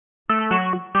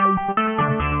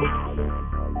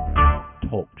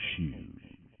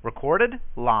Recorded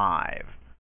live.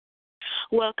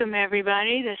 Welcome,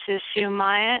 everybody. This is Sue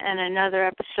Maya and another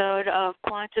episode of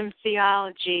Quantum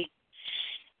Theology.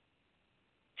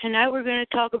 Tonight we're going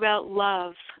to talk about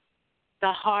love,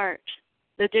 the heart,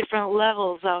 the different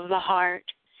levels of the heart,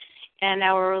 and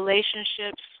our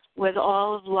relationships with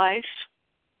all of life,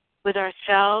 with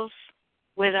ourselves,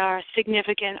 with our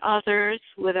significant others,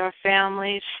 with our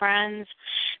families, friends,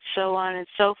 so on and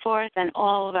so forth, and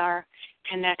all of our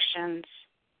connections.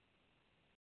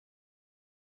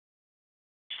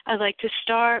 I'd like to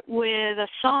start with a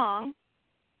song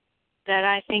that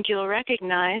I think you'll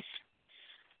recognize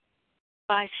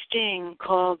by Sting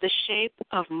called The Shape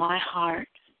of My Heart.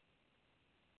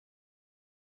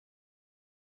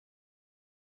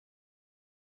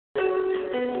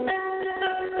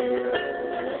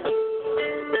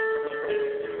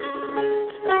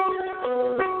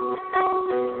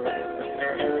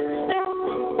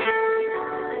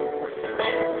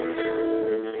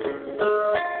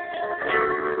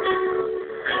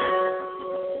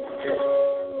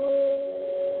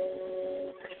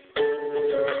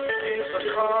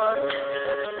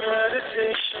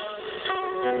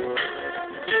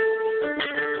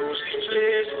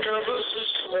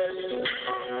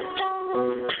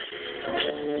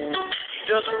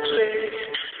 Doesn't play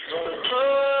on the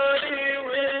muddy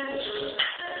winds.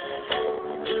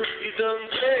 He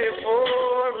doesn't play for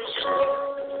a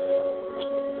song.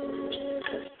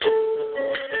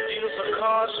 Deals the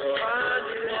cards to find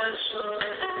the answer.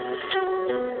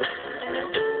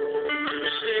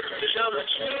 Sick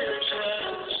geometry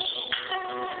test.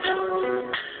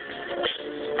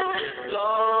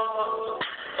 Law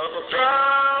of a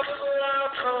probable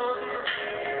outcome.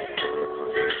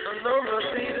 A number of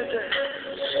the death.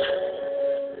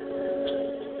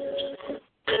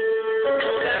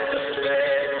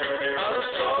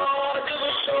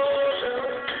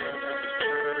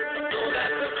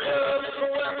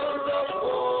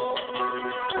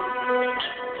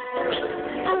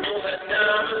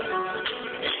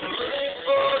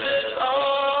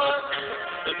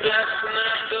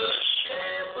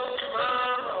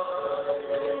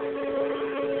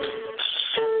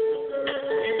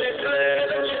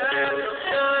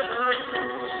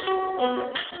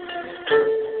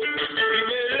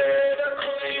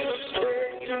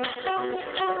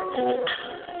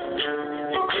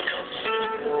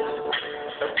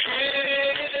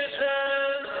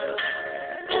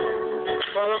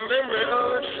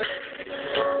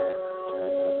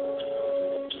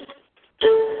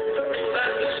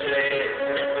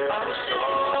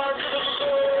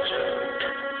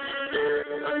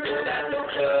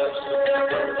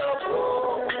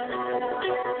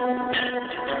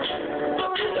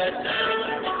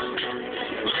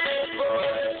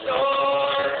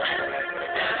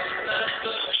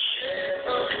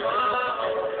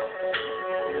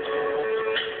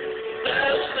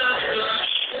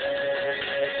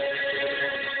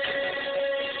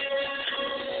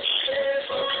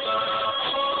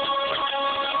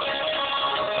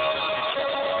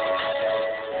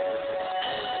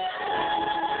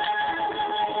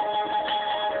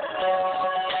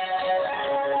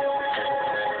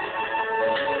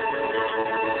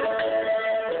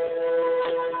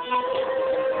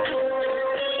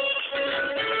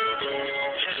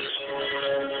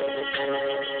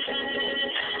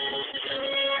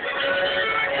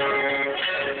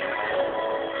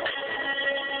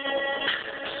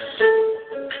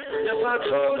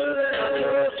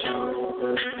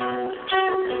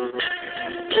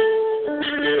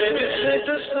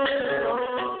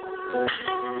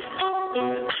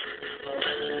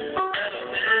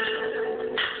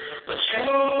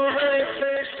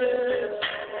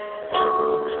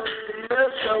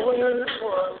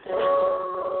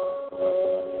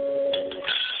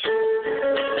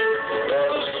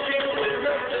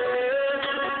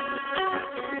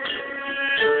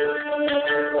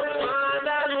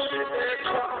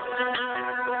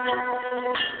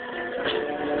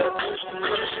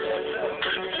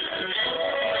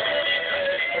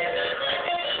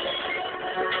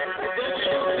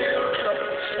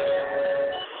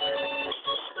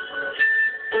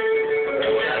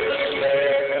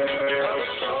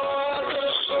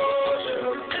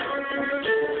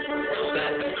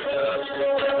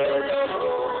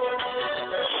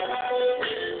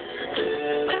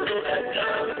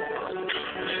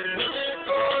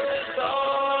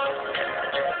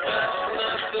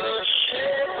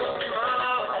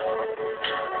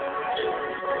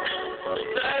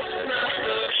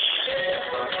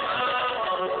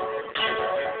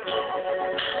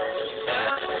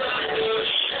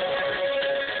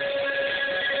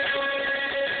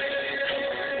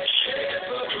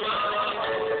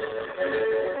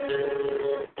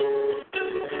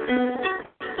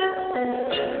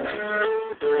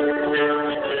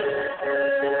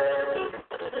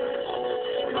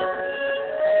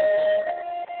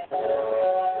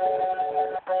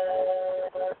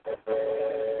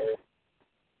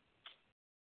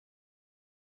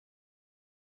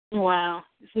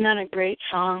 Isn't that a great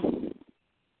song?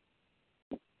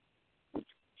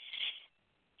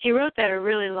 He wrote that a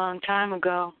really long time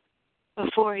ago.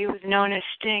 Before he was known as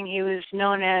Sting, he was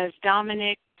known as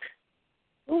Dominic.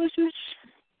 What was this?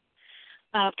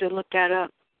 I'll have to look that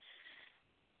up.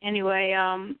 Anyway,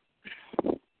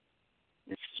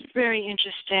 it's very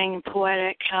interesting and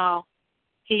poetic how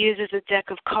he uses a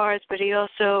deck of cards, but he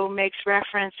also makes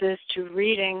references to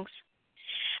readings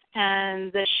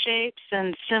and the shapes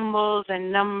and symbols and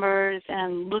numbers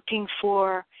and looking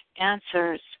for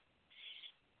answers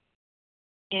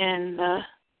in the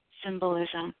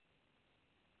symbolism.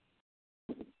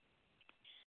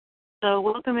 So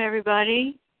welcome,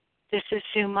 everybody. This is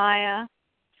Sumaya.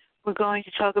 We're going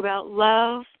to talk about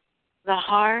love, the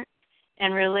heart,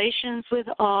 and relations with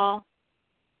all.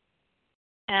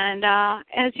 And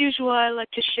as usual, I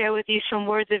like to share with you some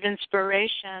words of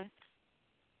inspiration.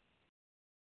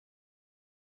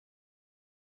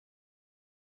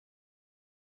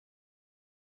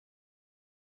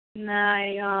 And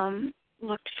I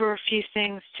looked for a few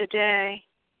things today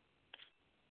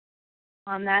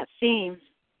on that theme.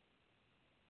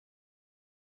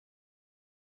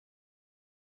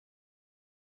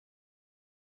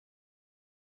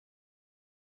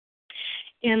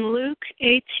 In Luke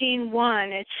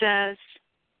 18:1, it says,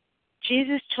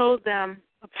 Jesus told them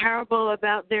a parable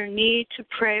about their need to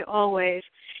pray always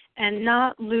and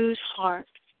not lose heart.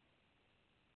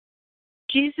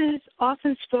 Jesus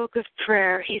often spoke of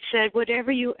prayer. He said,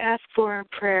 whatever you ask for in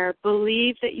prayer,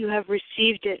 believe that you have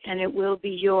received it and it will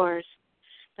be yours.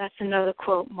 That's another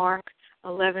quote, Mark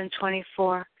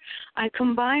 11:24. I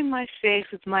combine my faith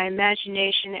with my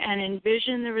imagination and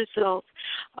envision the results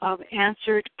of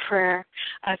answered prayer.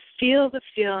 I feel the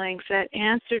feelings that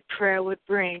answered prayer would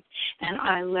bring, and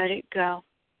I let it go.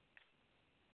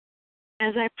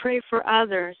 As I pray for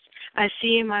others, I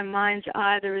see in my mind's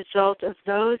eye the result of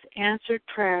those answered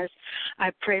prayers.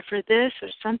 I pray for this or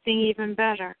something even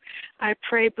better. I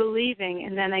pray believing,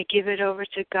 and then I give it over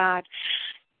to God.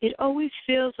 It always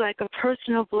feels like a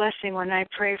personal blessing when I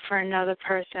pray for another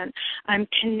person. I'm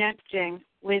connecting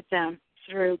with them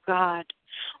through God.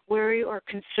 Worry or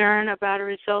concern about a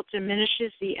result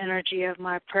diminishes the energy of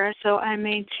my prayer, so I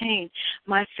maintain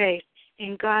my faith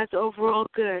in God's overall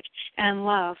good and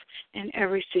love in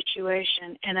every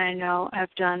situation, and I know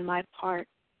I've done my part.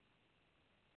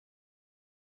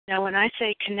 Now, when I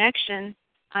say connection,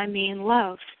 I mean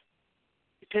love,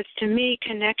 because to me,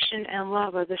 connection and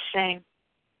love are the same.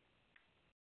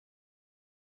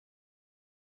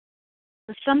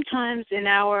 Sometimes in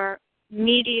our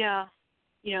media,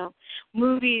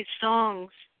 movies, songs,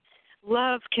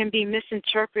 love can be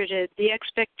misinterpreted. The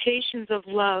expectations of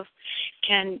love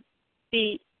can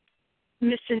be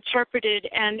misinterpreted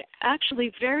and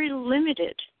actually very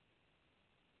limited.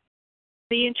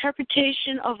 The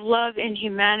interpretation of love in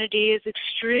humanity is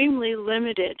extremely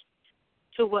limited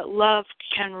to what love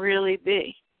can really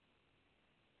be.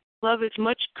 Love is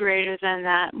much greater than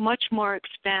that, much more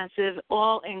expansive,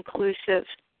 all-inclusive.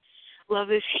 Love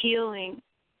is healing.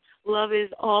 Love is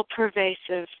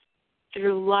all-pervasive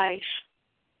through life,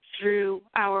 through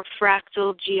our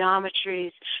fractal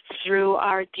geometries, through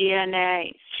our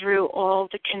DNA, through all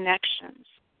the connections,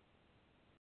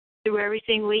 through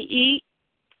everything we eat,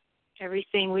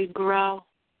 everything we grow.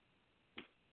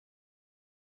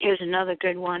 Here's another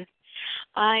good one.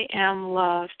 I am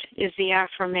loved is the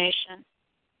affirmation.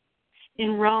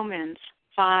 In Romans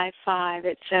 5:5,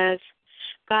 it says,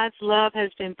 God's love has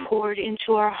been poured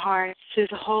into our hearts through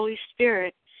the Holy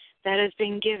Spirit that has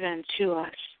been given to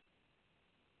us.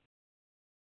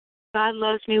 God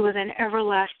loves me with an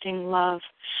everlasting love.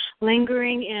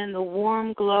 Lingering in the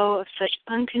warm glow of such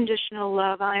unconditional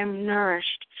love, I am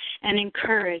nourished and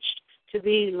encouraged to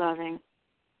be loving.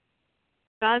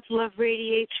 God's love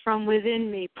radiates from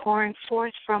within me, pouring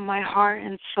forth from my heart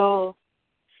and soul.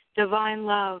 Divine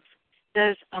love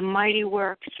does a mighty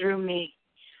work through me.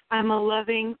 I'm a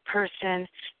loving person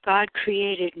God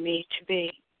created me to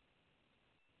be.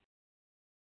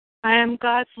 I am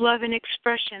God's love in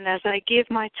expression as I give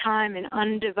my time and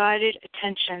undivided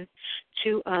attention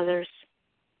to others.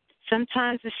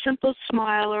 Sometimes a simple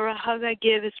smile or a hug I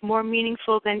give is more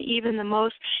meaningful than even the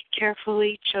most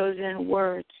carefully chosen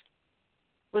words.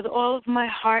 With all of my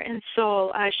heart and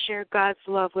soul, I share God's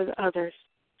love with others.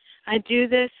 I do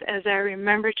this as I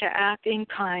remember to act in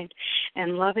kind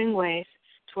and loving ways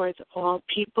towards all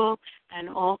people and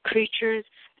all creatures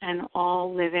and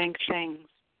all living things.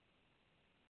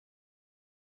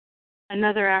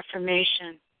 Another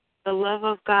affirmation. The love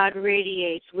of God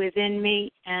radiates within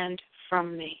me and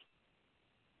from me.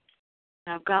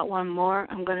 And I've got one more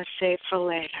I'm going to save for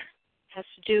later. It has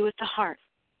to do with the heart.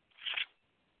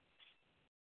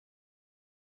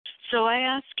 So I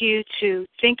ask you to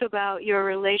think about your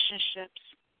relationships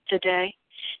today,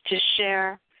 to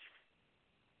share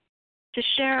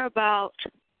about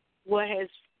what has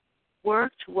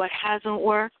worked, what hasn't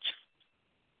worked,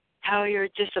 how your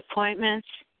disappointments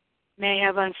may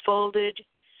have unfolded,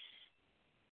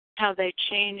 how they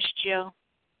changed you,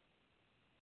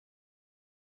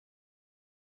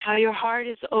 how your heart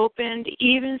is opened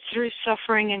even through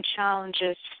suffering and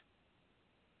challenges,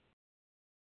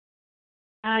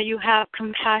 how you have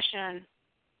compassion,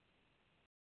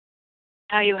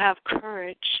 how you have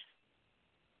courage,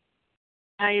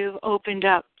 how you've opened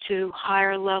up to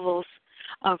higher levels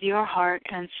of your heart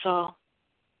and soul.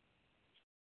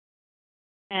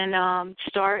 And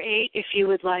star 8, if you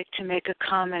would like to make a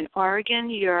comment. Oregon,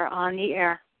 you're on the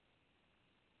air.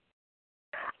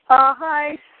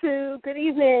 Hi, Sue. Good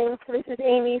evening. This is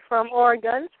Amy from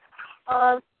Oregon.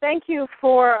 Thank you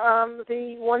for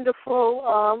the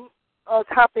wonderful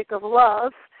topic of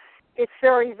love. It's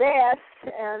very vast,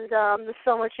 and there's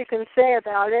so much you can say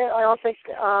about it. I don't think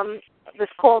this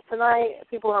call tonight,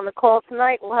 people on the call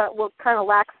tonight, will kind of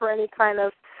lack for any kind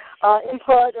of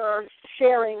input or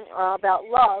sharing about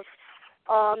love.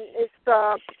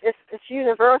 It's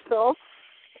universal,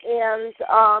 and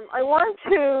I want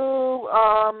to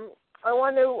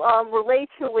relate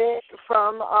to it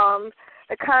from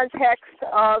the context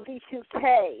of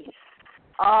V2K.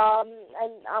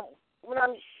 When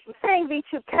I'm saying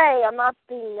V2K, I'm not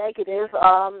being negative.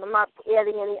 I'm not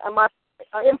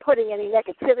inputting any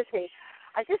negativity.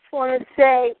 I just want to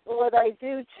say what I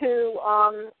do to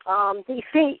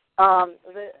defeat the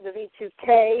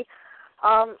V2K.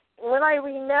 When I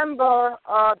remember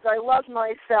that I love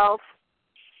myself,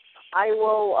 I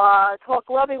will talk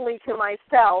lovingly to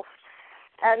myself,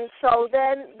 and so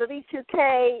then the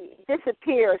V2K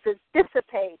disappears. It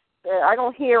dissipates. I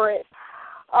don't hear it.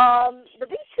 The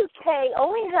V2K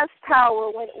only has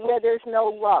power where there's no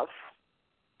love.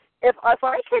 If I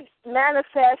could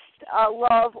manifest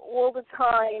love all the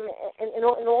time in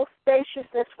all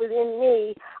spaciousness within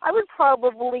me, I would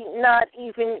probably not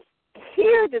even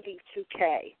hear the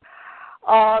V2K.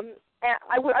 I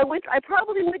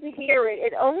probably wouldn't hear it.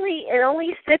 It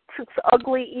only sticks its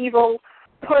ugly, evil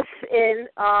puss in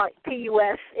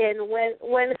PUS in when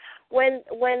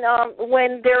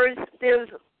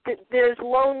there's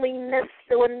loneliness,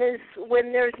 when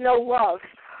there's no love,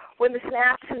 when there's an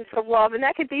absence of love, and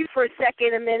that could be for a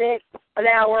second, a minute, an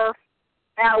hour,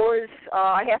 hours,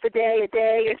 half a day,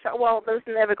 or so. Well, those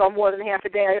never go more than half a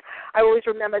day. I always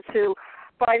remember to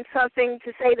find something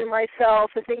to say to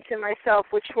myself, to think to myself,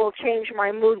 which will change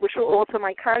my mood, which will alter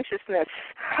my consciousness.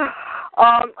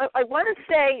 I want to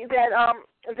say that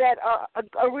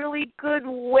a really good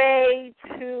way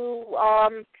to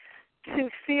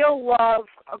feel love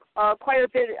quite a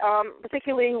bit,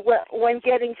 particularly when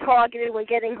getting targeted, when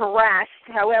getting harassed.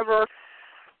 However,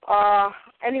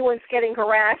 anyone's getting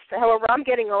harassed. However, I'm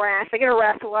getting harassed. I get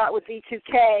harassed a lot with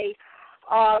V2K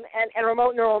and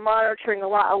remote neural monitoring. A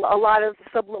lot of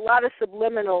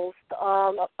subliminals.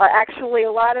 Actually,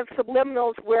 a lot of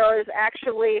subliminals. Whereas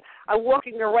actually, I'm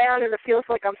walking around and it feels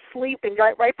like I'm sleeping.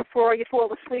 Right before you fall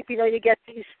asleep, you get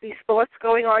these thoughts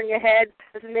going on in your head.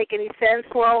 Doesn't make any sense.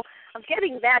 Well, I'm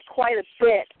getting that quite a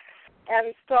bit,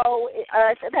 and so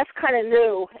that's kind of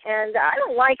new, and I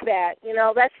don't like that.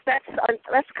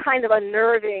 That's kind of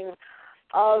unnerving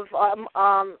of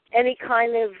any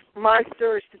kind of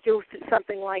monsters to do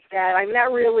something like that. I mean,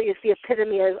 that really is the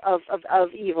epitome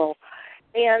of evil,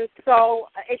 and so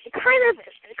it kind of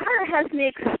has me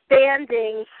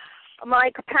expanding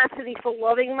my capacity for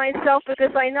loving myself,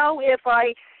 because I know if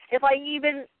I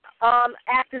even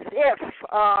act as if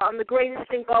I'm the greatest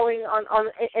thing going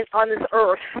on this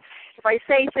earth. If I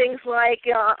say things like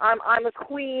I'm a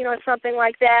queen or something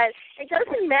like that, it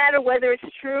doesn't matter whether it's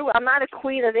true. I'm not a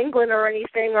queen of England or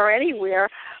anything or anywhere.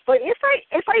 But if I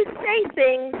say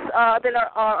things that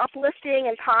are uplifting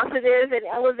and positive and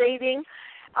elevating,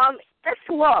 that's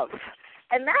love.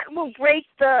 And that will break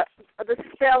the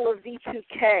spell of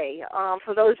V2K.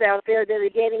 For those out there that are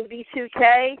getting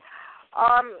V2K,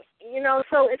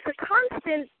 so it's a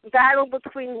constant battle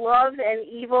between love and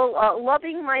evil,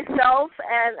 loving myself,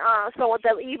 and so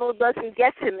that evil doesn't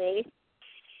get to me.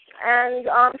 And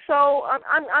so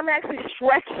I'm actually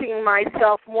stretching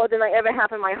myself more than I ever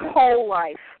have in my whole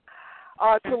life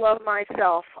to love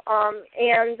myself.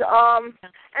 And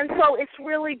so it's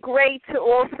really great to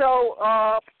also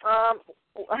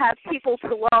have people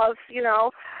to love,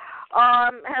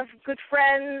 have good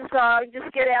friends,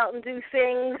 just get out and do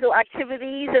things or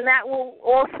activities, and that will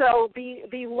also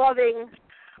be loving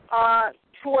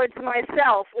towards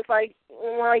myself.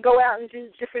 When I go out and do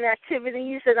different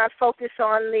activities and not focus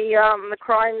on the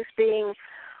crimes being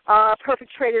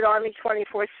perpetrated on me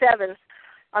 24/7.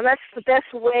 That's the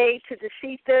best way to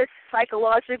defeat this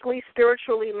psychologically,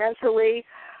 spiritually, mentally,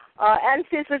 and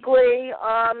physically.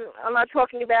 I'm not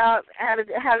talking about how to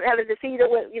defeat it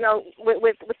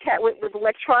with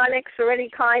electronics or any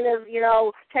kind of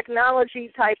technology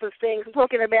type of things. I'm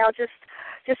talking about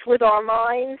just with our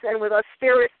minds and with our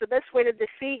spirits. The best way to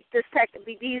defeat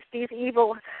these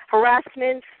evil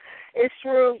harassments is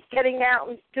through getting out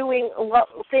and doing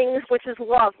things, which is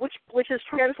love, which is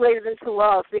translated into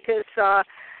love, because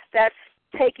that's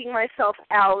taking myself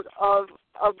out of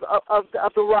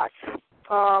the ruts,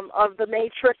 of the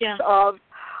matrix, of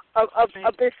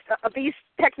these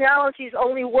technologies.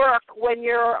 Only work when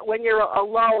you're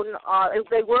alone.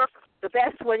 They work the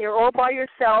best when you're all by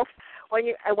yourself, when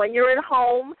you're at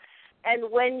home,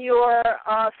 and when you're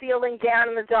feeling down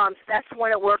in the dumps. That's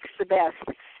when it works the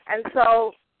best. And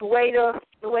so the way to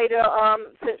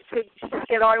just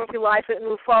get on with your life and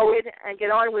move forward and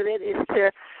get on with it is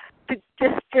to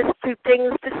just do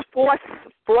things, just force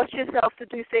yourself to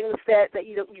do things that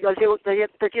you don't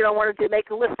want to do. Make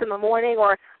a list in the morning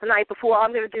or the night before.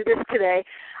 I'm going to do this today.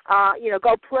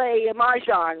 Go play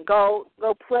mahjong. Go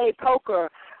play poker.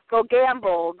 Go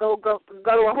gamble. Go to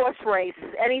a horse race.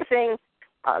 Anything.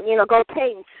 Go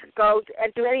paint. Go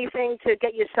and do anything to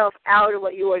get yourself out of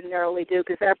what you ordinarily do,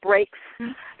 because that breaks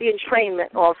the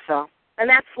entrainment also. And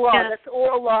that's love. Yeah. That's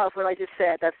all love. What I just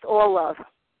said. That's all love.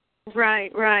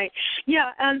 Right.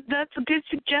 Yeah, and that's a good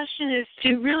suggestion, is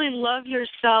to really love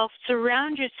yourself,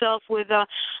 surround yourself with a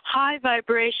high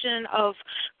vibration of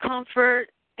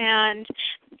comfort, and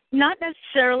not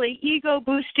necessarily ego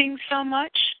boosting so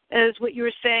much as what you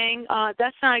were saying.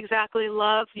 That's not exactly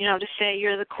love, to say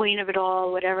you're the queen of it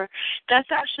all, whatever. That's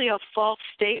actually a false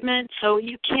statement. So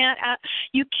you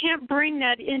can't bring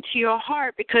that into your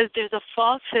heart, because there's a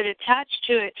falsehood attached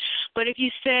to it. But if you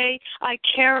say, I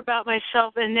care about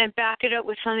myself, and then back it up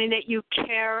with something that you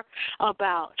care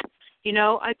about.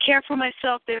 I care for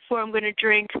myself, therefore I'm going to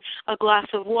drink a glass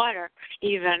of water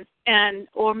even,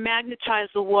 or magnetize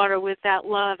the water with that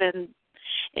love, and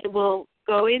it will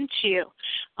go into you.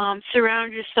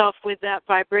 Surround yourself with that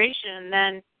vibration,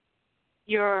 then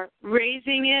you're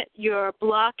raising it, you're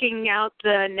blocking out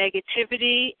the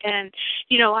negativity. And,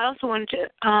 I also wanted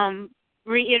to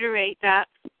reiterate that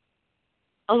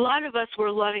a lot of us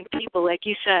were loving people, like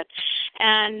you said,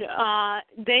 and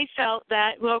they felt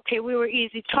that, we were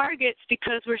easy targets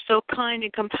because we're so kind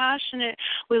and compassionate.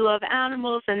 We love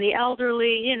animals and the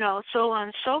elderly, so on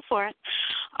and so forth.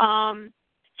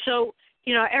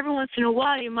 Every once in a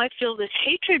while you might feel this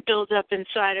hatred build up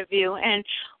inside of you, and,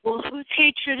 whose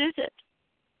hatred is it?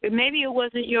 Maybe it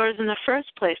wasn't yours in the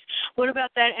first place. What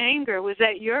about that anger? Was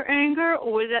that your anger,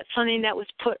 or was that something that was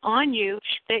put on you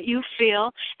that you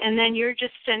feel, and then you're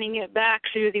just sending it back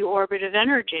through the orbit of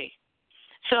energy?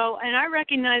 So, and I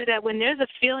recognize that when there's a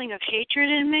feeling of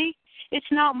hatred in me,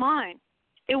 it's not mine.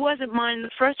 It wasn't mine in the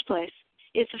first place.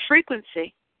 It's a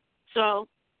frequency. So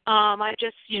I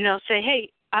just, say,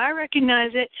 hey, I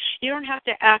recognize it. You don't have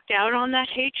to act out on that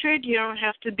hatred. You don't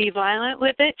have to be violent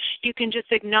with it. You can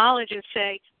just acknowledge and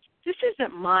say, this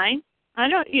isn't mine. I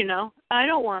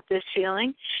don't want this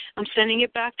feeling. I'm sending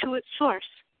it back to its source.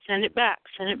 Send it back,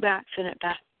 send it back, send it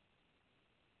back.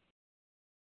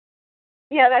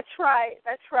 Yeah, that's right.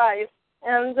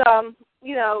 And,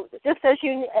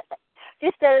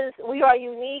 just as we are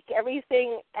unique,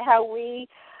 everything, how we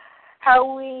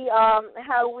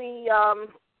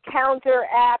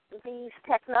counteract these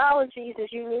technologies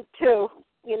is unique too,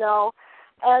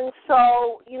 And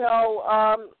so,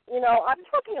 I'm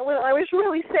talking, what I was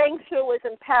really saying too was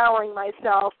empowering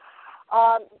myself,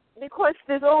 because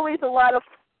there's always a lot of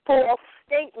false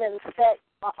statements that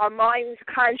our minds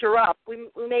conjure up. We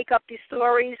make up these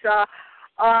stories.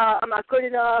 I'm not good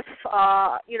enough.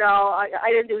 I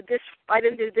didn't do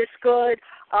this good.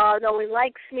 No one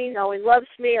likes me. No one loves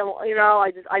me.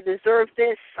 I deserve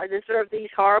this. I deserve these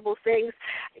horrible things.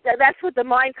 That's what the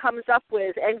mind comes up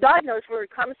with, and God knows where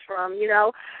it comes from.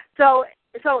 So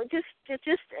just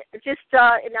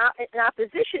in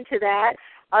opposition to that,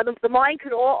 the mind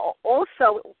could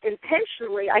also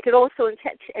intentionally. I could also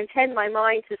intend my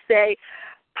mind to say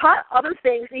other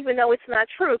things, even though it's not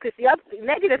true, because the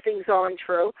negative things aren't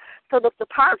true. So the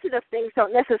positive things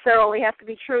don't necessarily have to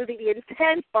be true. The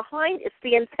intent behind it's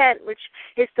the intent, which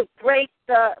is to break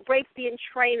the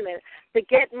entrainment, to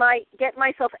get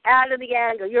myself out of the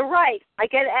anger. You're right. I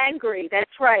get angry.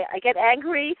 That's right. I get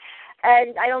angry,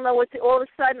 and I don't know all of a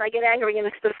sudden I get angry, and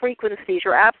it's the frequencies.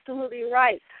 You're absolutely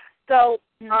right. So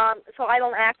so I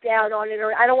don't act out on it,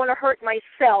 or I don't want to hurt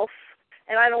myself,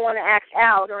 and I don't want to act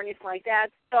out or anything like that.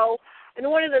 So in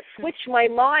order to switch my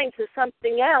mind to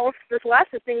something else, there's lots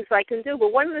of things I can do.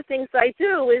 But one of the things I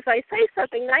do is I say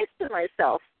something nice to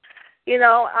myself, and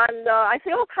I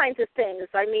say all kinds of things.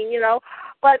 I mean,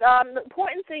 but the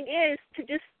important thing is to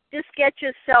just get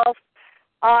yourself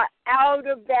out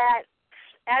of that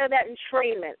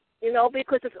entrainment,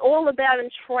 because it's all about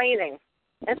entraining.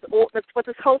 That's what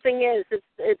this whole thing is.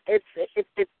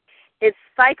 It's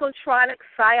psychotronic,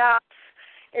 psyops.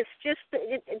 It's just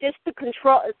to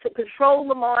control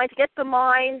the mind, to get the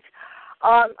mind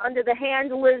under the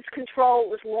handler's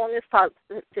control as long as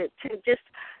possible. To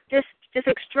just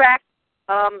extract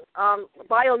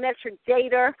biometric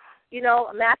data.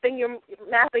 Mapping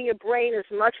your brain as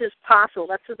much as possible.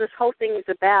 That's what this whole thing is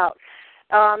about.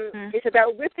 It's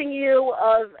about ripping you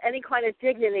of any kind of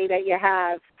dignity that you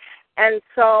have. And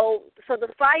so the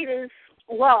fight is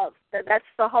love. That's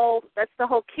the whole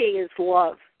key is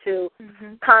love to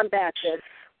combat this.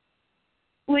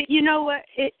 Well, you know what?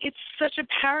 It's such a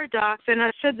paradox, and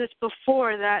I've said this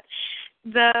before, that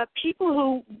the people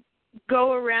who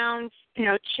go around,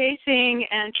 chasing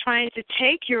and trying to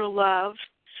take your love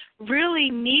really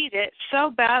need it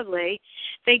so badly.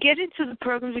 They get into the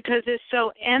program because they're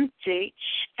so empty,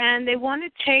 and they want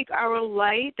to take our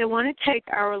light, they want to take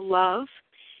our love.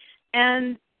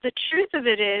 And the truth of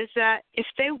it is that if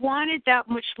they wanted that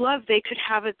much love, they could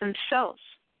have it themselves.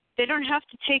 They don't have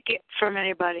to take it from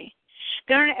anybody.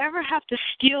 They don't ever have to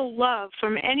steal love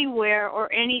from anywhere or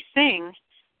anything,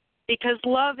 because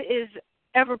love is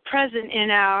ever present in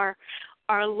our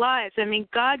lives. I mean,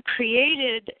 God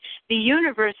created the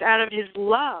universe out of his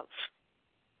love.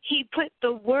 He put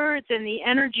the words and the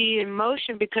energy in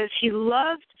motion because he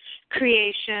loved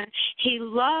creation. He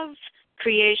loves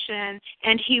creation,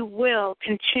 and he will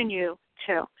continue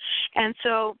to. And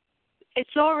so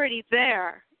it's already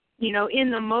there,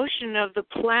 in the motion of the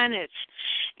planets.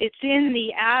 It's in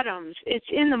the atoms. It's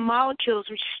in the molecules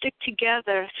which stick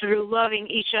together through loving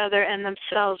each other and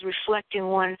themselves, reflecting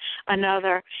one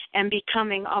another and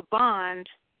becoming a bond.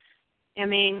 I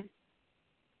mean,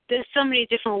 there's so many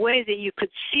different ways that you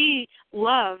could see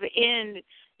love in,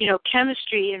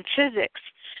 chemistry and physics.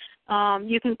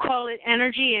 You can call it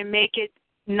energy and make it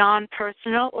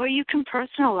non-personal, or you can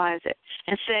personalize it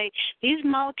and say these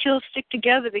molecules stick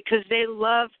together because they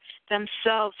love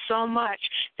themselves so much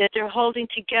that they're holding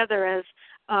together as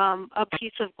a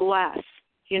piece of glass,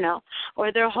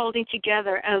 or they're holding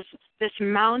together as this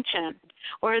mountain,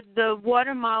 or the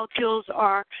water molecules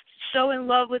are so in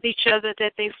love with each other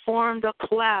that they formed a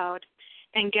cloud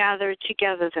and gathered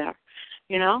together there,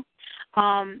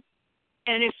 and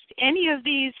if any of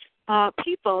these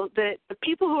people, the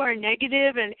people who are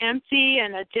negative and empty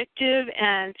and addictive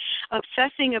and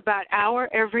obsessing about our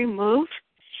every move,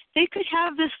 they could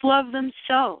have this love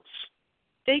themselves.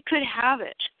 They could have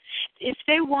it. If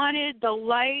they wanted the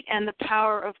light and the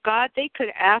power of God, they could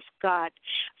ask God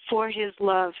for his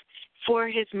love, for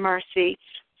his mercy,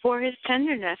 for his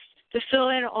tenderness, to fill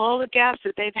in all the gaps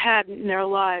that they've had in their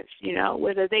lives,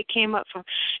 whether they came up from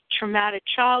traumatic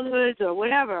childhoods or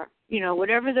whatever,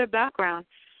 whatever their background.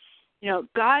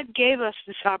 God gave us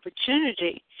this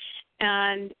opportunity,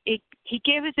 and he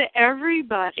gave it to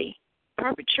everybody,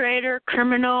 perpetrator,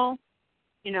 criminal,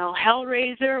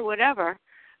 hellraiser, whatever.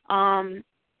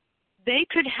 They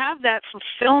could have that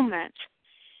fulfillment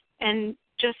and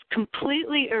just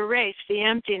completely erase the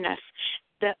emptiness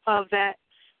of that,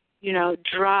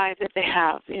 drive that they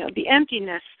have, the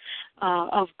emptiness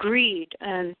of greed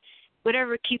and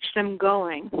whatever keeps them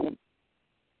going.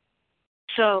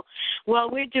 So while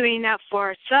we're doing that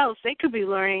for ourselves, they could be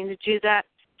learning to do that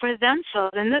for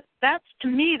themselves. And that's, to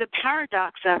me, the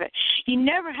paradox of it. You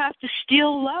never have to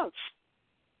steal love.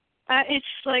 It's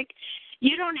like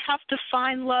you don't have to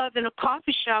find love in a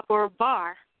coffee shop or a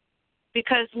bar,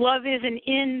 because love isn't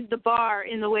in the bar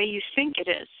in the way you think it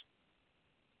is.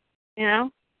 And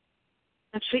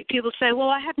so people say, well,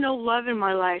 I have no love in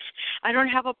my life. I don't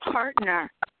have a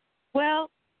partner. Well,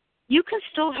 you can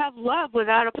still have love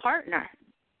without a partner.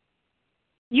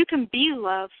 You can be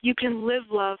love. You can live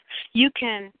love. You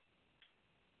can,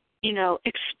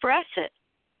 express it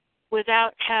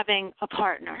without having a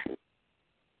partner.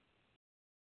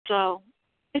 So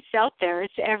it's out there.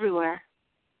 It's everywhere.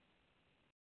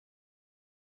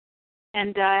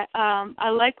 And I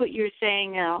like what you're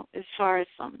saying now, as far as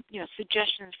some,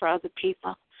 suggestions for other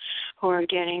people who are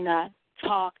getting that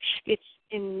talk. It's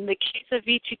in the case of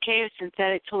V2K or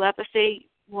synthetic telepathy.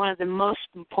 One of the most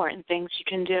important things you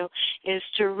can do is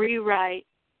to rewrite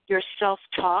your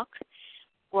self-talk,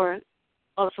 or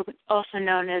also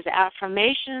known as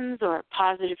affirmations or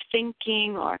positive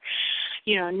thinking or,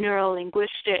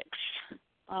 neurolinguistics.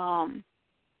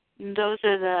 Those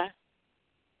are the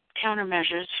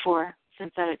countermeasures for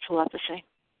synthetic telepathy.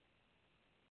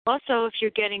 Also, if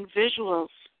you're getting visuals,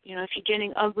 if you're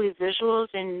getting ugly visuals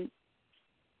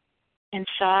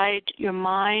inside your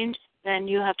mind, then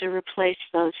you have to replace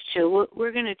those too.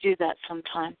 We're going to do that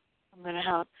sometime. I'm going to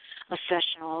have a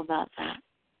session all about that.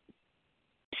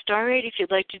 Starrate, if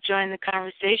you'd like to join the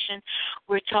conversation,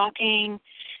 we're talking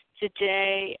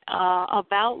today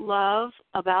about love,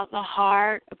 about the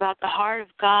heart of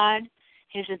God,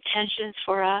 His intentions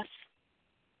for us,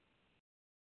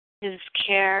 His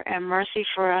care and mercy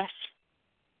for us,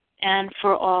 and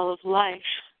for all of life.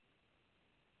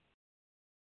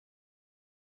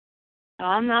 Now,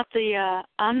 I'm not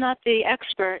the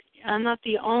expert. I'm not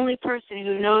the only person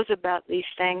who knows about these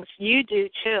things. You do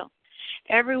too.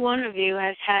 Every one of you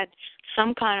has had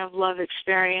some kind of love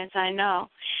experience, I know.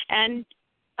 And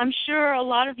I'm sure a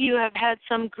lot of you have had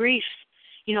some grief,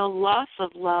 loss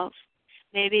of love.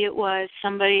 Maybe it was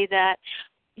somebody that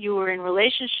you were in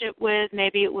relationship with.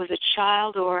 Maybe it was a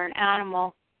child or an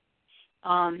animal.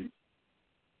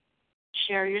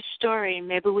 Share your story.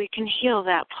 Maybe we can heal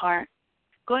that part.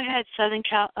 Go ahead,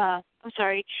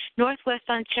 Northwest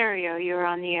Ontario, you're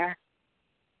on the air.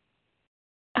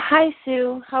 Hi,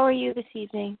 Sue. How are you this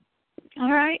evening?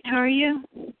 All right. How are you?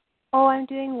 Oh, I'm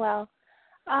doing well.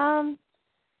 I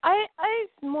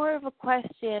more of a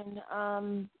question.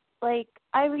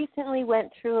 I recently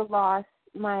went through a loss.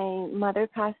 My mother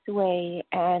passed away,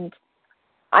 and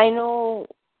I know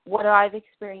what I've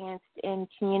experienced in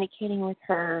communicating with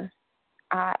her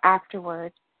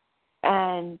afterwards.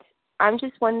 And I'm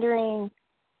just wondering,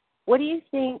 what do you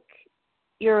think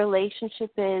your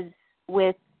relationship is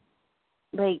with,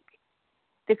 the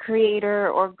Creator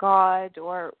or God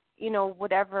or,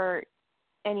 whatever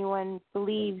anyone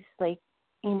believes,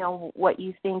 what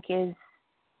you think is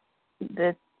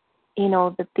the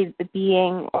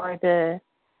being or the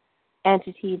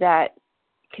entity that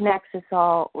connects us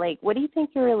all. What do you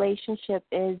think your relationship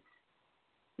is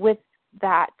with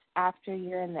that after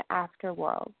you're in the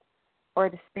afterworld or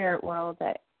the spirit world?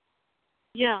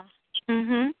 Yeah.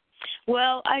 Mhm.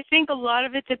 Well, I think a lot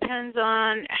of it depends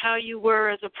on how you were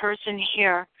as a person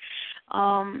here.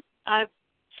 I've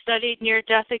studied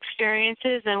near-death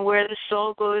experiences and where the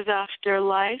soul goes after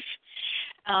life.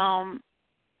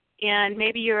 And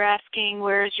maybe you're asking,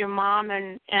 where's your mom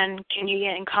and can you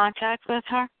get in contact with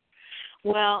her?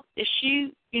 Well, if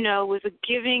she, was a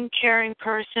giving, caring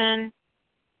person,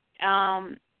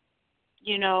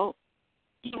 you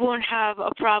won't have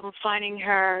a problem finding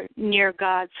her near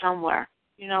God somewhere.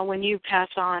 When you pass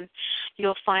on,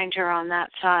 you'll find her on that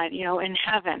side, in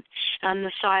heaven, on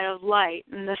the side of light,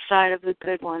 and the side of the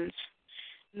good ones.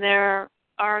 There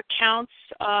are accounts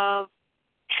of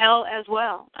hell as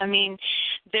well. I mean,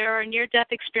 there are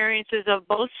near-death experiences of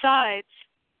both sides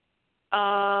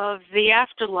of the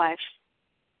afterlife.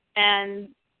 And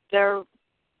there's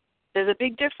a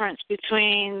big difference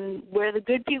between where the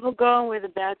good people go and where the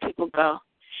bad people go.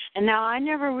 And now I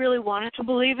never really wanted to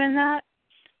believe in that,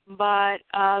 but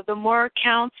the more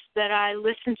accounts that I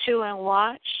listen to and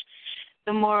watch,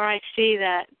 the more I see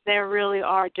that there really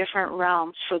are different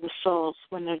realms for the souls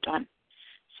when they're done.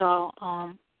 So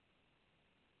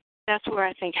that's where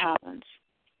I think happens.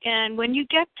 And when you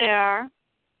get there,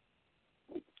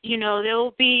 there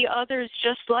will be others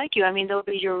just like you. I mean, there'll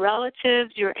be your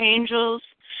relatives, your angels,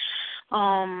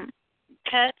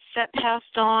 pets that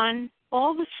passed on.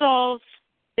 All the souls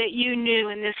that you knew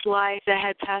in this life that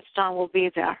had passed on will be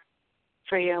there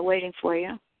for you, waiting for you.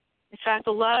 In fact,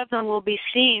 a lot of them will be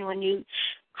seen when you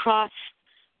cross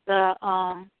the,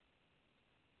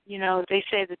 they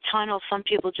say the tunnel. Some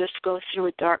people just go through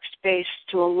a dark space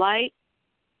to a light.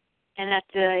 And at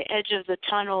the edge of the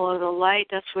tunnel or the light,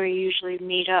 that's where you usually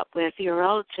meet up with your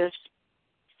relatives.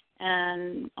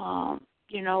 And,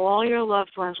 all your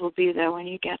loved ones will be there when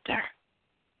you get there.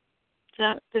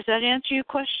 Does that answer your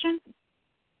question?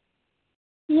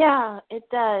 Yeah, it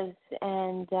does.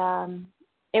 And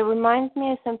it reminds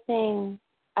me of something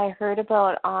I heard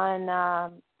about on,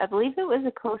 I believe it was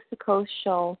a Coast to Coast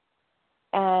show.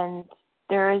 And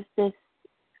there is this,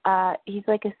 he's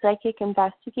like a psychic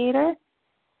investigator.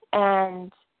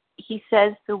 And he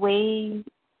says the way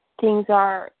things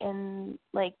are in,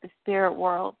 the spirit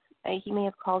world, he may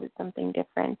have called it something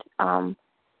different,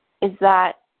 is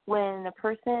that when a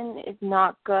person is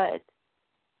not good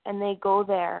and they go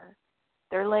there,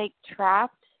 they're,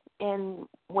 trapped in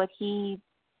what he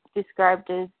described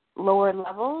as lower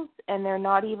levels, and they're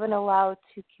not even allowed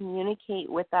to communicate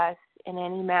with us in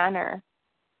any manner.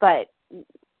 But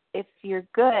if you're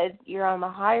good, you're on the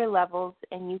higher levels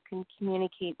and you can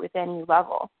communicate with any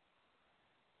level.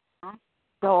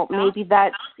 So maybe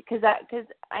that's because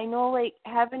I know like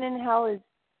heaven and hell is,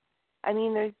 I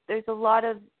mean, there's a lot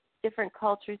of different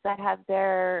cultures that have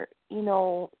their, you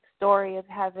know, story of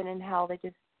heaven and hell. They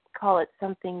just call it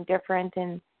something different,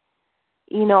 and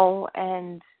you know,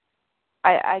 and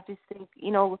I just think,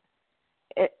 you know,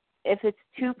 if it's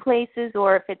two places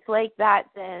or if it's like that,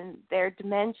 then their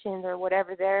dimensions or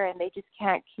whatever there, and they just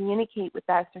can't communicate with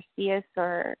us or see us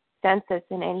or sense us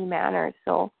in any manner.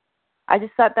 So I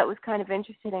just thought that was kind of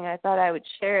interesting, and I thought I would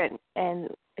share it and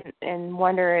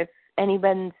wonder if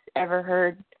anyone's ever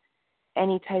heard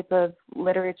any type of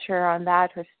literature on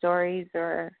that or stories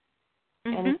or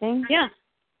anything. Yeah.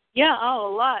 Yeah, oh,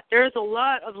 a lot. There's a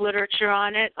lot of literature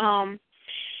on it.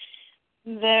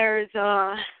 There's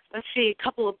let's see, a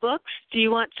couple of books. Do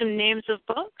you want some names of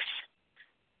books?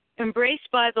 Embraced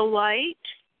by the Light.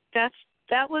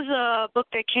 That was a book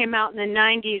that came out in the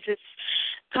 90s. It's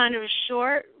kind of a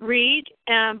short read,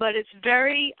 but it's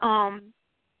very,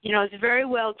 it's very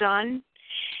well done.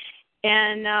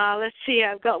 And let's see,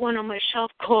 I've got one on my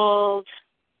shelf called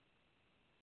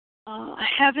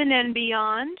Heaven and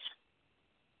Beyond.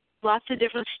 Lots of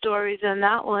different stories in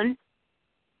that one.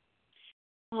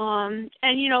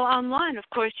 And, you know, online, of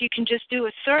course, you can just do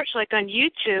a search like on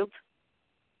YouTube,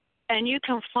 and you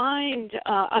can find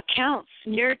accounts,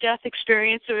 near-death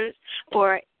experiences,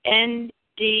 or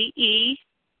NDE,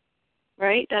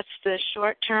 right? That's the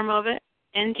short term of it,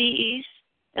 NDEs,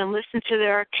 and listen to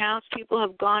their accounts. People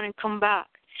have gone and come back.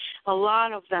 A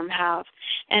lot of them have.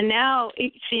 And now,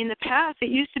 see, in the past, it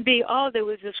used to be, there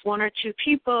was this one or two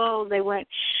people, they went,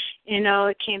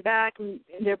 it came back, and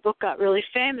their book got really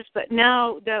famous. But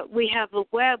now that we have the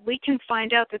web, we can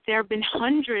find out that there have been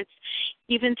hundreds,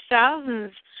 even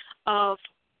thousands of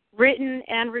written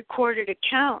and recorded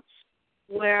accounts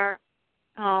where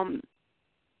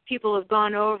people have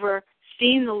gone over,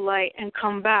 seen the light, and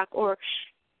come back, or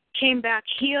came back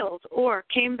healed, or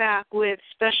came back with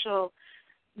special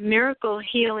miracle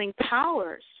healing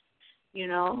powers,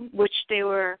 which they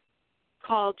were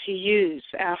called to use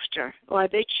after, or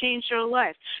they changed their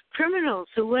life. Criminals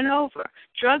who went over,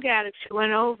 drug addicts who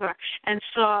went over and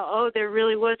saw, there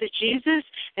really was a Jesus,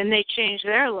 and they changed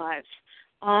their lives.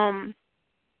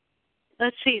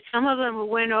 Let's see, some of them who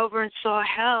went over and saw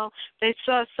hell, they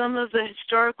saw some of the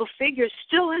historical figures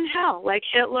still in hell, like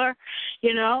Hitler,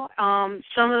 some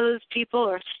of those people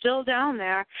are still down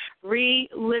there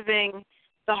reliving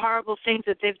the horrible things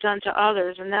that they've done to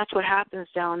others, and that's what happens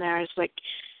down there. It's like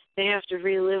they have to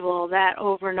relive all that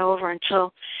over and over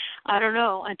until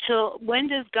when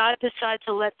does God decide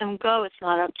to let them go? It's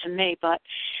not up to me, but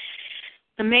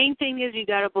the main thing is you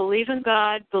got to believe in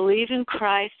God, believe in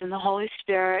Christ and the Holy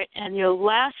Spirit, and your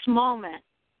last moment,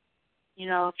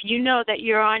 if you know that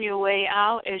you're on your way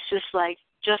out, it's just like,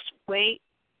 just wait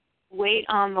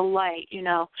on the light,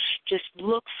 just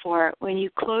look for it. When you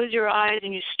close your eyes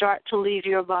and you start to leave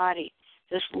your body,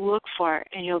 just look for it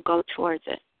and you'll go towards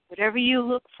it. Whatever you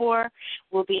look for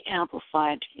will be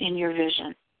amplified in your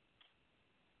vision.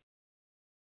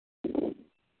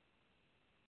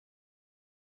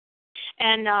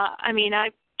 And,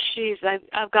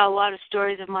 I've got a lot of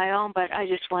stories of my own, but I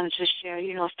just wanted to share,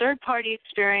 third-party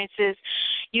experiences,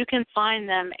 you can find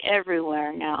them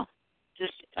everywhere now,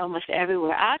 just almost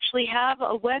everywhere. I actually have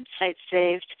a website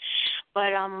saved,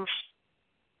 but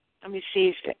let me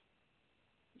see if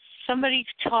somebody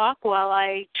talk while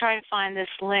I try to find this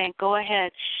link. Go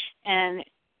ahead and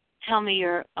tell me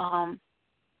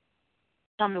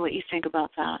what you think about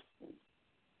that.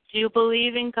 Do you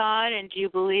believe in God, and do you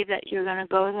believe that you're going to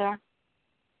go there?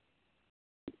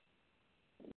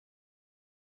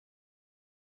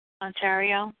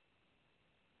 Ontario?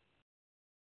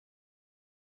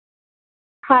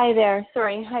 Hi there.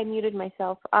 Sorry, I muted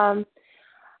myself. I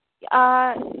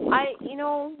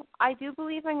do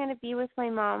believe I'm going to be with my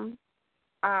mom,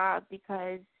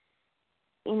 because,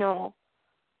 I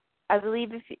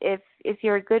believe if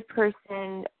you're a good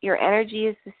person, your energy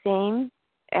is the same,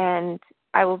 and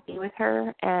I will be with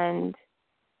her. And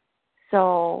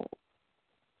so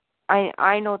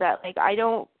I know that, like, I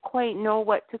don't quite know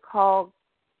what to call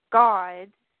God,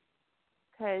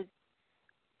 because,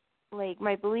 like,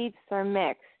 my beliefs are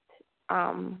mixed.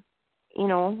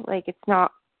 It's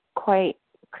not quite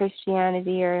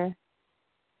Christianity or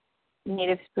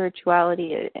Native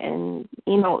spirituality, and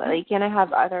and I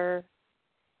have other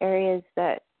areas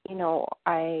that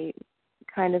I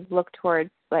kind of look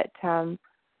towards, but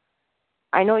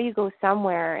I know you go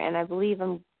somewhere, and I believe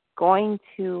I'm going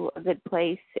to a good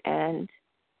place, and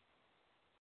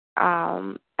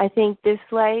I think this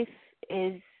life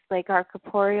is like our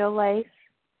corporeal life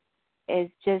is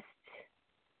just,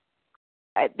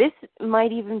 this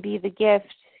might even be the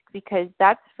gift, because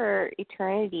that's for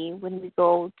eternity when we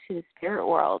go to the spirit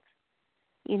world.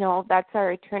 You know, that's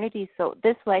our eternity. So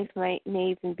this life may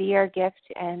even be our gift,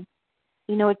 and,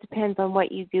 you know, it depends on what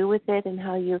you do with it and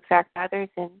how you affect others,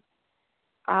 and,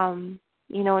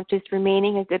 you know, just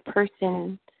remaining a good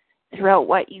person throughout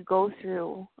what you go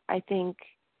through, I think,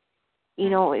 you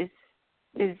know, is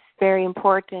very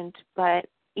important. But,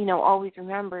 you know, always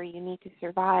remember you need to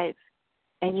survive.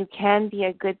 And you can be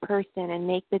a good person and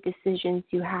make the decisions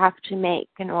you have to make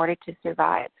in order to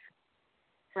survive.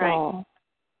 Right. So,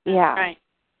 yeah. Right.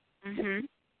 Mhm.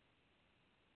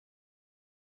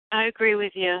 I agree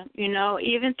with you. You know,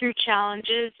 even through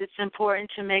challenges, it's important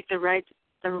to make the right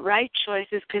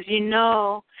choices, because you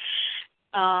know,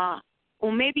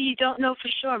 well, maybe you don't know for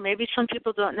sure. Maybe some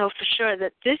people don't know for sure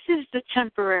that this is the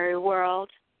temporary world,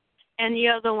 and the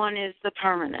other one is the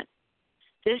permanent.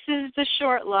 This is the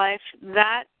short life.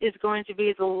 That is going to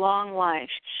be the long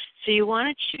life. So you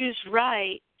want to choose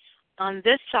right on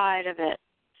this side of it,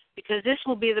 because this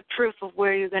will be the proof of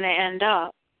where you're going to end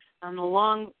up in the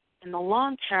long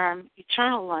term,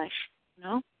 eternal life. You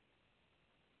know.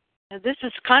 Now, this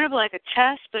is kind of like a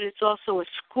test, but it's also a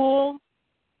school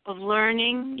of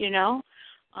learning. You know,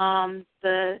 all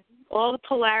the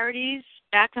polarities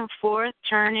back and forth,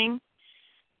 turning.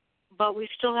 But we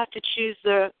still have to choose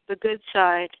the good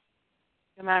side,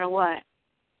 no matter what.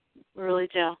 We really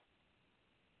do.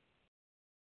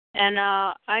 And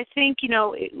I think, you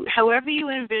know, however you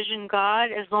envision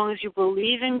God, as long as you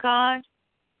believe in God,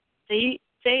 they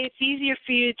say it's easier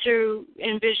for you to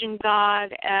envision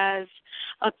God as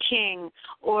a king,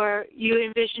 or you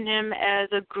envision him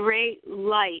as a great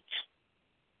light,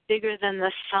 bigger than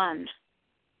the sun,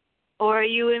 or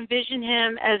you envision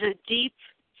him as a deep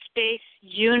space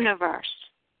universe.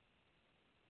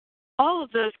 All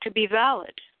of those could be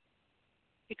valid,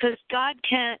 because God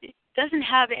doesn't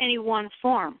have any one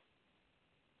form.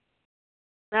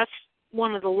 That's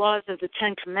one of the laws of the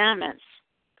Ten Commandments.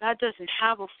 God doesn't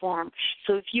have a form.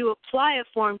 So if you apply a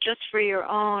form just for your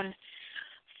own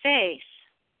faith,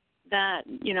 that,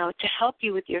 you know, to help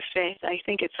you with your faith, I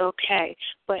think it's okay.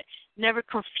 But never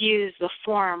confuse the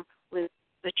form with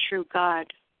the true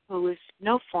God, who is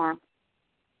no form.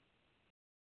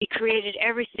 He created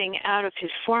everything out of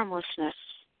his formlessness.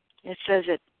 It says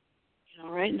it, you know,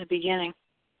 right in the beginning.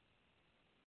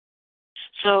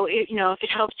 So, you know, if it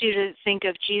helps you to think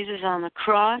of Jesus on the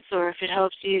cross, or if it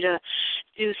helps you to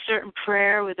do a certain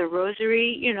prayer with a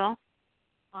rosary, you know,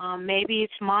 maybe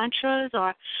it's mantras,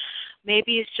 or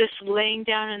maybe it's just laying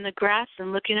down in the grass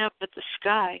and looking up at the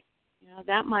sky. You know,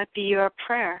 that might be your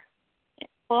prayer.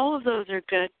 All of those are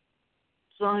good,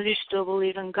 as long as you still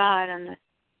believe in God and the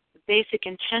basic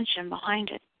intention behind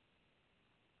it.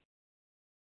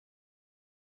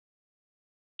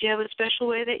 Do you have a special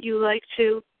way that you like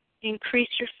to increase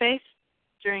your faith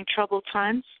during troubled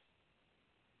times?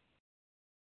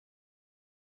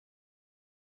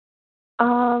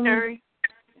 Terry?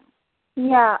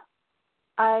 Yeah,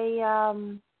 I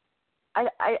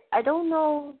don't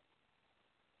know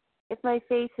if my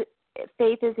faith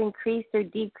has increased or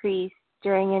decreased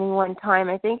during any one time.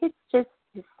 I think it's just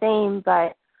the same,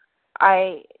 but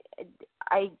I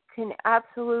can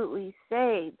absolutely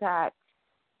say that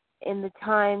in the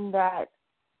time that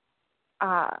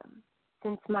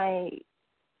since my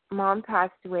mom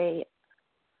passed away,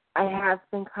 I have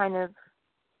been kind of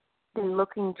been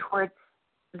looking towards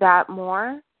that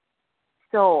more.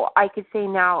 So I could say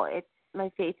now my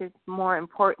faith is more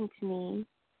important to me.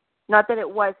 Not that it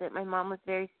wasn't. My mom was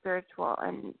very spiritual,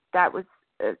 and that was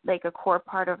like a core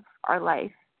part of our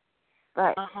life.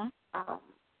 But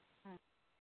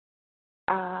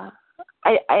I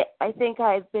think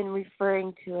I've been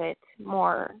referring to it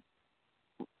more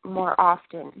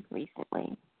often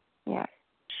recently. Yes.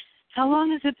 How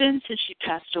long has it been since she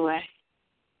passed away?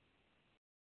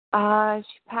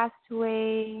 She passed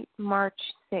away March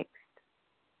 6th,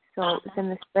 so it was in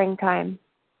the springtime.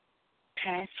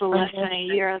 Okay, so less than a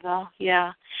year, though.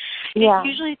 Yeah. Yeah. It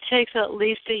usually takes at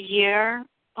least a year,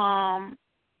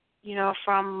 you know,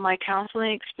 from my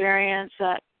counseling experience,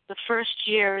 that the first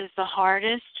year is the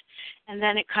hardest, and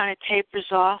then it kind of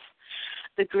tapers off.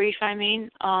 The grief, I mean.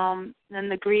 Then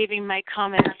the grieving might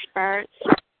come in spurts,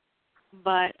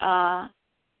 but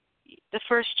the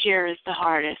first year is the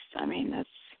hardest. I mean, that's,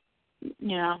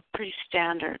 you know, pretty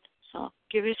standard. So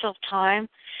give yourself time.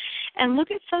 And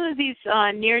look at some of these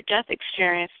near-death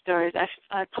experience stories.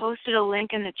 I posted a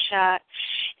link in the chat,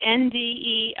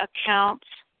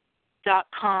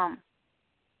 ndeaccounts.com.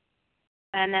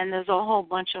 And then there's a whole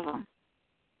bunch of them.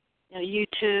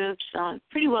 YouTubes.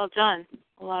 Pretty well done,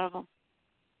 a lot of them.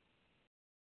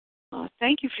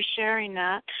 Thank you for sharing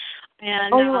that.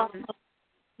 And you're welcome.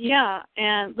 yeah,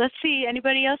 and let's see,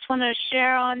 anybody else want to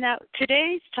share on that?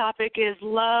 Today's topic is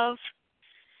love,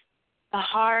 the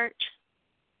heart,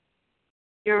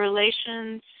 your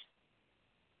relations,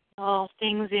 all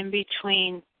things in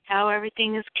between, how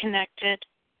everything is connected.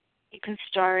 You can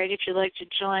start if you'd like to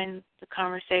join the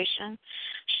conversation.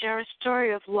 Share a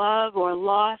story of love or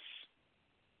loss,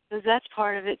 because that's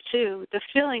part of it too. The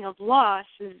feeling of loss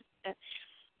is a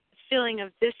feeling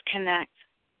of disconnect.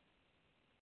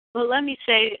 Well, let me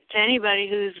say to anybody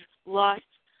who's lost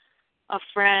a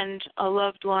friend, a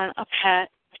loved one, a pet,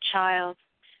 a child,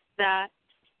 that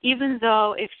even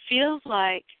though it feels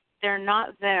like they're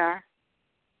not there,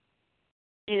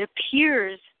 it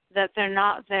appears that they're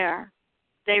not there,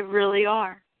 they really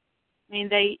are. I mean,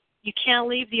 you can't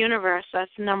leave the universe.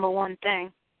 That's the number one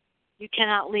thing. You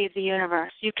cannot leave the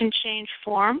universe. You can change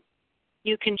form,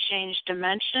 you can change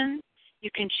dimension, you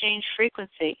can change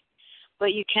frequency,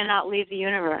 but you cannot leave the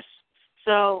universe.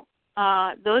 So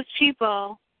those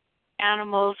people,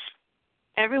 animals,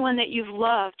 everyone that you've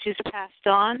loved who's passed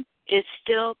on is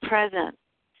still present.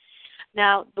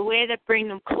 Now, the way that bring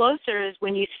them closer is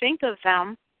when you think of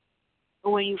them,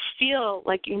 or when you feel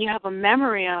like when you have a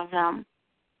memory of them,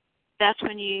 that's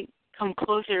when you come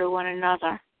closer to one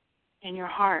another in your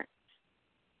heart.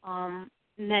 And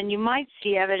then you might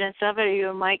see evidence of it, or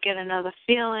you might get another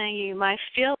feeling. You might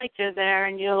feel like they're there,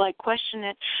 and you're like, question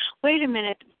it. Wait a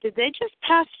minute, did they just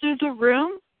pass through the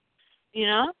room?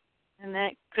 And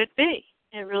that could be.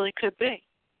 It really could be.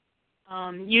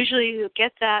 Usually you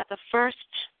get that the first,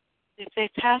 if they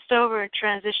passed over and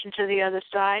transitioned to the other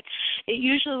side, it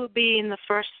usually will be in the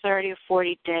first 30 or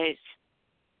 40 days.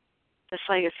 Just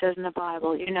like it says in the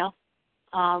Bible,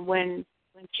 When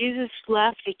Jesus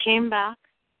left, he came back,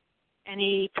 and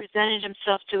he presented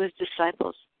himself to his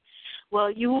disciples. Well,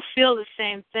 you will feel the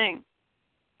same thing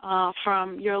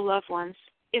from your loved ones.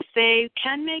 If they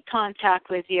can make contact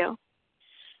with you,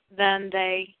 then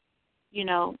they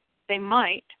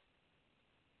might.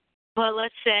 But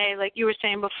let's say, like you were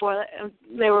saying before,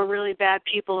 they were really bad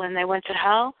people and they went to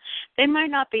hell, they might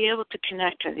not be able to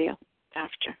connect with you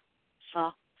after.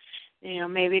 So,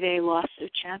 maybe they lost their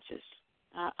chances.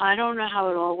 I don't know how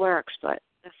it all works, but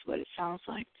that's what it sounds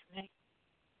like to me.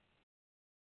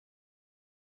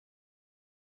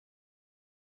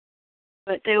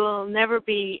 But they will never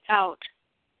be out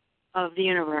of the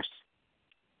universe.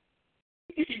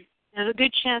 There's a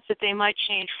good chance that they might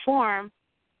change form.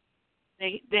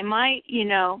 They might,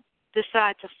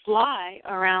 decide to fly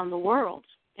around the world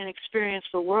and experience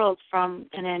the world from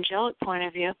an angelic point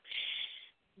of view.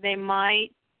 They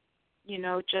might,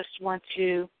 just want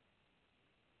to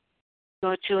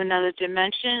go to another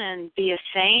dimension and be a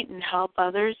saint and help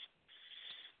others.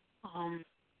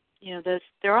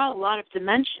 There are a lot of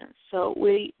dimensions, so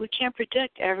we can't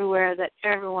predict everywhere that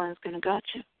everyone's going to go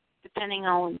to, depending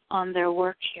on their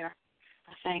work here,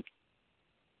 I think.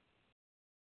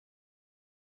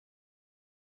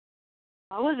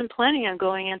 I wasn't planning on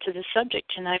going into the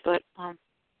subject tonight, but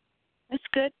it's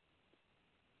good.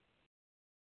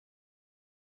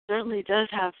 Certainly does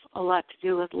have a lot to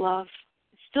do with love.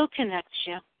 It still connects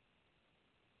you.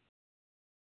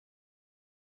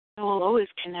 It will always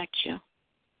connect you.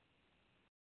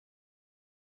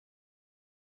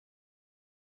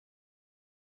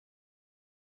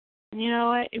 And you know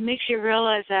what? It makes you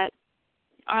realize that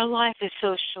our life is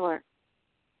so short.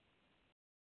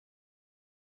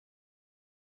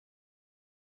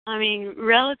 I mean,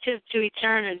 relative to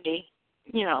eternity,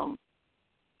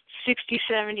 60,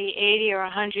 70, 80, or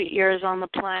 100 years on the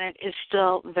planet is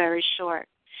still very short.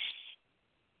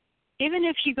 Even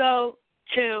if you go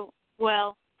to,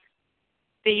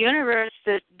 the universe,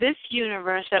 this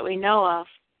universe that we know of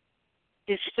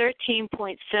is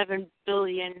 13.7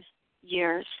 billion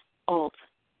years old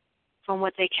from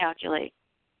what they calculate.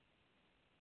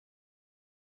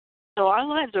 So our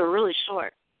lives are really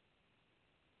short.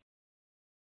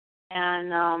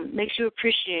 And makes you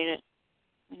appreciate it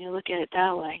when you look at it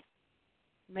that way.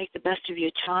 Make the best of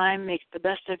your time, make the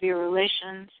best of your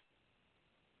relations.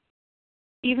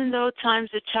 Even though times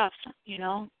are tough,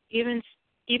 even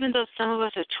though some of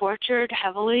us are tortured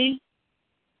heavily,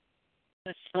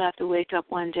 we still have to wake up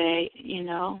one day,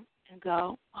 and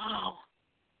go, oh,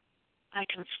 I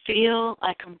can feel,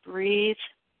 I can breathe,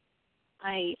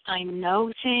 I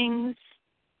know things.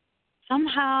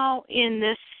 Somehow in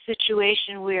this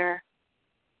situation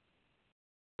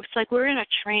it's like we're in a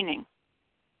training.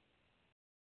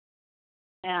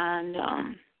 And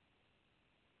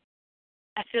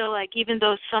I feel like even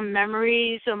though some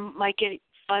memories might get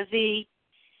fuzzy,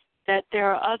 that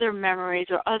there are other memories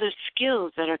or other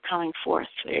skills that are coming forth.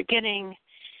 They're getting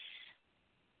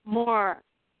more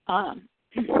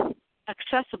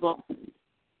accessible.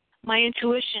 My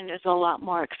intuition is a lot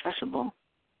more accessible.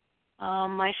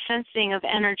 My sensing of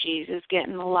energies is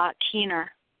getting a lot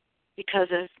keener because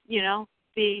of,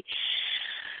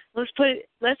 let's put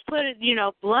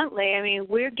it, bluntly. I mean,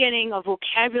 we're getting a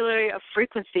vocabulary of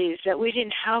frequencies that we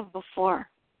didn't have before.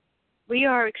 We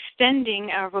are extending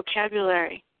our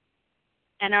vocabulary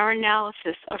and our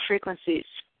analysis of frequencies.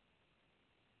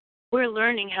 We're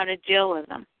learning how to deal with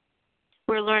them.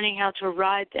 We're learning how to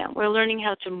ride them. We're learning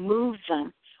how to move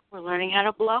them. We're learning how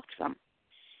to block them.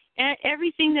 And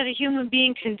everything that a human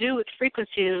being can do with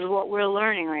frequencies is what we're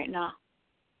learning right now.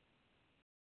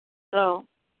 So,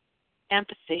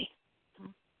 empathy.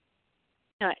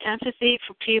 Empathy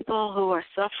for people who are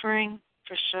suffering,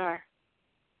 for sure.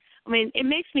 I mean, it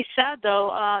makes me sad,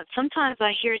 though. Sometimes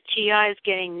I hear TIs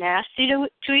getting nasty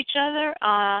to each other.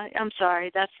 I'm sorry,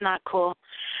 that's not cool.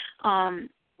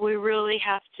 We really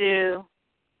have to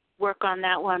work on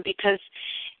that one because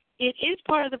it is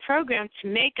part of the program to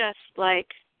make us,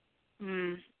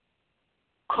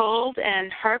 cold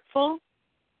and hurtful,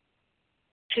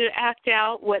 to act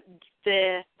out what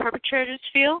the perpetrators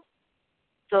feel.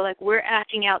 So, we're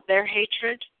acting out their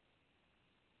hatred.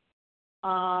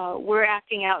 We're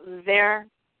acting out their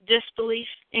disbelief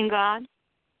in God.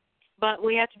 But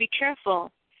we have to be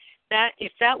careful that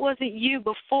if that wasn't you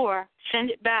before, send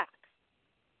it back.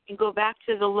 And go back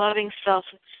to the loving self,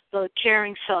 the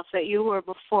caring self that you were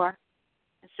before.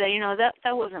 And say,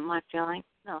 that wasn't my feeling.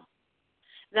 No,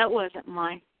 that wasn't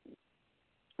mine.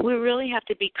 We really have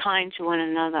to be kind to one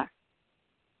another.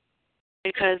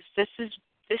 Because this is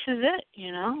it,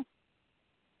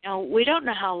 we don't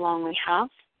know how long we have.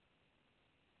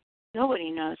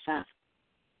 Nobody knows that.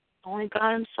 Only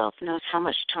God himself knows how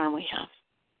much time we have.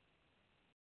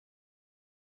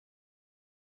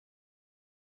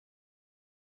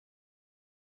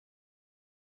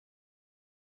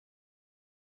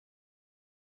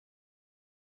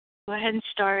 Go ahead and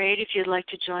star 8 if you'd like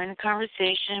to join the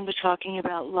conversation. We're talking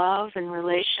about love and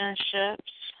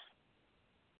relationships.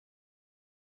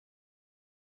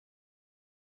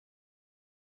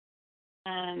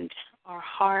 And our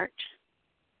heart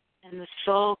and the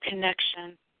soul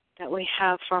connection that we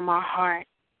have from our heart.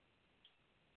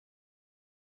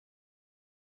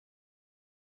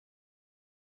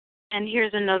 And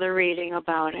here's another reading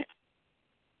about it.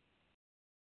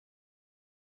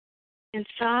 In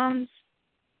Psalms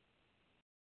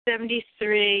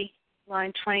 73,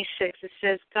 line 26, it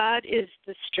says, God is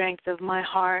the strength of my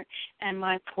heart and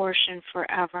my portion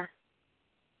forever.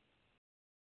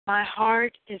 My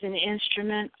heart is an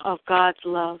instrument of God's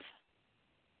love.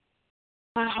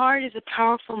 My heart is a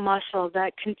powerful muscle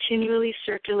that continually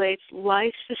circulates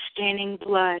life-sustaining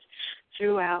blood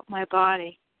throughout my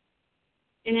body.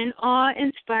 In an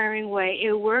awe-inspiring way,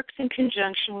 it works in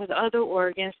conjunction with other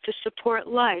organs to support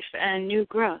life and new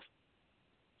growth.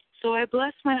 So I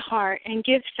bless my heart and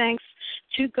give thanks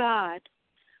to God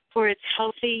for its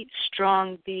healthy,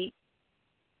 strong beat.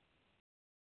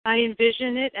 I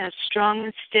envision it as strong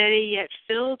and steady, yet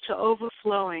filled to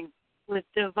overflowing with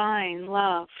divine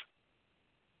love.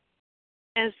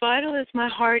 As vital as my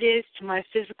heart is to my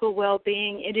physical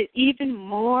well-being, it is even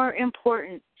more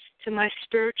important to my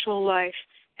spiritual life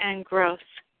and growth.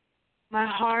 My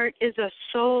heart is a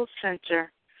soul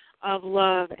center of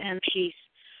love and peace,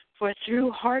 for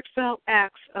through heartfelt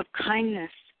acts of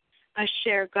kindness, I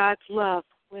share God's love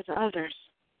with others.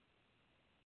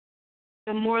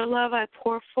 The more love I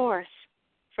pour forth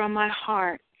from my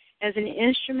heart as an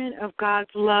instrument of God's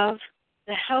love,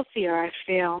 the healthier I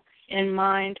feel in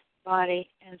mind, body,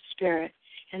 and spirit.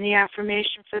 And the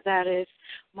affirmation for that is,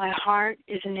 my heart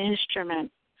is an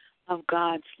instrument of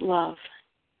God's love.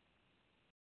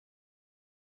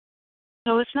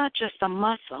 So it's not just a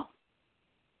muscle.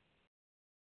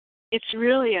 It's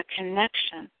really a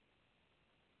connection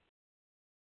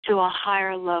to a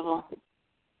higher level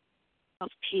of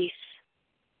peace,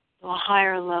 to a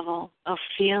higher level of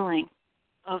feeling,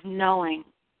 of knowing,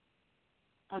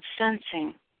 of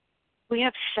sensing. We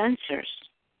have sensors.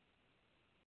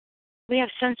 We have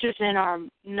sensors in our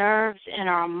nerves, in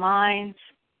our minds.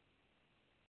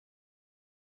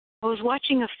 I was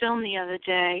watching a film the other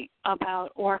day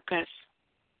about orcas.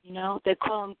 They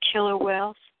call them killer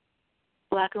whales,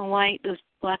 black and white, those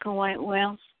black and white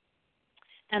whales.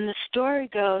 And the story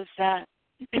goes that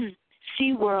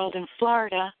SeaWorld in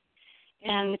Florida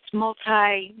and its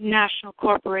multinational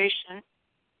corporation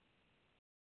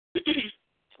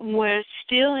was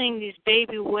stealing these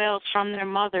baby whales from their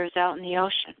mothers out in the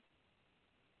ocean.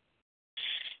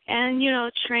 and,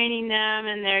 training them,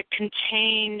 and they're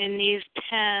contained in these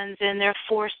pens, and they're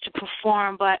forced to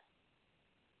perform. But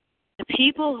the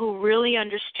people who really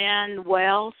understand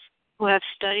whales, who have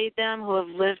studied them, who have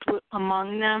lived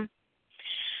among them,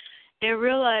 they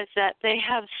realize that they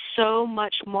have so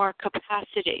much more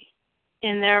capacity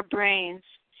in their brains.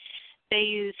 They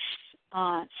use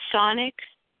sonic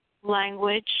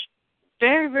language,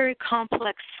 very, very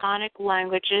complex sonic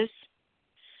languages.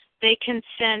 They can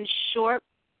send short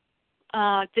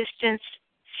distance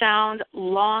sound,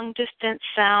 long distance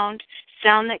sound,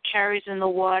 sound that carries in the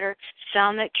water,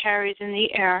 sound that carries in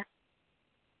the air.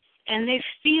 And they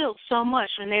feel so much.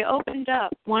 When they opened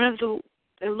up,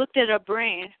 they looked at a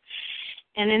brain,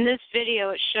 and in this video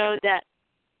it showed that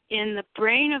in the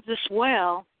brain of this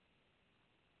whale,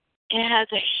 it has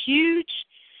a huge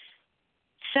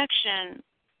section,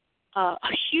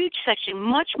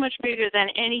 much, much bigger than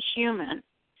any human,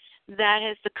 that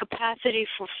has the capacity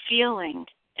for feeling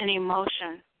and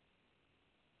emotion.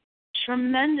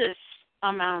 Tremendous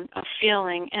amount of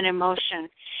feeling and emotion.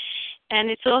 And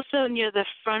it's also near the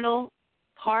frontal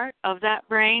part of that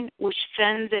brain, which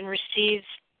sends and receives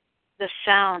the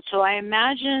sound. So I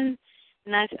imagine,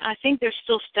 and I think they're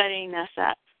still studying this,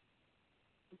 that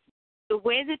the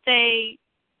way that they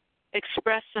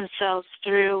express themselves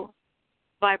through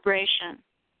vibration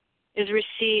is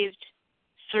received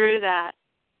through that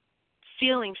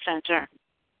feeling center.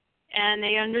 And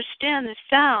they understand the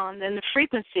sound and the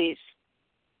frequencies.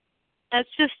 That's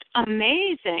just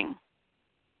amazing.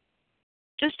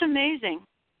 Just amazing.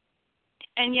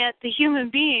 And yet the human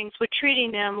beings were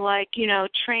treating them like,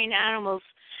 trained animals,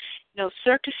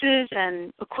 circuses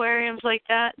and aquariums like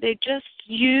that. They just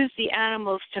use the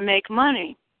animals to make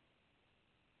money.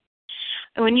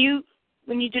 And when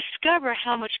you discover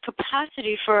how much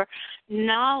capacity for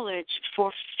knowledge,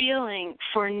 for feeling,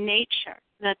 for nature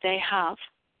that they have,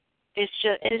 it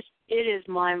is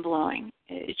mind-blowing.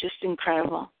 It's just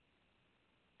incredible.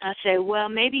 I say, well,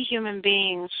 maybe human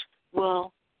beings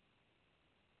will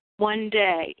one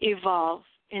day evolve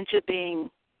into being,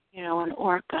 an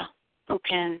orca who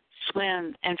can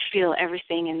swim and feel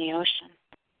everything in the ocean.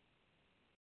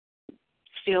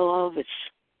 Feel all of its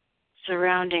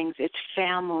surroundings, its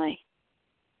family.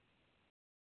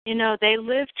 They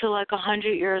live to like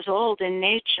 100 years old in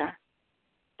nature.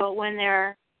 But when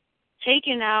they're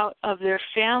taken out of their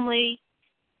family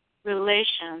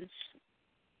relations,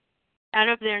 out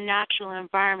of their natural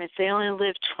environments, they only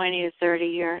live 20 to 30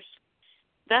 years.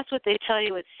 That's what they tell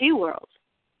you at SeaWorld.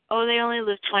 Oh, they only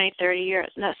live 20, 30 years.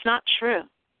 And that's not true.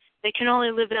 They can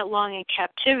only live that long in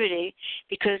captivity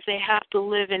because they have to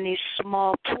live in these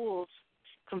small pools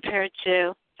compared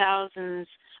to thousands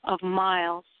of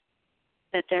miles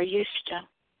that they're used to.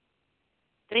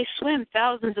 They swim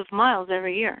thousands of miles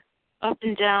every year, up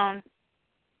and down,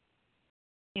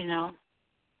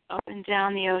 up and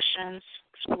down the oceans,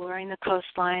 exploring the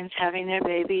coastlines, having their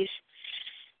babies,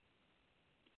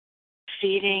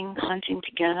 feeding, hunting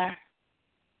together.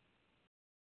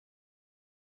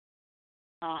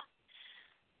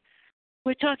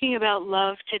 We're talking about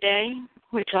love today.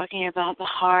 We're talking about the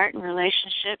heart and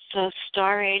relationships. So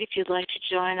star 8, if you'd like to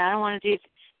join. I don't want to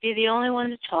be the only one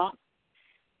to talk.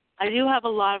 I do have a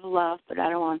lot of love, but I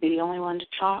don't want to be the only one to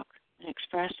talk and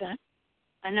express it.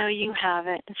 I know you have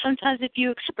it. And sometimes if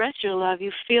you express your love,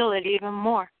 you feel it even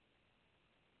more.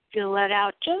 You let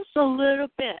out just a little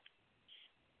bit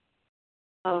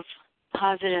of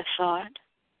positive thought.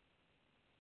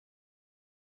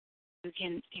 You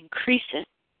can increase it.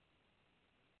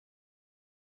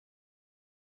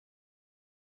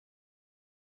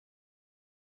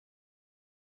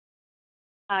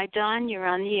 Hi, Don, you're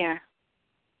on the air.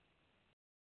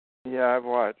 Yeah, I've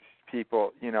watched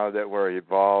people, that were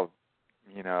evolved,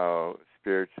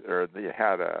 spirits, or they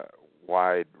had a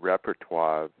wide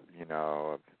repertoire,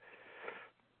 of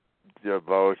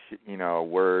devotion,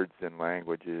 words and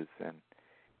languages,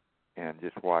 and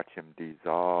just watch them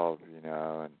dissolve,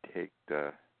 and take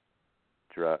the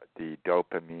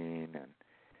dopamine,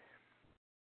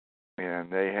 and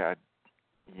they had,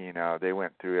 they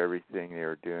went through everything they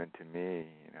were doing to me.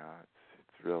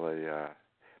 It's really.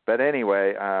 But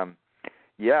anyway, I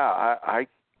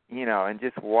and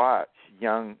just watch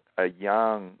a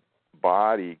young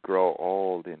body grow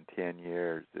old in 10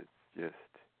 years. It's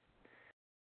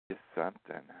just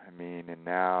something. I mean, and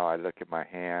now I look at my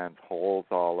hands, holes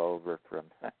all over from,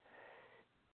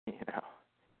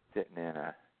 sitting in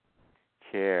a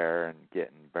chair and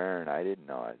getting burned. I didn't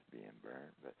know I was being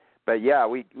burned, but yeah,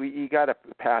 you got to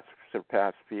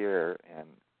surpass fear, and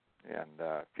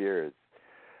fear is,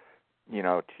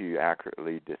 to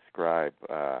accurately describe,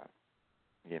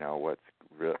 what's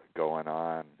going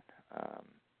on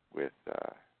with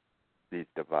these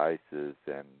devices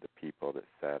and the people that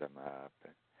set them up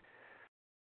and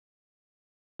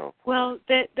so forth. Well,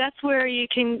 that's where you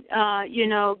can,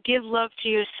 give love to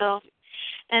yourself.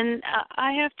 And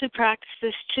I have to practice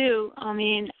this too. I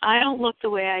mean, I don't look the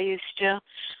way I used to.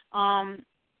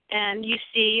 And you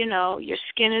see, your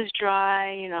skin is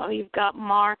dry, you've got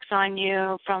marks on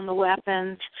you from the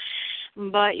weapons.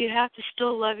 But you have to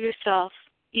still love yourself,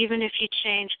 even if you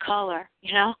change color,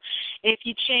 If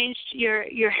you changed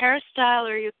your hairstyle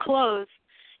or your clothes,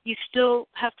 you still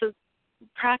have to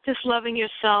practice loving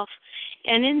yourself.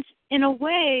 And in a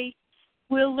way,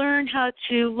 we'll learn how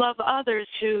to love others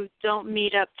who don't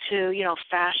meet up to,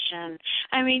 fashion.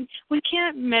 I mean, we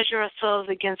can't measure ourselves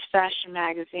against fashion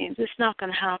magazines. It's not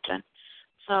going to happen.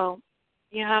 So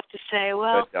you have to say,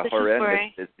 well, but the this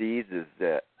horrendous is diseases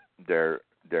that they're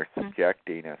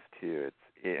subjecting us to. It's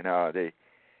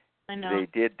they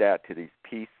did that to these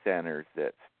peace centers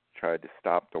that tried to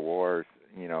stop the wars,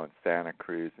 in Santa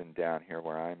Cruz and down here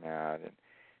where I'm at, and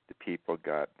the people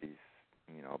got these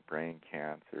brain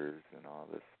cancers and all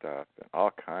this stuff and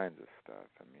all kinds of stuff.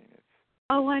 I mean, it's.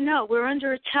 Oh, I know. We're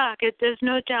under attack. There's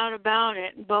no doubt about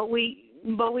it. But we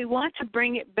want to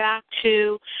bring it back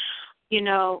to,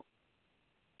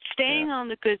 staying on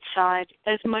the good side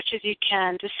as much as you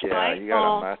can, despite you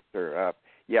got to muster up.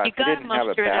 Yeah, if you didn't have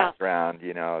a background,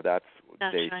 that's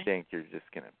they right. think you're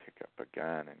just going to pick up a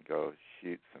gun and go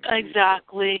shoot some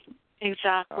Exactly. people.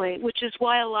 Exactly, which is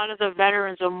why a lot of the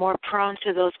veterans are more prone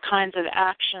to those kinds of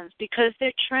actions because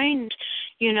they're trained,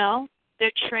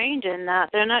 they're trained in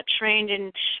that. They're not trained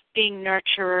in being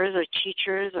nurturers or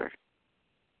teachers or,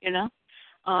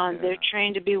 they're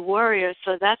trained to be warriors,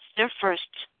 so that's their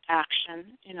first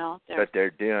action, But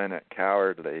they're doing it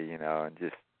cowardly, and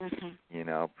just,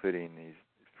 putting these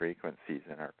frequencies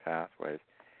in our pathways.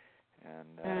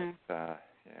 And,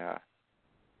 yeah.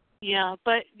 Yeah,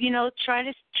 but try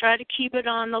to keep it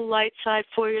on the light side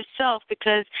for yourself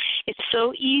because it's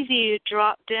so easy to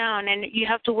drop down, and you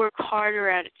have to work harder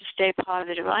at it to stay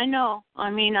positive. I know. I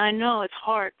know it's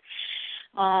hard.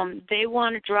 They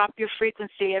want to drop your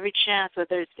frequency every chance,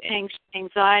 whether it's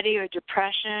anxiety or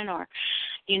depression or,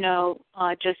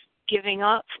 just giving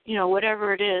up.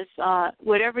 Whatever it is,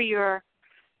 whatever your.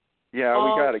 Yeah, we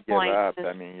got to give up.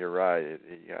 I mean, you're right.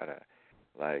 You got to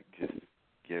just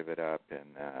give it up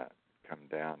and come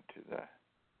down to the.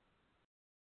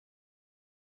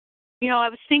 I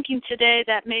was thinking today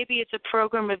that maybe it's a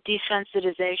program of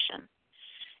desensitization.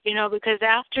 Because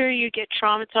after you get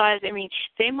traumatized,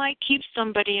 they might keep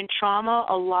somebody in trauma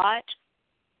a lot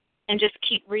and just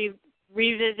keep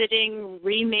revisiting,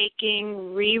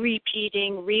 remaking,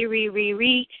 re-repeating,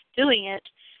 doing it.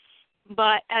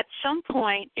 But at some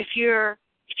point, if you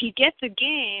get the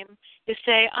game, you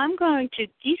say, I'm going to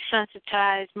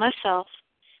desensitize myself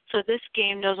so this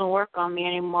game doesn't work on me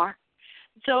anymore.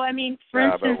 So, for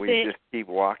instance... but we just keep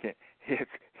walking.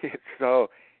 It's so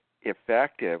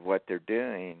effective what they're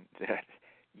doing that,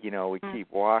 we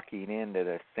keep walking into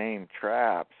the same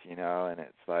traps, and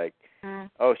it's like,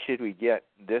 oh, should we get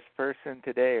this person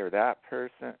today or that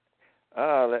person?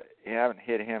 Oh, you haven't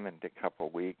hit him in a couple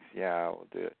of weeks. Yeah, we'll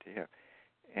do it to him.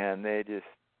 And they just...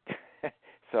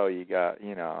 So you got,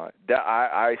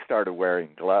 I started wearing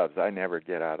gloves. I never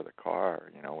get out of the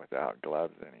car, without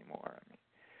gloves anymore.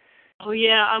 Oh,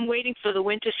 yeah, I'm waiting for the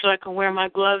winter so I can wear my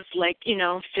gloves,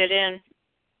 fit in.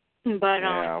 But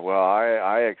yeah, well,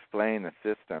 I explained the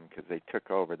system because they took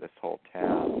over this whole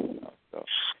town. So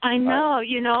I know,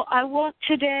 I walk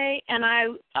today and I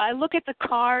look at the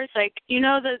cars,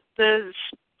 the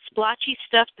splotchy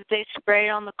stuff that they spray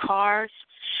on the cars,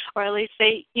 or at least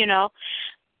they,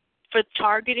 for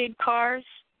targeted cars.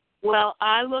 Well,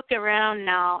 I look around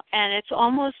now, and it's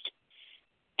almost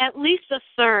at least a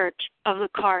third of the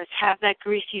cars have that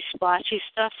greasy, splotchy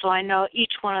stuff, so I know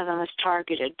each one of them is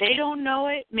targeted. They don't know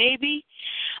it, maybe,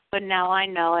 but now I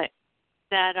know it.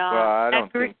 Well, I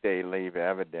don't think they leave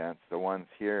evidence. The ones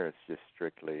here, it's just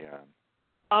strictly...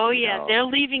 they're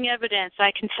leaving evidence,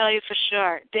 I can tell you for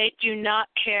sure. They do not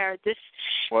care. You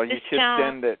should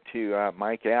send it to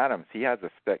Mike Adams. He has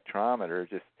a spectrometer.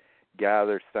 Just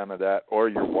gather some of that, or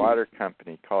your water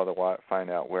company, find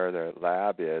out where their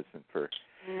lab is. But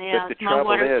the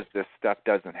trouble is this stuff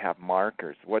doesn't have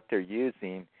markers. What they're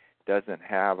using doesn't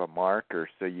have a marker,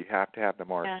 so you have to have the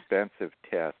more expensive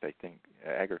test. I think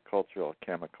agricultural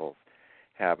chemicals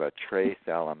have a trace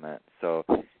element. So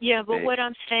but what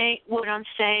I'm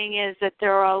saying is that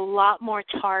there are a lot more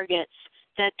targets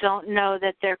that don't know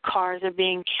that their cars are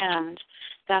being chemmed.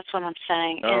 That's what I'm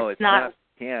saying. No, it's not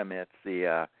chem. It's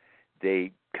the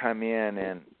they come in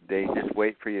and they just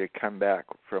wait for you to come back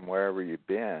from wherever you've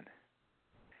been.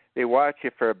 they watch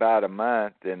you for about a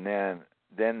month, and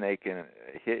then they can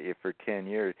hit you for 10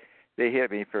 years. They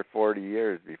hit me for 40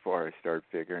 years before I started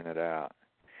figuring it out.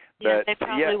 Yeah, But they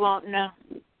probably won't know.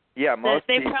 Yeah, most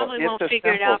they people. probably It's won't a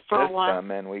figure it simple out for a system,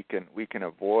 while. and we can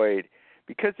avoid,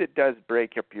 because it does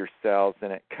break up your cells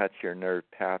and it cuts your nerve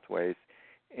pathways,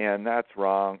 and that's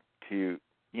wrong. To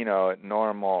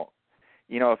normal,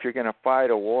 if you're going to fight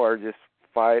a war, just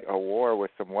fight a war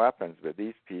with some weapons. But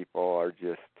these people are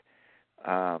just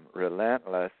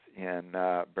relentless in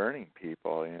burning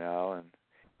people,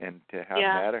 and to have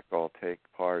medical take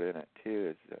part in it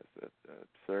too is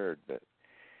absurd. But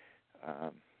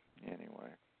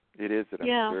anyway, it is an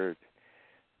absurd.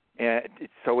 And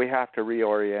so we have to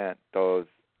reorient those.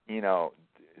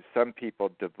 Some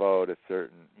people devote a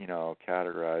certain,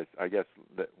 categorize. I guess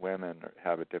that women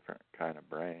have a different kind of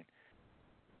brain,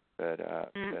 but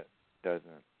that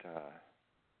doesn't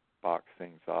box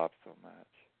things off so much.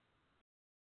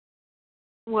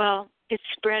 Well, it's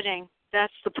spreading.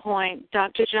 That's the point.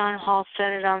 Dr. John Hall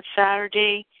said it on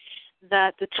Saturday,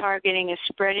 that the targeting is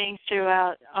spreading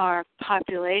throughout our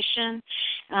population.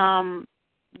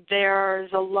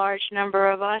 There's a large number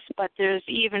of us, but there's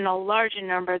even a larger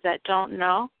number that don't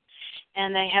know,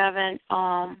 and they haven't,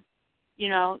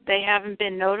 they haven't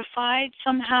been notified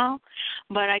somehow.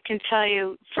 But I can tell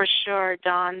you for sure,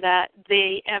 Don, that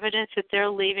the evidence that they're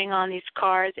leaving on these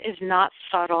cards is not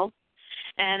subtle.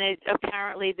 And it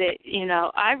apparently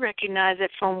I recognize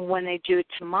it from when they do it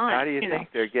to mine. How do you think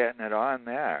they're getting it on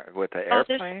there? With the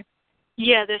airplane?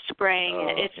 Yeah, they're spraying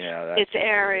it. It's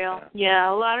aerial.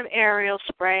 Yeah, a lot of aerial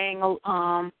spraying.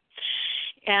 And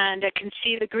I can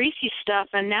see the greasy stuff.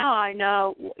 And now I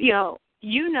know,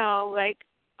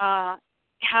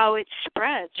 how it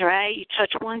spreads, right? You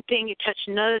touch one thing, you touch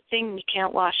another thing, you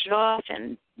can't wash it off,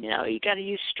 and you got to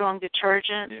use strong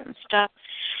detergents and stuff.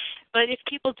 But if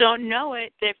people don't know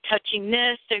it, they're touching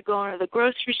this, they're going to the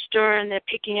grocery store, and they're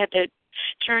picking up, they're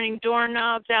turning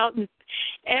doorknobs out, and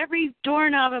every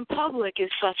doorknob in public is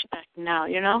suspect now,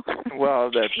 Well,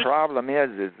 the problem is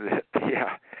that,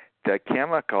 the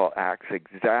chemical acts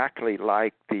exactly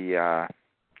like the,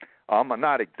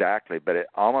 not exactly, but it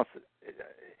almost,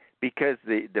 because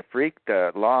the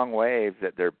long waves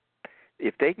that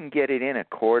if they can get it in a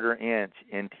quarter inch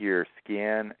into your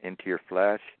skin, into your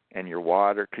flesh, and your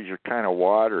water, because you're kind of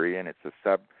watery, and it's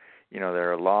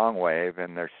they're a long wave,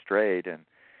 and they're straight, and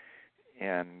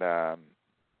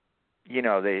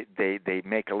they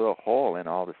make a little hole in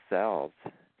all the cells,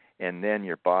 and then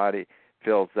your body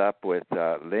fills up with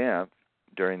lymph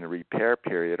during the repair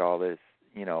period. All this,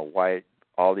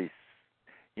 all these,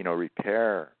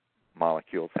 repair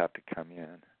molecules have to come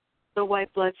in. The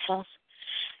white blood cells.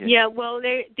 Yeah, well,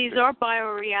 these are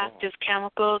bioreactive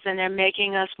chemicals, and they're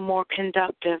making us more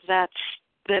conductive. That's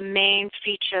the main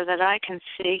feature that I can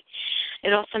see.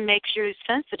 It also makes you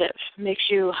sensitive, makes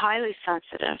you highly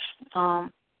sensitive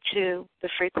to the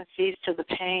frequencies, to the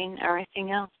pain, everything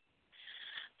else.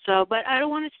 So, but I don't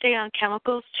want to stay on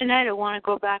chemicals tonight. I want to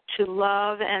go back to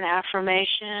love and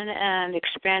affirmation and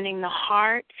expanding the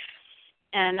heart,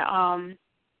 and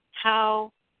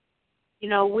how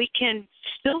we can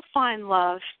still find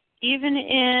love. Even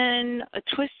in a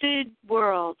twisted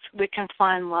world, we can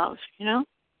find love, Yeah,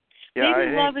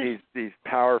 Maybe I think these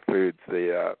power foods,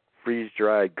 the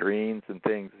freeze-dried greens and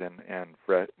things, and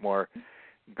more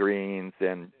greens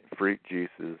and fruit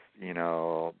juices,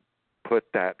 put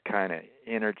that kind of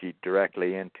energy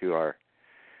directly into our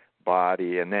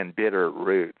body. And then bitter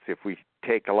roots. If we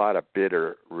take a lot of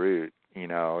bitter root,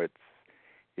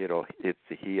 it'll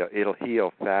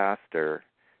heal faster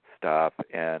stuff,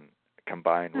 and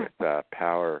combined with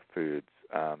power foods,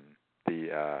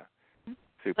 the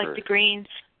super, like the greens,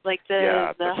 like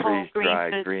the whole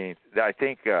freeze-dried greens. I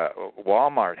think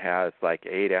Walmart has like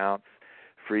 8-ounce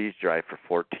freeze-dried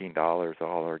for $14,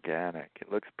 all organic.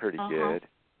 It looks pretty good.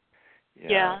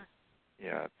 Yeah.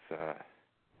 It's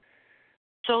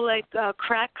so like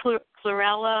cracked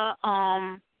chlorella.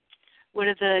 What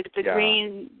are the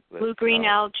blue-green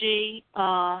algae?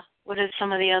 What are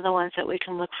some of the other ones that we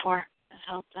can look for to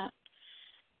help that?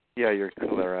 Yeah, your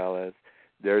chlorellas.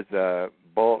 There's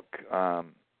bulk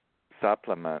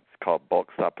supplements called bulk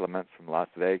supplements from Las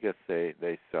Vegas.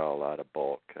 They sell a lot of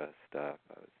bulk stuff.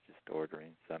 I was just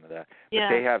ordering some of that. Yeah.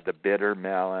 But they have the bitter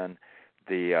melon.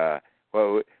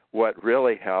 What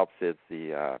really helps is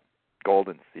the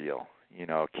golden seal.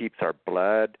 Keeps our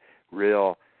blood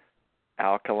real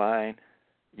alkaline.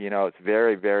 It's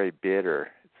very, very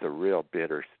bitter. It's a real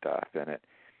bitter stuff, and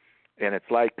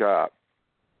it's like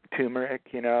turmeric.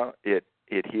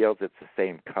 It heals. It's the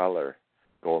same color,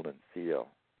 golden seal,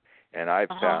 And I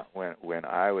found when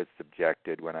I was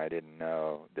subjected, when I didn't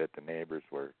know that the neighbors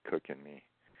were cooking me,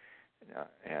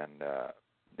 and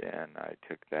then I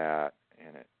took that,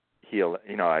 and it healed.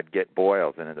 I'd get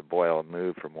boils, and the boil would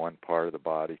move from one part of the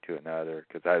body to another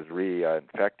because I was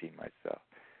reinfecting myself.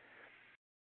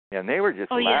 And they were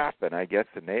just laughing. I guess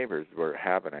the neighbors were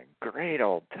having a great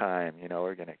old time.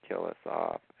 We're going to kill us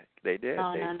off. They did.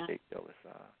 They killed us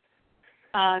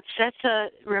off. Setsa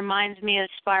reminds me of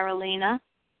spirulina.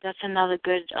 That's another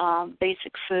good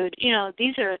basic food.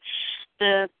 These are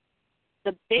the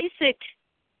basic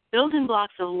building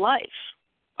blocks of life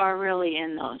are really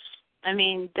in those. I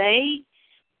mean, the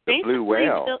blue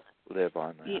whale live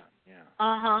on that. Yeah.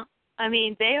 I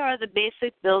mean, they are the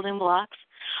basic building blocks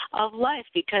of life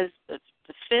because the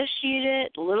fish eat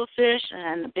it, the little fish,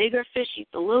 and the bigger fish eat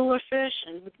the littler fish,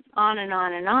 and on and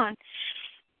on and on.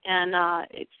 And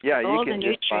it's you can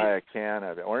the just buy a can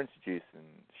of orange juice and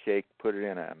put it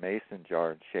in a mason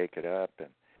jar and shake it up, and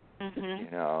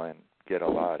and get a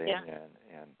lot in you,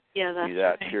 and do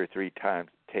that 2 or 3 times.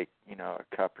 Take a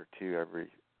cup or two every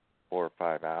 4 or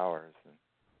 5 hours, and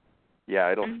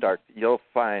it'll start. You'll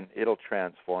find it'll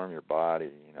transform your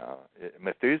body.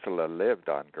 Methuselah lived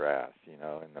on grass.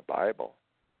 In the Bible,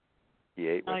 he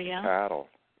ate with the cattle.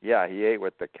 Yeah, he ate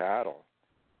with the cattle.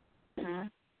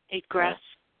 Ate grass.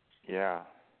 Yeah.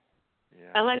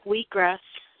 I like wheatgrass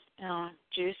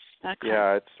juice.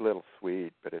 Yeah, it's a little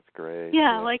sweet, but it's great.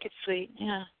 Yeah, I like it sweet.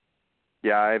 Yeah.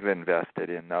 Yeah, I've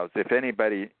invested in those. If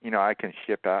anybody, I can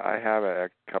ship out. I have a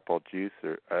couple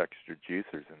extra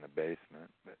juicers in the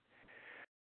basement, but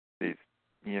these,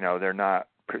 they're not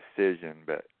precision,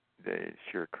 but they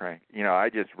sure crank.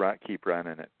 I just keep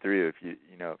running it through. If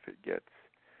if it gets,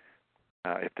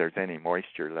 if there's any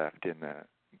moisture left in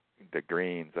the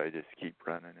greens, I just keep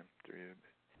running them through.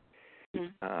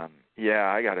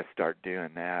 I got to start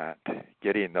doing that.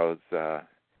 Getting those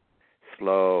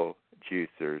slow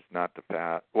juicers, not the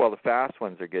fast. Well, the fast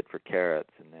ones are good for carrots,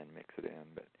 and then mix it in.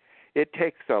 But it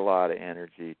takes a lot of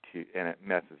energy and it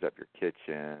messes up your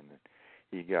kitchen.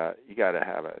 You got to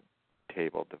have a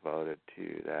table devoted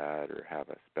to that, or have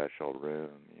a special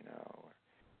room. Where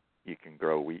you can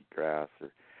grow wheatgrass.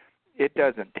 Or it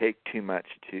doesn't take too much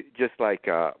to just like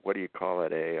what do you call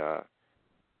it? A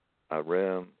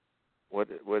room. What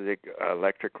is it?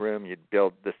 Electric room. You'd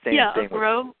build the same thing. A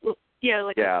grow.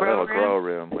 Like a little grow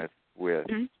room with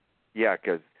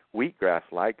because wheatgrass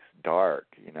likes dark,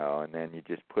 and then you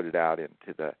just put it out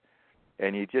into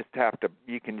and you just have to.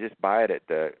 You can just buy it at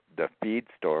the feed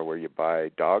store where you buy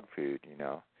dog food,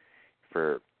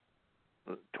 for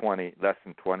less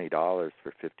than $20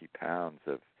 for 50 pounds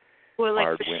of. Well,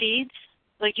 like the seeds.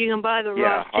 Like you can buy the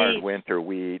raw seeds. Hard winter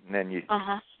wheat, and then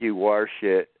you wash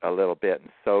it a little bit and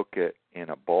soak it in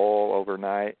a bowl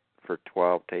overnight for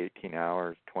 12 to 18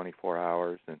 hours, 24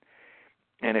 hours,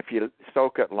 and if you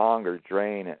soak it longer,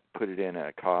 drain it, put it in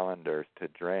a colander to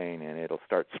drain, and it'll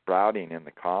start sprouting in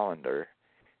the colander.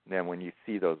 And then when you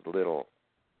see those little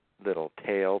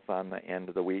tails on the end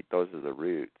of the wheat, those are the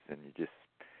roots, and you just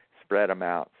spread them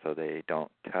out so they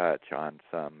don't touch on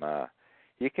some.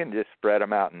 You can just spread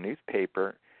them out in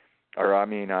newspaper,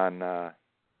 on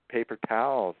paper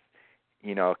towels.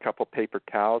 A couple paper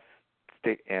towels,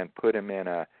 and put them in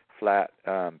a flat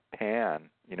pan,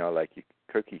 like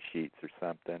cookie sheets or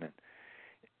something,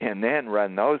 and then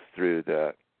run those through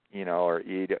the, or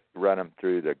run them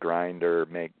through the grinder,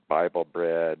 make Bible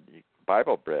bread.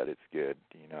 Bible bread is good,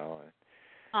 It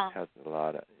has a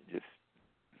lot of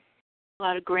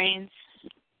grains.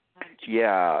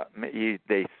 Yeah,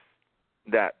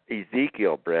 that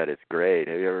Ezekiel bread is great.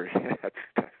 Have you ever?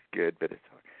 That's good, but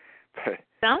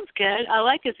sounds good. I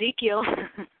like Ezekiel.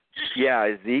 Yeah,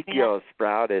 Ezekiel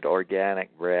sprouted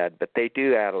organic bread, but they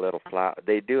do add a little flour.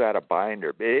 They do add a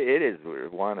binder. It is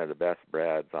one of the best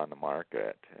breads on the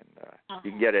market, and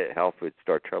you can get it at health food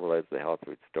store. Trouble is, the health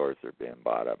food stores are being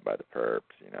bought up by the perps,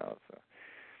 So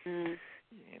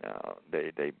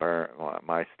they burn. Well, at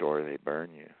my store, they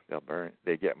burn you.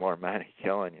 They get more money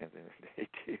killing you than they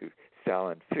do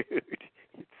selling food.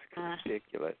 It's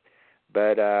ridiculous,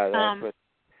 but that's what.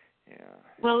 Yeah.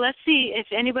 Well, let's see.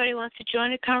 If anybody wants to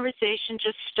join the conversation,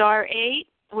 just *8.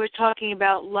 We're talking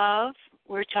about love.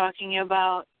 We're talking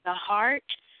about the heart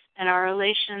and our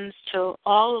relations to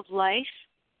all of life,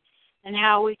 and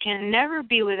how we can never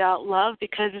be without love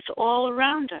because it's all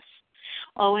around us.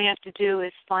 All we have to do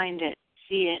is find it,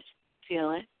 see it,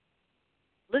 feel it,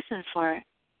 listen for it,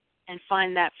 and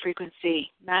find that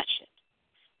frequency, match it.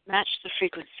 Match the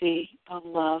frequency of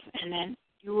love, and then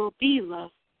you will be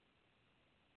love.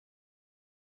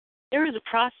 There is a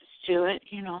process to it,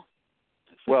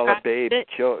 Well,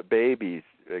 babies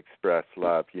express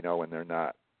love, when they're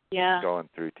not Yeah. going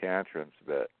through tantrums,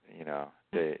 but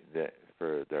they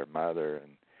for their mother,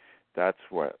 and that's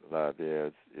what love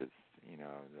is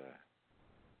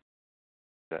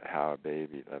the how a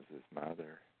baby loves his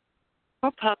mother.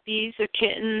 Or puppies or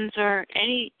kittens or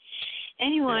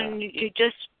anyone who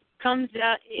just comes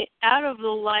out of the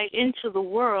light into the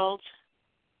world,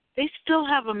 they still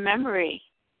have a memory.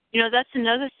 That's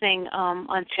another thing,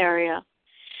 Ontario,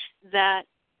 that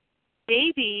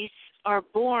babies are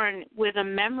born with a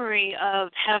memory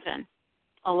of heaven,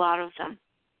 a lot of them.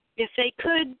 If they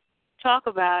could talk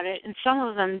about it, and some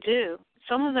of them do,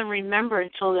 some of them remember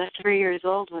until they're 3 years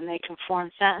old when they can form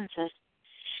sentences,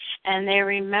 and they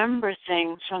remember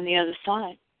things from the other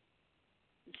side.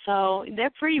 So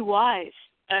they're pretty wise,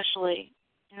 actually,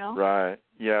 Right.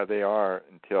 Yeah, they are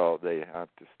until they have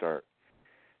to start.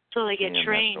 Until they get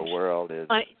trained. The world isn't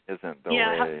the way.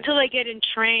 Yeah, until they get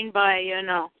entrained by,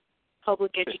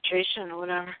 public education or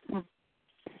whatever.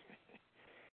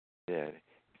 Yeah,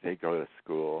 they go to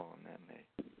school and then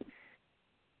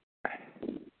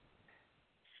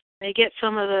they get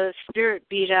some of the spirit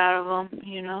beat out of them,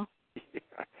 Yeah.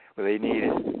 Well, they need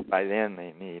it. By then,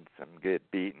 they need some good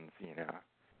beatings,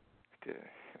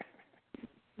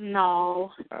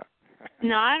 No.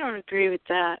 No, I don't agree with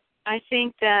that. I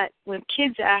think that when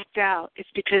kids act out, it's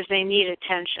because they need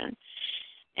attention.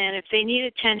 And if they need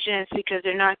attention, it's because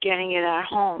they're not getting it at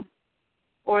home.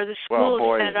 Or the school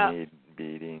is set up. Boys need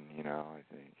beating, I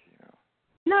think,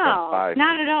 No,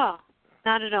 not at all.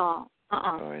 Not at all.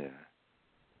 Oh, yeah.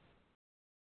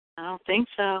 I don't think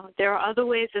so. There are other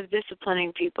ways of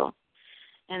disciplining people,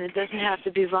 and it doesn't have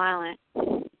to be violent.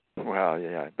 Well,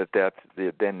 yeah, but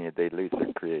then they lose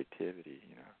their creativity,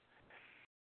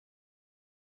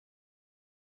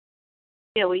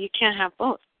 Yeah, well, you can't have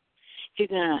both if you're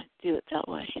going to do it that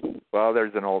way. Well,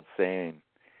 there's an old saying,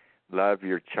 love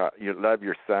your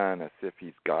son as if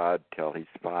he's God till he's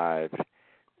 5,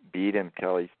 beat him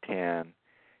till he's 10,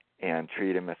 and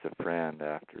treat him as a friend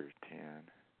after 10.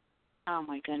 Oh,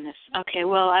 my goodness. Okay,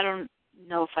 well, I don't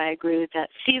know if I agree with that.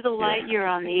 See the light, you're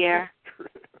on the air.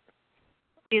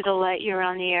 See the light, you're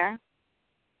on the air.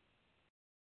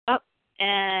 Oh,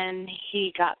 and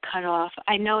he got cut off.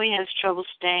 I know he has trouble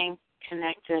staying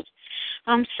connected.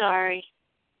 I'm sorry.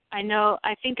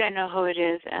 I think I know who it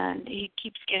is, and he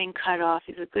keeps getting cut off.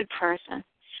 He's a good person.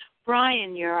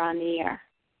 Brian, you're on the air.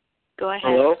 Go ahead.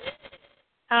 Hello?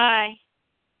 Hi.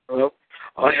 Hello?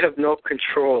 I have no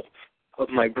control of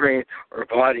my brain or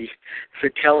body for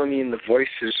telling me in the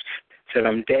voices that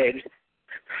I'm dead,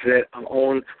 that I'm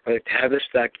owned by the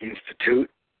Tavistock Institute,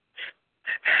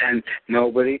 and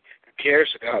nobody cares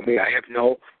about me. I have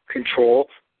no control,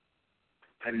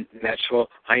 and that's all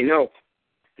I know.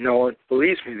 No one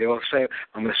believes me. They all say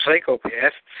I'm a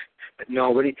psychopath, but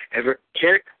nobody ever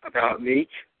cared about me,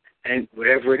 and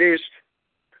whatever it is,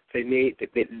 they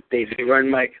run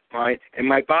my mind and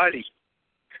my body,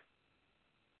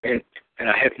 and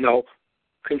I have no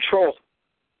control.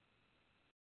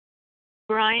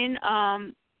 Brian,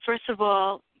 first of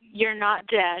all, you're not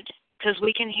dead because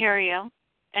we can hear you,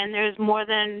 and there's more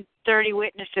than 30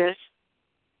 witnesses,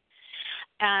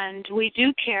 and we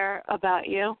do care about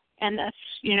you, and that's,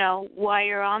 why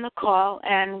you're on the call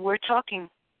and we're talking.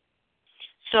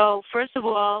 So, first of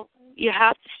all, you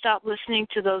have to stop listening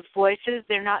to those voices.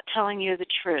 They're not telling you the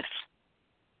truth.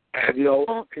 I have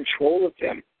no control of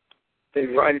them. They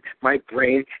run my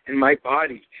brain and my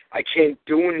body. I can't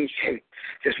do anything.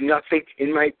 There's nothing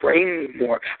in my brain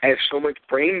anymore. I have so much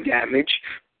brain damage.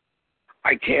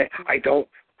 I don't.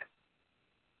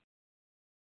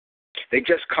 They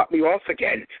just cut me off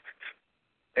again.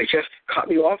 I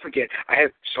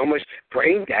have so much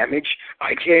brain damage,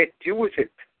 I can't deal with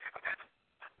it.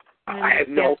 I have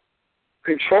no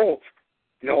control.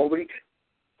 Nobody.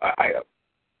 I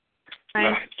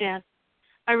understand.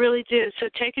 I really do. So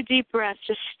take a deep breath.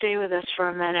 Just stay with us for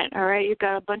a minute, all right? You've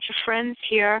got a bunch of friends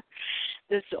here.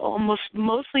 There's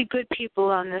mostly good people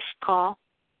on this call,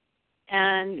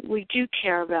 and we do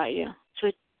care about you.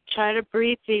 So try to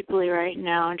breathe deeply right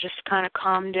now and just kind of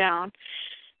calm down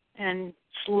and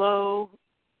slow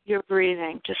your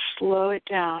breathing. Just slow it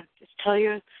down. Just tell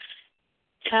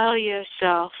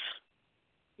yourself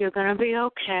you're going to be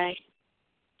okay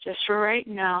just for right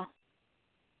now.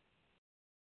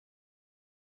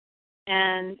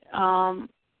 And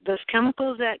those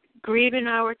chemicals that Grebe and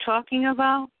I were talking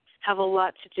about have a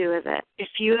lot to do with it.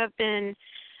 If you have been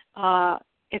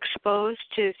exposed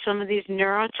to some of these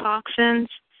neurotoxins,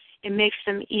 it makes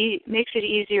it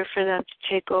easier for them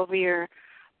to take over your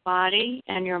body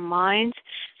and your mind.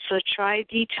 So try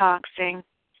detoxing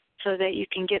so that you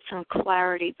can get some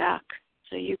clarity back.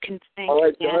 so you can think. All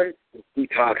I've done is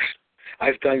detox.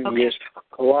 I've done years of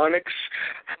colonics.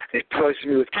 They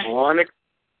poisoned me with colonics.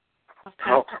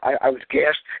 Okay. I was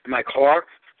gassed in my car.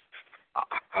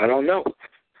 I don't know.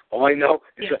 All I know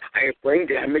is that I have brain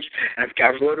damage, and I've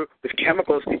got loaded with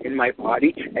chemicals in my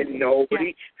body, and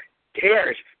nobody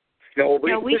cares.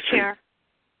 Nobody we listens. care.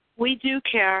 We do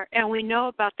care, and we know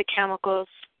about the chemicals.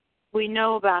 We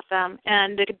know about them,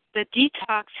 and the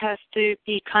detox has to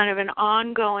be kind of an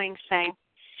ongoing thing,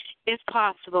 if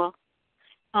possible.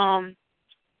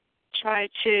 Try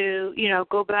to,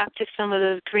 go back to some of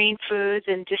the green foods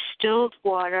and distilled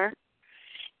water,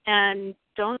 and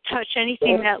don't touch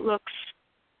anything that looks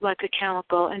like a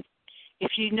chemical. And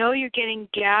if you know you're getting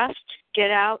gassed,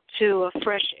 get out to a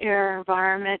fresh air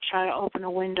environment. Try to open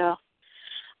a window.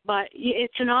 But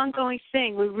it's an ongoing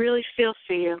thing. We really feel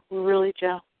for you. We really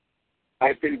do.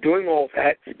 I've been doing all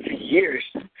that for years.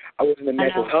 I was in the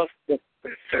mental health for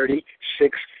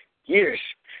 36 years.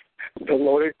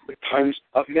 Loaded with tons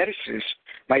of medicines.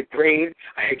 My brain,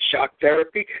 I had shock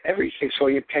therapy, everything. So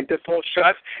you pentothal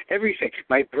shots, everything.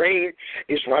 My brain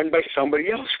is run by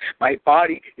somebody else. My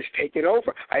body is taken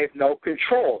over. I have no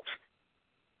control.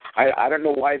 I don't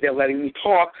know why they're letting me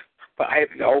talk, but I have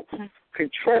no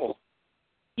control.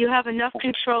 You have enough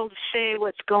control to say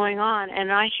what's going on,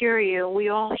 and I hear you. We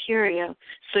all hear you.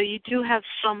 So you do have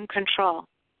some control.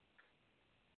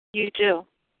 You do.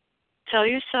 Tell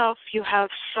yourself you have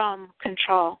some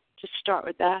control. Just start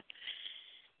with that.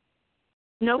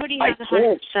 Nobody has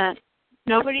 100%.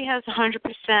 Nobody has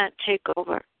 100%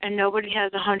 takeover, and nobody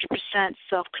has 100%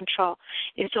 self-control.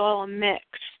 It's all a mix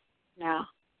now.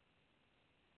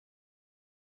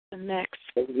 A mix.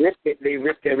 They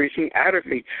ripped everything out of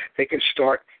me. They can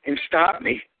start and stop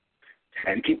me.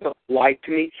 And people lie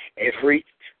to me every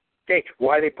day.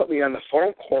 Why they put me on the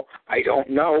phone call, I don't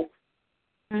know.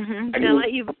 Mm-hmm.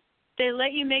 They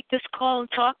let you make this call and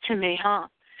talk to me, huh?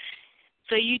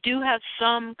 So you do have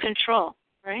some control,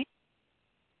 right?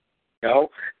 No,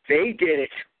 they did it.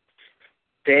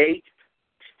 They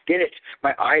did it.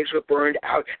 My eyes were burned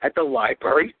out at the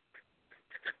library.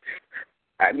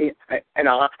 I mean, I'm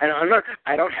not.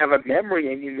 I don't have a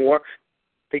memory anymore.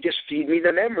 They just feed me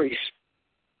the memories.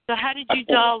 So how did you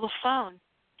dial the phone?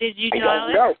 Did you dial it? I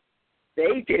don't know.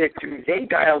 They did it to me. They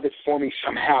dialed it for me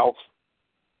somehow.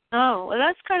 Oh, well,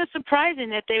 that's kind of surprising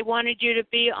that they wanted you to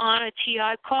be on a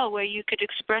TI call where you could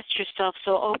express yourself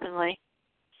so openly.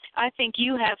 I think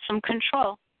you have some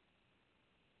control.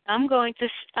 I'm going to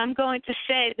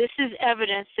say this is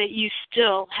evidence that you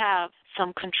still have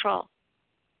some control.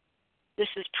 This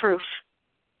is proof.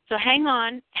 So hang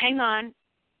on,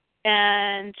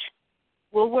 and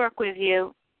we'll work with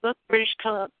you. Look, British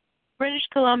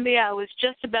Columbia, I was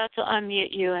just about to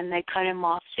unmute you, and they cut him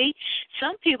off. See,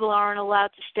 some people aren't allowed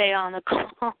to stay on the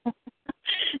call,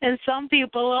 and some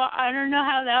people are. I don't know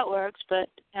how that works, but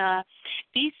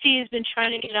BC has been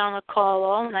trying to get on the call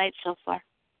all night so far.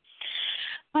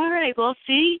 All right, well,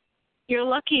 see, you're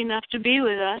lucky enough to be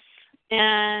with us,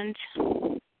 and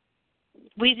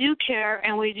we do care,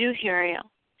 and we do hear you.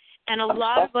 And a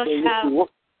lot of us have.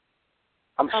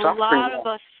 I'm a suffering. lot of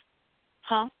us,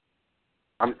 huh?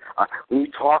 When you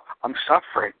talk, I'm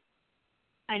suffering.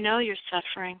 I know you're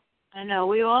suffering. I know,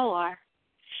 we all are.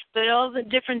 But all the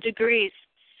different degrees.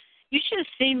 You should have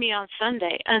seen me on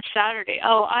Saturday.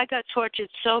 Oh, I got tortured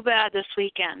so bad this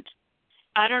weekend.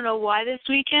 I don't know why this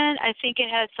weekend. I think it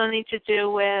had something to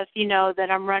do with,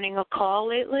 that I'm running a call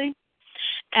lately.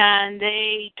 And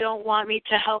they don't want me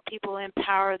to help people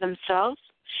empower themselves.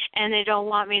 And they don't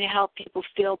want me to help people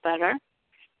feel better.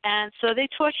 And so they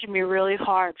tortured me really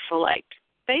hard for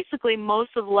basically most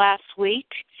of last week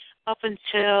up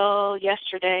until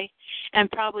yesterday, and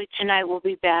probably tonight will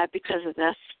be bad because of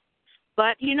this.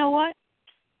 But you know what?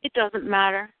 It doesn't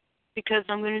matter because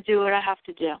I'm going to do what I have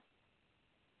to do.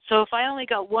 So if I only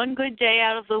got one good day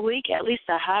out of the week, at least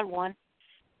I had one,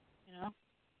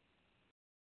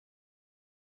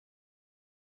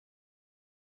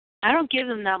 I don't give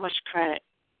them that much credit.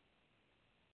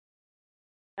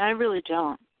 I really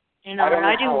don't. I don't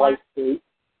know how I see.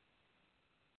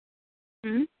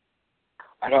 Hmm?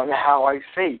 I don't know how I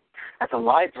see. At the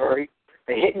library,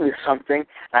 they hit me with something, and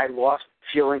I lost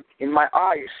feeling in my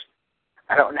eyes.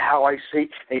 I don't know how I see.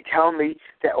 They tell me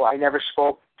that I never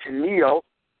spoke to Neil,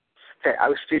 that I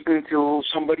was speaking to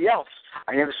somebody else.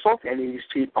 I never spoke to any of these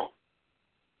people.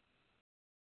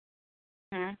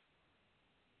 Hmm.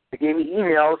 They gave me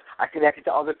emails. I connected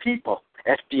to other people,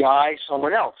 FBI,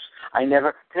 someone else. I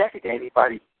never connected to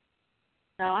anybody.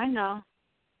 No, I know.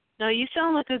 No, you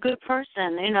sound like a good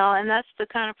person, and that's the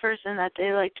kind of person that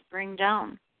they like to bring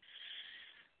down.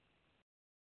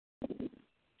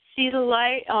 see the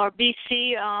light, or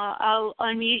BC, I'll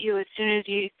unmute you as soon as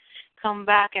you come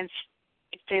back, and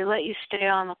if they let you stay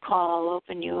on the call, I'll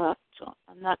open you up. So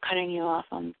I'm not cutting you off.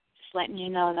 I'm just letting you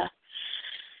know that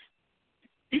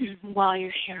while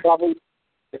you're here.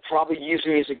 They're probably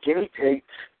using me as a guinea pig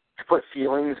to put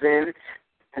feelings in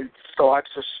and thoughts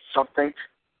or something.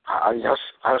 Out of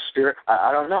spirit.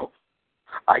 I don't know.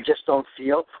 I just don't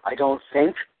feel. I don't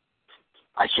think.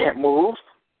 I can't move.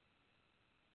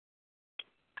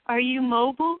 Are you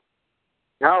mobile?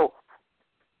 No,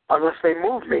 unless they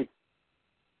move me.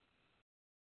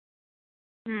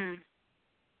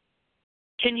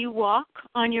 Can you walk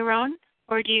on your own,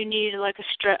 or do you need like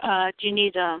do you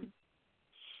need a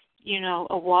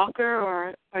walker,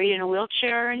 or are you in a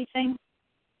wheelchair or anything?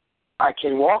 I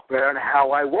can walk better than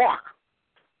how I walk.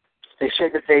 They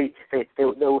said that they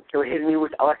were hitting me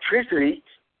with electricity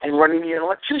and running me in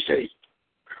electricity.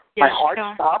 Yes, my heart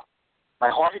stopped. My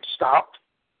heart had stopped.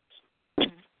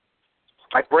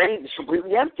 My brain is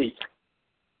completely empty.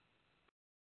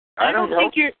 I don't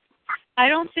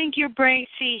think your brain.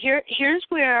 See, here's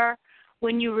where,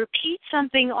 when you repeat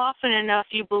something often enough,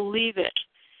 you believe it.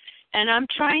 And I'm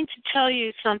trying to tell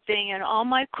you something. In all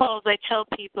my calls, I tell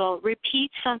people,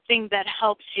 repeat something that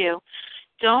helps you.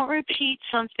 Don't repeat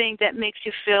something that makes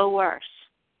you feel worse.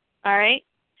 All right?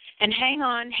 And hang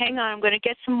on. I'm going to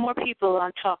get some more people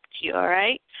on talk to you, all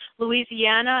right?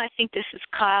 Louisiana, I think this is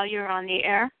Kyle. You're on the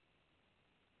air.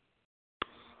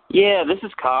 Yeah, this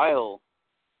is Kyle.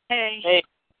 Hey.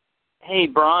 Hey,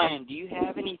 Brian, do you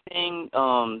have anything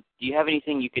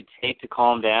you could take to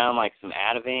calm down, like some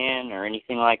Ativan or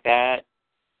anything like that?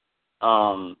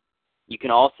 You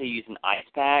can also use an ice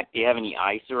pack. Do you have any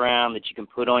ice around that you can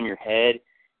put on your head?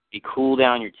 If you cool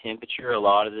down your temperature, a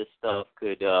lot of this stuff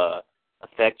could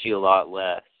affect you a lot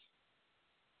less.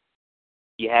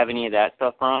 Do you have any of that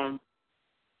stuff, Brian?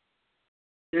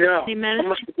 No. I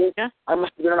must have been on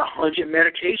 100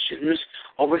 medications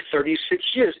over 36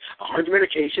 years. 100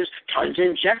 medications, tons of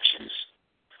injections.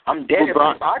 I'm dead in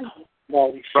my body.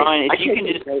 Brian, if you can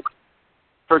just,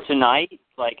 for tonight,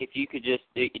 like if you could just,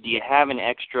 do you have an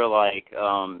extra like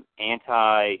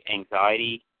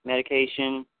anti-anxiety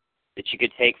medication that you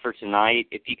could take for tonight?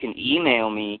 If you can email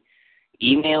me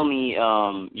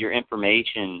your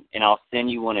information, and I'll send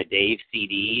you one of Dave's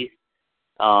CDs.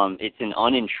 It's an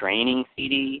unentraining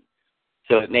CD,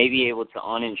 so it may be able to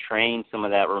unentrain some of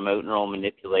that remote neural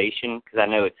manipulation, because I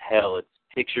know it's hell. It's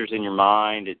pictures in your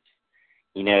mind. It's,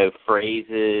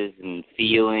 phrases and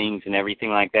feelings and everything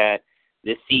like that.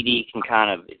 This CD can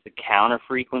it's a counter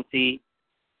frequency.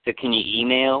 So can you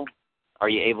email? Are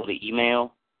you able to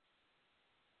email?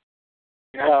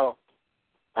 No.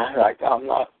 I'm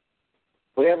not.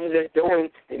 Whatever they're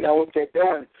doing, they know what they're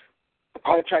doing. They're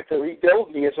probably trying to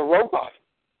rebuild me as a robot.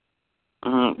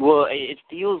 Mm-hmm. Well, it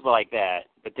feels like that,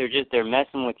 but they're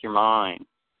messing with your mind.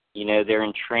 They're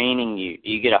entraining you. Do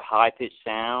you get a high-pitched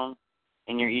sound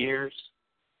in your ears?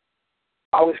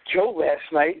 I was killed last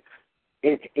night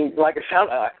in like a sound,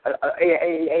 a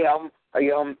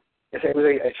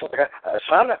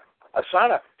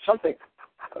sauna, something,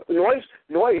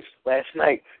 noise last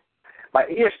night. My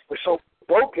ears were so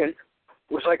broken, it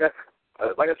was like a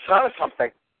sauna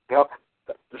something. The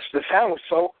sound was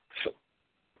so.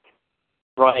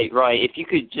 Right. If you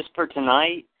could, just for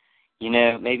tonight,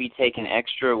 maybe take an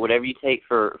extra, whatever you take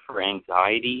for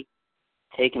anxiety,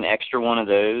 take an extra one of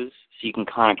those so you can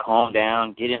kind of calm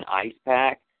down. Get an ice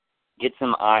pack, get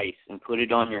some ice and put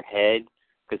it on your head,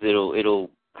 because it'll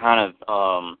kind of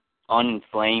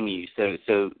uninflame you. So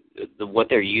what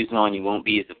they're using on you won't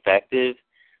be as effective.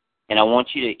 And I want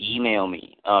you to email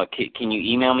me. Can you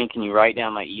email me? Can you write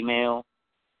down my email?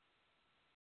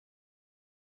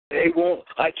 They won't.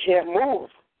 I can't move.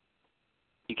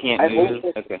 You can't move?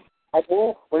 Okay. I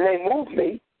move when they move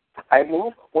me. I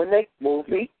move when they move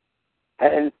me.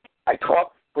 And I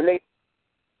talk when they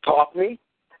talk me.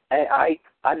 And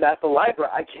I'm at the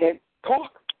library. I can't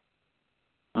talk.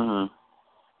 Mm-hmm.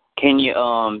 Can you,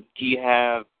 you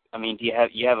have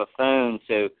a phone,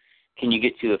 so can you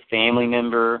get to a family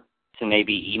member to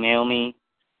maybe email me?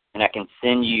 And I'll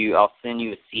send you a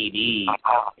CD.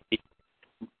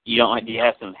 Do you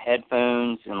have some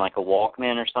headphones and like a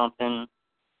Walkman or something?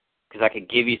 Because I could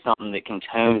give you something that can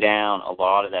tone down a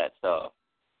lot of that stuff.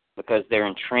 Because they're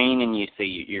entraining you, so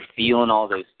you're feeling all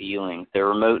those feelings. They're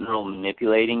remote neural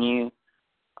manipulating you,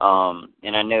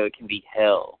 and I know it can be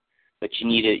hell. But you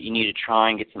need to try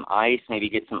and get some ice. Maybe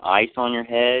get some ice on your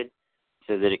head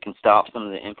so that it can stop some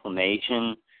of the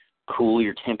inflammation, cool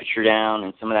your temperature down,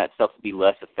 and some of that stuff will be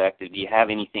less effective. Do you have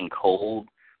anything cold?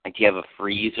 Like, do you have a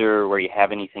freezer where you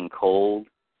have anything cold?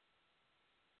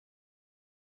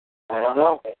 I don't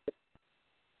know.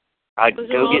 I'd Those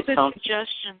go are all get good some.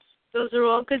 suggestions. Those are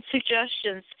all good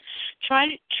suggestions.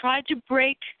 Try to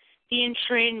break the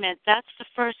entrainment. That's the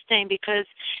first thing, because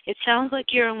it sounds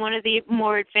like you're in one of the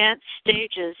more advanced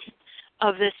stages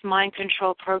of this mind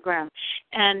control program.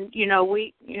 And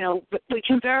we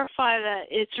can verify that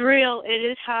it's real, it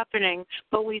is happening,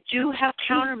 but we do have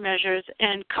countermeasures,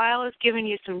 and Kyle is giving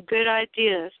you some good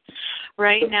ideas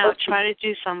right now. Try to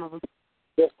do some of them.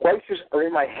 The voices are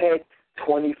in my head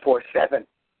 24/7,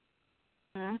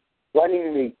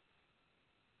 running me.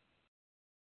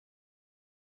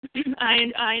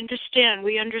 I understand.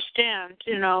 We understand.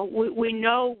 We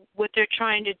know what they're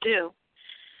trying to do.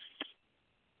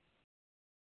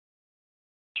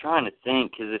 Trying to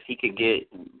think, because if he could get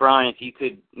Brian, if you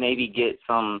could maybe get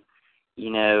some,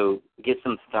 get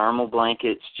some thermal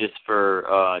blankets just for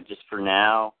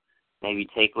now. Maybe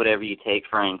take whatever you take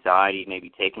for anxiety.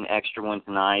 Maybe take an extra one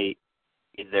tonight.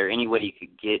 Is there any way you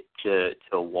could get to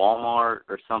a Walmart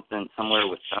or something somewhere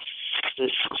with some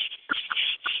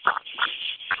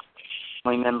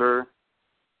family member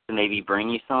to maybe bring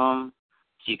you some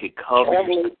so you could cover?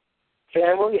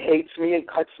 Family hates me and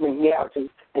cuts me out and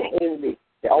hated me.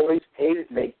 They always hated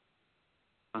me.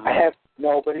 I have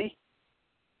nobody.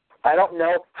 I don't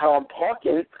know how I'm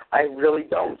talking. I really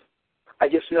don't. I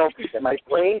just know that my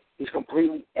brain is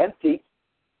completely empty.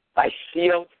 I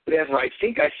feel whatever I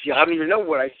think I feel. I don't even know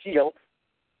what I feel.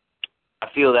 I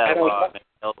feel that a lot.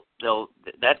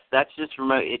 That's just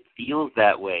remote. It feels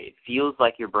that way. It feels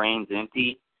like your brain's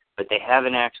empty, but they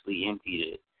haven't actually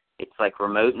emptied it. It's like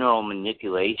remote neural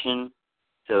manipulation.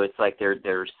 So it's like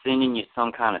they're sending you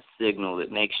some kind of signal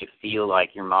that makes you feel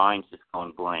like your mind's just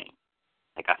going blank.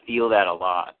 Like I feel that a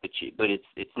lot, but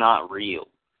it's not real.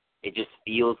 It just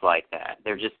feels like that.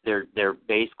 They're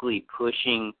basically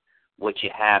pushing what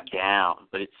you have down,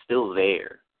 but it's still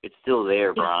there. It's still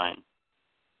there, Brian.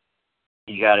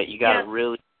 You gotta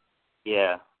really,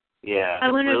 yeah.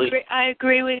 I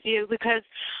agree with you, because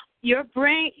your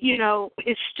brain,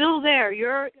 is still there.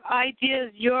 Your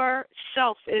ideas, your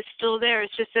self is still there.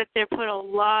 It's just that they put a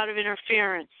lot of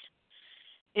interference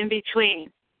in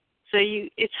between, so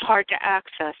it's hard to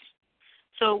access.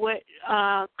 So what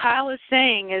Kyle is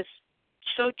saying is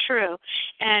so true,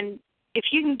 and if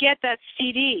you can get that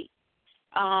CD,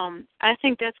 I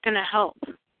think that's going to help.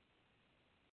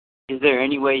 Is there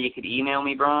any way you could email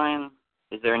me, Brian?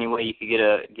 Is there any way you could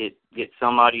get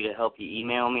somebody to help you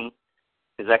email me?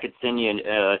 Because I could send you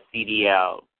a CD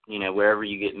out, wherever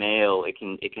you get mail. It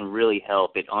can really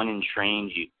help. It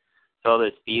unentrains you. So all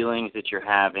those feelings that you're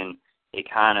having, it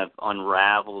kind of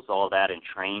unravels all that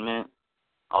entrainment,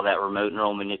 all that remote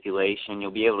neural manipulation.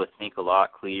 You'll be able to think a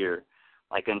lot clearer.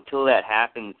 Like until that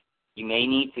happens, you may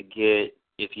need to get,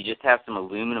 if you just have some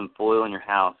aluminum foil in your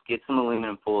house, get some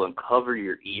aluminum foil and cover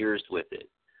your ears with it.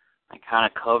 Like kind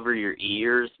of cover your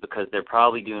ears, because they're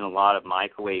probably doing a lot of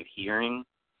microwave hearing.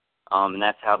 And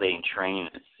that's how they entrain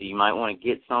us. So you might want to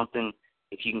get something,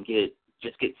 if you can get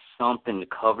something to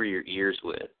cover your ears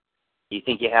with. Do you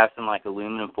think you have some like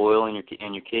aluminum foil in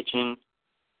your kitchen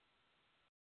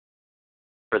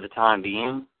for the time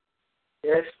being?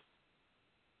 Yes.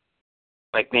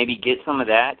 Like maybe get some of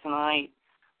that tonight.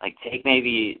 Like take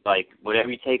maybe like whatever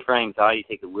you take for anxiety,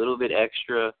 take a little bit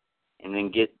extra, and then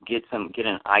get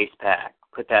an ice pack.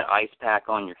 Put that ice pack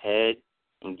on your head.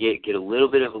 And get a little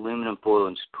bit of aluminum foil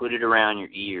and just put it around your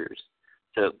ears,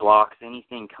 so it blocks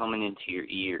anything coming into your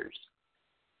ears.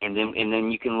 And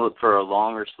then you can look for a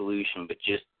longer solution. But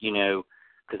just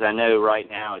because I know right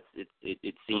now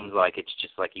it seems like it's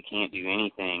just like you can't do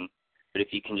anything. But if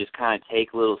you can just kind of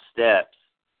take little steps,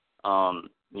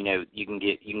 you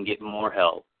can get more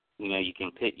help. You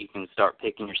can start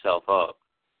picking yourself up.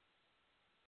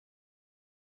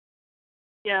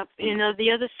 Yeah,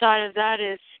 the other side of that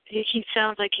is he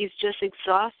sounds like he's just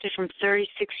exhausted from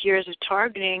 36 years of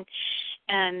targeting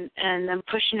and them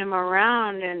pushing him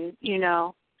around, and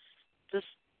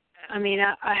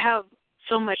I have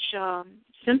so much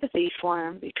sympathy for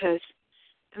him, because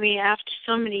after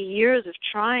so many years of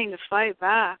trying to fight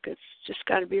back, it's just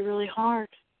got to be really hard.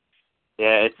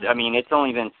 Yeah, it's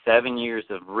only been 7 years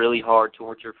of really hard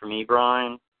torture for me,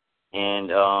 Brian.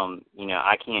 And,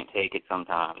 I can't take it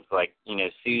sometimes. Like,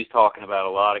 Sue's talking about a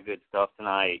lot of good stuff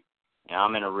tonight, and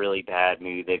I'm in a really bad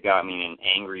mood. They've got me in an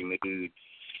angry mood.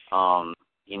 So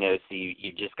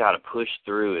you just got to push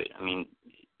through it.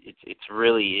 It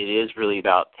is really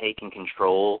about taking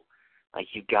control. Like,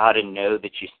 you got to know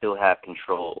that you still have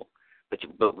control. But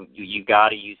you got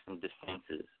to use some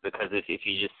defenses, because if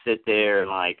you just sit there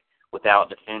and, like, without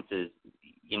defenses,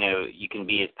 you can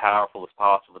be as powerful as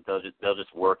possible. They'll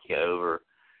just work you over.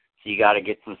 So you got to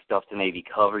get some stuff to maybe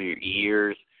cover your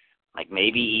ears, like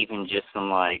maybe even just some,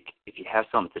 like, if you have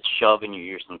something to shove in your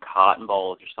ear, some cotton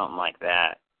balls or something like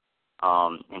that,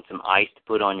 and some ice to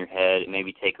put on your head, and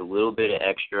maybe take a little bit of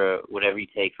extra, whatever you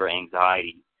take for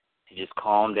anxiety, to just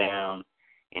calm down,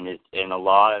 and a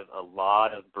lot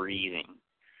of breathing.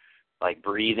 Like,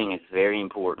 breathing is very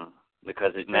important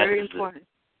because it messes. Very important.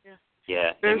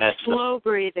 Yeah. Very slow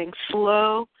breathing,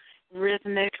 slow,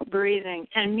 rhythmic breathing,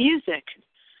 and music.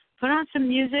 Put on some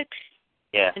music.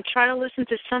 Yeah. And try to listen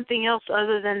to something else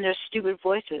other than their stupid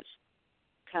voices,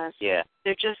 because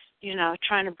they're just,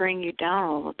 trying to bring you down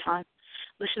all the time.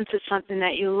 Listen to something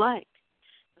that you like.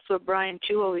 That's what Brian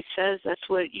too always says. That's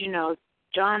what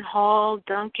John Hall,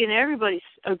 Duncan, everybody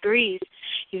agrees.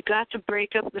 You've got to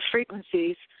break up the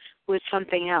frequencies with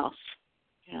something else.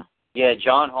 Yeah,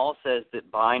 John Hall says that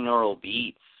binaural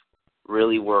beats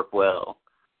really work well.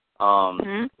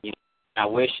 I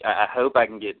hope I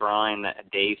can get Brian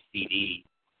Dave's CD,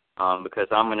 because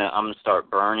I'm gonna start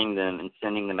burning them and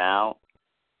sending them out.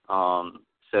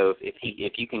 So if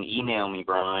you can email me,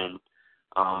 Brian,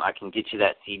 I can get you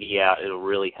that CD out. It'll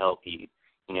really help you.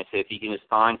 So if you can just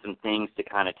find some things to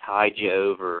kind of tide you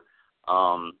over,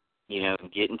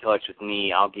 get in touch with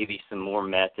me. I'll give you some more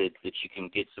methods that you can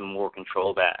get some more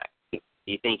control back.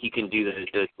 You think you can do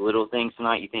those little things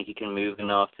tonight? You think you can move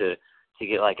enough to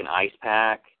get like an ice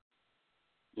pack,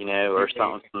 or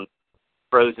something, some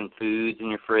frozen foods in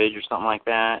your fridge or something like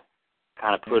that?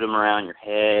 Kind of put them around your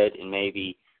head and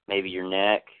maybe your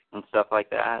neck and stuff like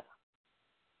that.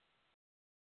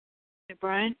 Hey,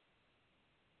 Brian?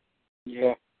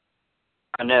 Yeah.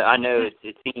 I know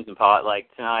it seems impossible.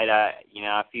 Like tonight,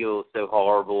 I feel so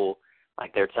horrible.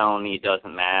 Like they're telling me it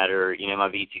doesn't matter. My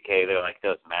V2K, they're like, it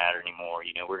doesn't matter anymore.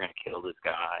 We're gonna kill this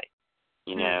guy.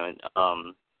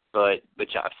 But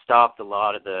I've stopped a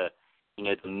lot of the,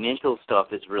 the mental stuff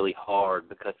is really hard,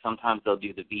 because sometimes they'll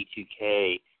do the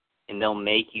V2K and they'll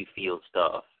make you feel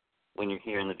stuff when you're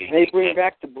hearing the V2K. They bring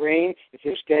back the brain if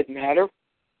it's dead matter.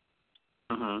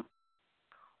 Mhm.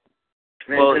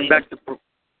 Well, bring back the.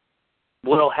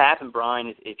 What'll happen, Brian,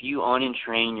 is if you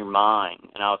unentrain your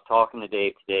mind, and I was talking to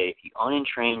Dave today, if you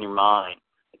unentrain your mind,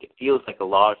 like it feels like a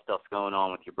lot of stuff's going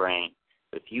on with your brain.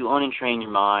 But if you unentrain your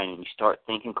mind and you start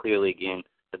thinking clearly again,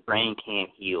 the brain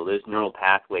can't heal. Those neural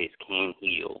pathways can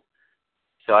heal.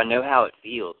 So I know how it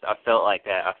feels. I felt like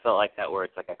that where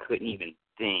it's like I couldn't even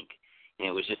think. And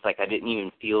it was just like I didn't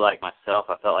even feel like myself.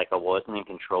 I felt like I wasn't in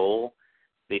control.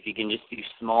 But if you can just do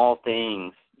small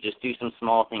things, just do some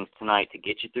small things tonight to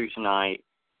get you through tonight,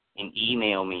 and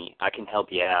email me, I can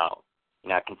help you out.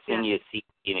 I can send you a CD,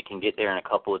 and it can get there in a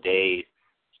couple of days.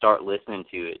 Start listening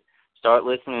to it. Start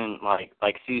listening,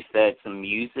 like Sue said, some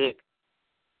music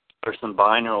or some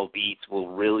binaural beats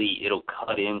it'll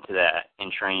cut into that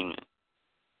entrainment.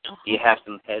 Do you have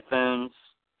some headphones?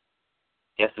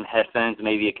 Do you have some headphones,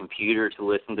 maybe a computer to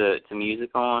listen to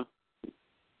music on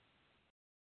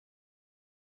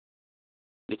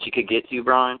that you could get to,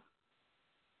 Brian?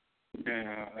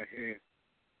 Yeah, I hear you.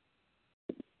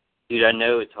 Dude, I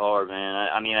know it's hard, man.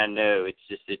 I know it's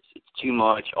too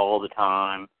much all the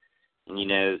time,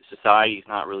 and society's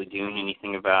not really doing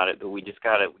anything about it. But we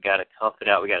gotta tough it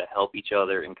out. We gotta help each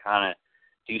other and kind of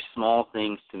do small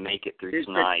things to make it through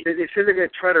tonight. They say they're gonna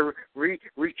try to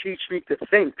reteach me to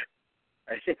think.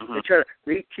 I think they try to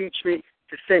reteach me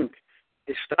to think.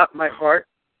 They stopped my heart,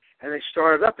 and they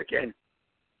started up again.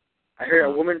 I heard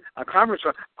a woman on a conference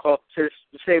call say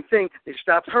the same thing. They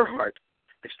stopped her heart.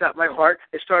 They stopped my heart.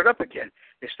 They started up again.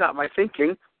 They stopped my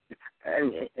thinking,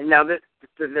 and now they're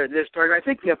starting my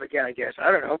thinking up again, I guess.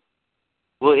 I don't know.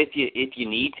 Well, if you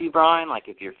need to, Brian, like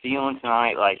if you're feeling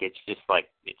tonight like it's just like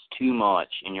it's too much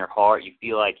in your heart, you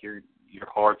feel like your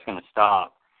heart's going to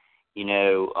stop,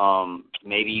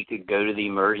 maybe you could go to the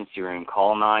emergency room,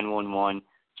 call 911,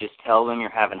 just tell them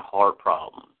you're having heart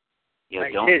problems.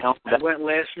 I went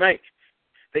last night.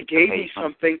 They gave me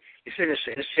something. They said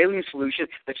a saline solution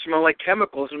that smelled like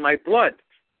chemicals in my blood.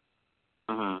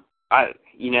 Mhm. I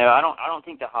don't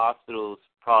think the hospital's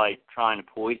probably trying to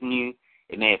poison you.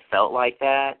 It may have felt like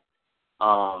that.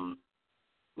 But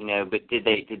did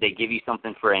they give you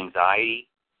something for anxiety?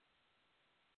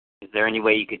 Is there any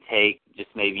way you could take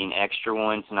just maybe an extra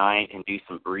one tonight and do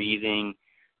some breathing,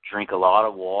 drink a lot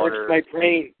of water? That's my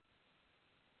brain.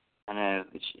 I know.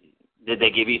 Did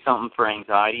they give you something for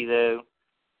anxiety though?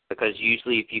 Because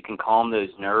usually, if you can calm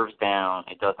those nerves down,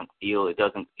 it doesn't feel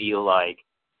like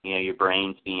your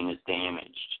brain's being as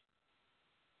damaged.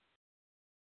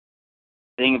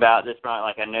 The thing about this, Brian,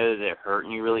 like I know that they're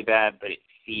hurting you really bad, but it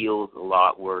feels a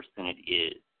lot worse than it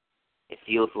is. It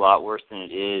feels a lot worse than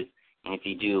it is. And if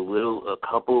you do a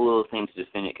couple little things to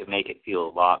defend it, could make it feel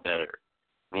a lot better.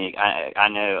 I mean, I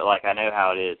know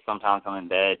how it is. Sometimes I'm in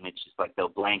bed and it's just like they'll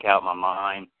blank out my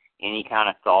mind. Any kind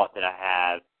of thought that I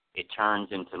have, it turns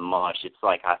into mush. It's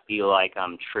like I feel like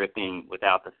I'm tripping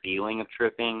without the feeling of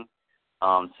tripping.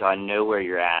 So I know where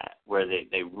you're at, where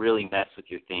they really mess with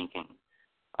your thinking.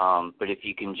 But if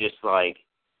you can just like,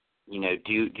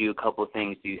 do a couple of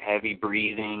things, do heavy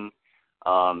breathing,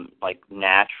 like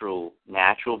natural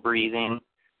breathing,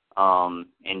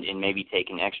 and maybe take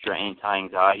an extra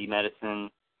anti-anxiety medicine,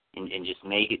 and just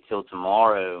make it till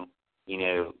tomorrow.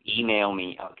 Email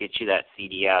me. I'll get you that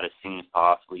CD out as soon as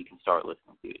possible. You can start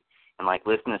listening to it. And,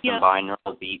 listen to some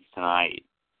binaural beats tonight.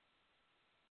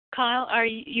 Kyle, are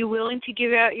you willing to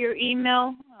give out your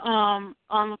email on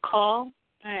the call?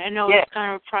 I know it's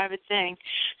kind of a private thing.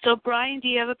 So, Brian, do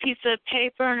you have a piece of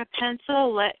paper and a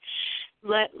pencil?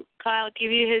 Let Kyle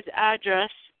give you his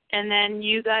address, and then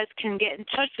you guys can get in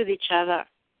touch with each other.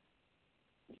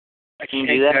 I can't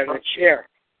get out of the chair.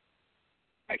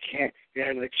 I can't get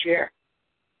out of the chair.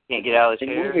 Can't get out of the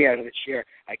chair? They moved me out of the chair.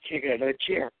 I can't get out of the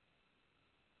chair.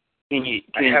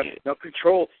 I have no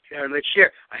control to get out of the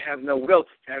chair. I have no will to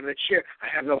get out of the chair. I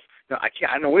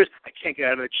can't. I know what it is. I can't get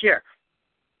out of the chair.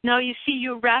 No, you see,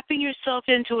 you're wrapping yourself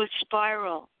into a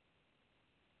spiral.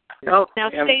 No, now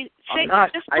I'm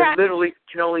not. I literally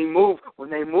can only move when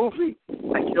they move me.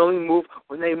 I can only move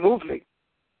when they move me.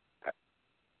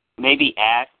 Maybe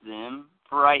ask them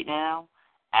for right now.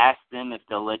 Ask them if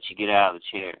they'll let you get out of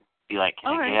the chair. Be like,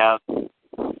 can I get out?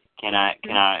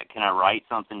 Can I write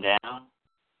something down?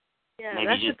 Yeah, Maybe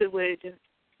that's a good way to do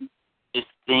it. Just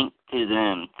think to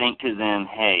them,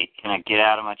 hey, can I get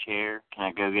out of my chair? Can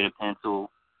I go get a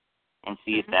pencil and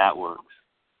see if that works?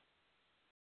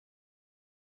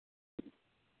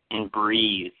 And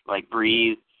breathe.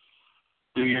 Breathe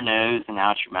through your nose and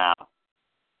out your mouth.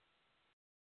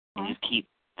 And just keep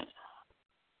it.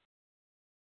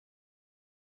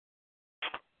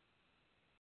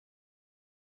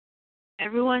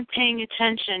 Everyone paying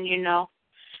attention,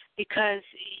 because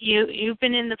you've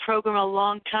been in the program a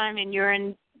long time and you're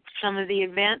in some of the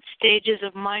advanced stages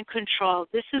of mind control.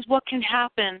 This is what can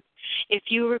happen if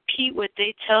you repeat what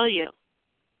they tell you.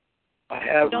 I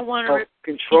have you don't want no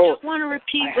control. You don't want to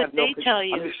repeat what they tell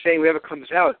you. I'm just saying whatever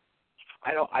comes out.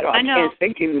 I can't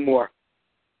think anymore.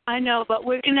 I know, but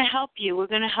we're going to help you. We're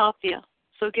going to help you.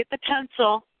 So get the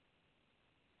pencil,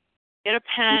 get a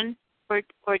pen, or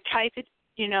type it.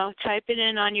 Type it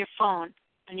in on your phone,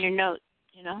 on your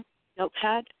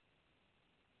notepad.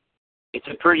 It's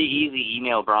a pretty easy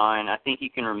email, Brian. I think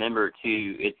you can remember it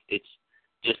too. It's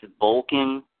just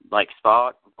Vulcan, like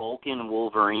Spock, Vulcan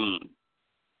Wolverine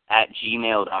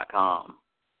 @gmail.com.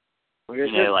 What is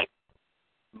it? Like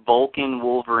Vulcan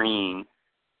Wolverine,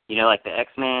 like the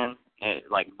X-Man,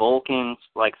 like Vulcan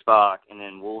like Spock, and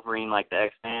then Wolverine like the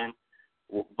X-Man,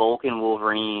 Vulcan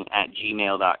Wolverine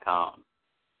 @gmail.com.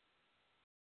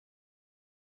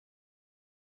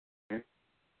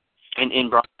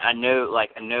 And Brian, I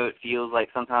know it feels like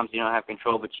sometimes you don't have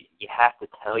control, but you have to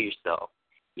tell yourself.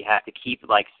 You have to keep,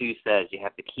 like Sue says, you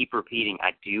have to keep repeating,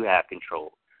 I do have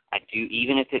control. I do,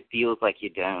 even if it feels like you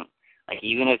don't.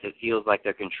 Even if it feels like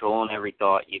they're controlling every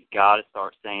thought, you've got to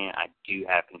start saying, I do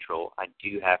have control. I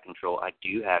do have control. I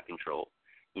do have control.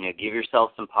 Give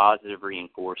yourself some positive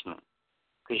reinforcement.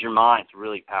 Because your mind's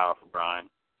really powerful, Brian.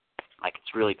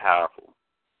 It's really powerful.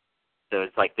 So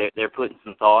it's like they're putting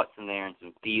some thoughts in there and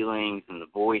some feelings and the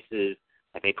voices.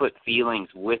 They put feelings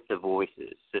with the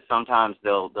voices. So sometimes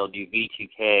they'll do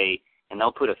V2K and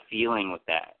they'll put a feeling with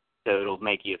that. So it'll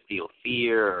make you feel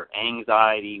fear or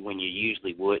anxiety when you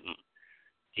usually wouldn't.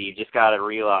 So you just got to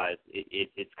realize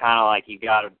it's kind of like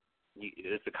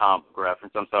it's a comic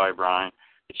reference. I'm sorry, Brian,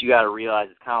 but you got to realize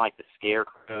it's kind of like the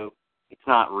scarecrow. It's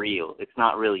not real. It's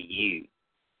not really you.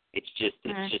 It's just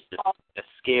a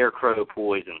scarecrow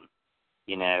poison.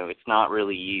 It's not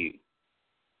really you.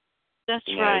 That's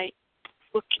right.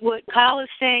 What Kyle is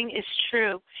saying is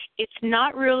true. It's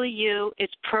not really you.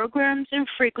 It's programs and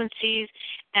frequencies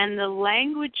and the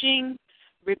languaging,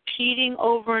 repeating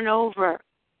over and over.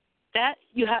 That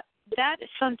is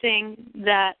something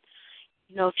that,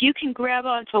 if you can grab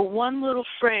onto one little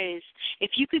phrase,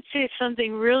 if you could say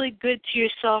something really good to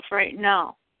yourself right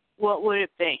now, what would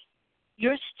it be?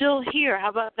 You're still here. How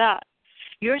about that?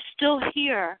 You're still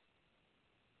here,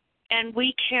 and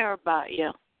we care about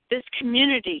you. This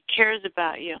community cares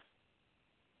about you.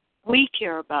 We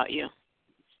care about you.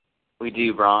 We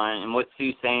do, Brian. And what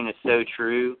Sue's saying is so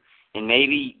true. And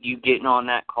maybe you getting on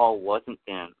that call wasn't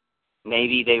them.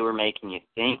 Maybe they were making you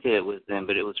think that it was them,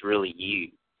 but it was really you.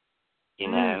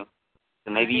 So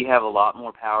maybe you have a lot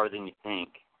more power than you think.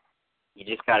 You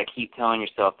just got to keep telling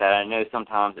yourself that. I know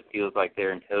sometimes it feels like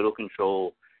they're in total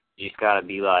control. You just got to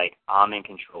be like, I'm in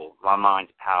control. My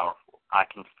mind's powerful. I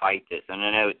can fight this. And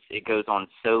I know it goes on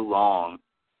so long.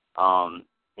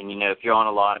 And, you know, if you're on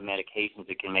a lot of medications,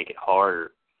 it can make it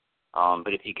harder.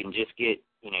 But if you can just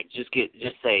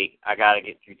say, I got to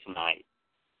get through tonight.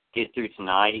 Get through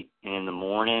tonight, and in the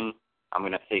morning, I'm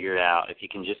going to figure it out. If you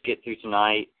can just get through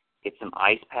tonight, get some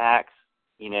ice packs,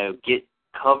 you know,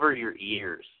 cover your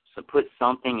ears. So put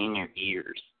something in your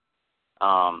ears.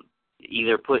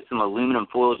 Either put some aluminum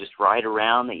foil just right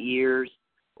around the ears,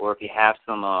 or if you have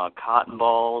some cotton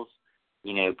balls,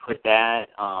 you know, put that,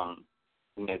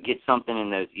 you know, get something in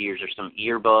those ears or some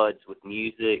earbuds with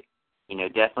music. You know,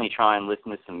 definitely try and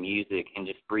listen to some music and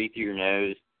just breathe through your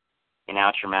nose and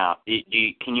out your mouth.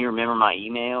 Can you remember my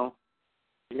email?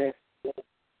 Yes.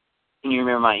 Can you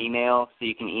remember my email so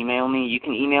you can email me? You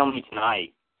can email me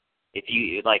tonight. If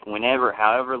you, like, whenever,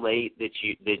 however late that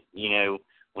you know,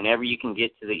 whenever you can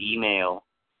get to the email,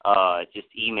 just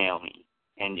email me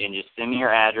and just send me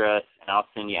your address and I'll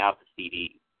send you out the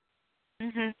CD.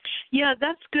 Mhm. Yeah,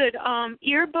 that's good.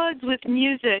 Earbuds with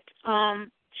music. And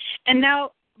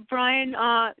now, Brian,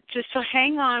 just so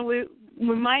hang on. We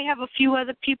might have a few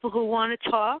other people who want to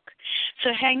talk.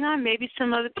 So hang on. Maybe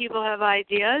some other people have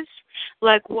ideas.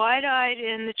 Like Wide-Eyed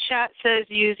in the chat says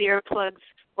use earplugs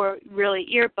or really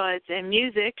earbuds and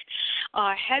music,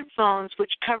 headphones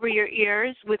which cover your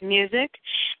ears with music,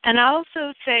 and I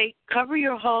also say cover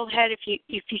your whole head if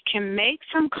you can make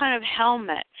some kind of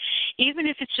helmet, even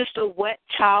if it's just a wet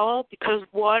towel, because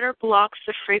water blocks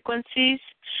the frequencies.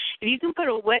 If you can put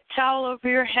a wet towel over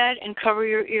your head and cover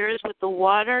your ears with the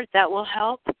water, that will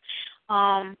help.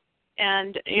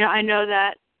 And you know, I know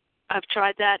that I've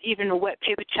tried that. Even a wet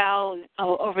paper towel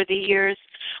over the ears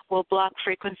will block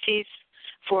frequencies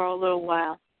for a little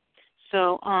while.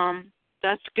 So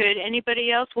that's good.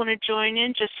 Anybody else want to join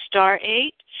in? Just star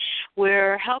 8.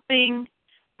 We're helping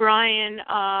Brian.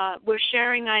 We're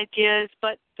sharing ideas,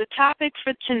 but the topic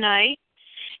for tonight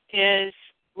is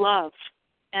love.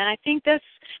 And I think that's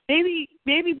maybe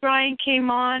Brian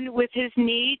came on with his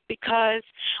need because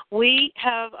we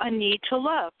have a need to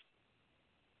love.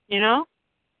 You know?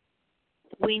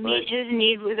 We meet his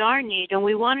need with our need, and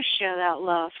we want to share that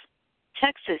love.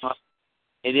 Texas.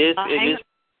 It is.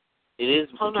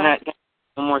 Hold can on. I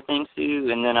one more thing,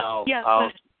 Sue, and then I'll. Yeah.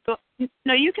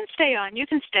 No, you can stay on. You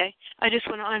can stay. I just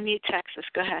want to unmute Texas.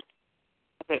 Go ahead.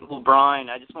 Okay. Well, Brian,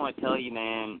 I just want to tell you,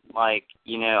 man. Like,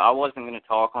 you know, I wasn't going to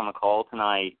talk on the call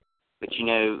tonight, but you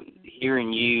know,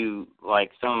 hearing you,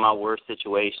 like some of my worst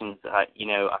situations, I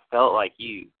felt like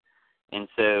you, and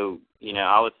so you know,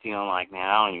 I was feeling like, man,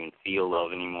 I don't even feel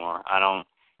love anymore. I don't.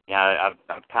 Yeah,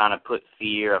 I've kind of put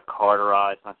fear. I've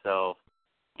cauterized myself.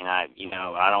 And I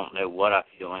don't know what I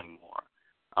feel anymore.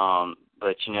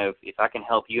 But you know, if I can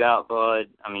help you out, bud,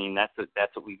 I mean, that's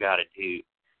what we got to do.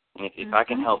 And if I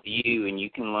can help you, and you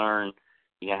can learn,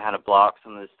 you know, how to block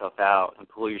some of this stuff out and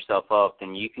pull yourself up,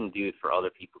 then you can do it for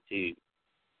other people too.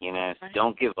 You know, so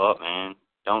don't give up, man.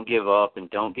 Don't give up,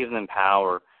 and don't give them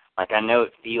power. Like, I know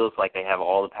it feels like they have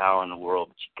all the power in the world,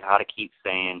 but you got to keep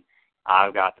saying,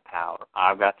 "I've got the power.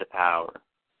 I've got the power."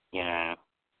 You know.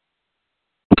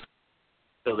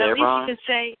 So there, Brian?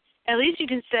 At least you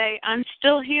can say, I'm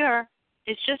still here.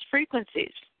 It's just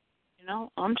frequencies. You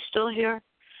know, I'm still here.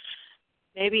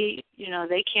 Maybe, you know,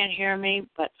 they can't hear me,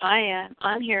 but I am.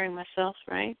 I'm hearing myself,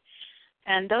 right?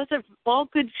 And those are all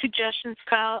good suggestions,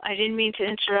 Kyle. I didn't mean to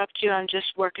interrupt you. I'm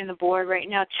just working the board right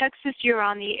now. Texas, you're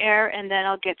on the air, and then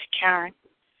I'll get to Karen.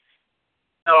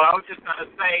 No, I was just going to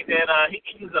say that he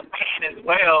can use a fan as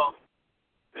well.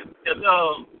 The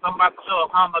little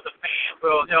hum of the fan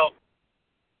will help.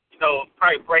 So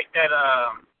probably break that,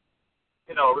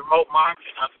 remote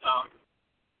monitoring or something.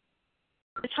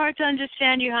 It's hard to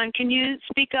understand you, hon. Can you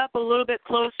speak up a little bit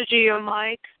closer to your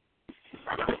mic?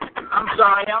 I'm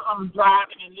sorry, I'm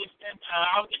driving and listening.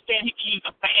 I was just saying he can use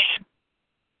a fan.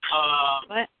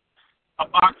 What? A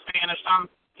box fan or something.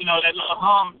 You know, that little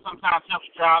hum sometimes helps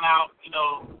drown out, you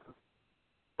know,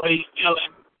 what he's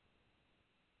feeling.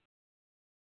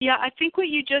 Yeah, I think what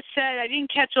you just said, I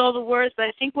didn't catch all the words, but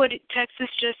I think what Texas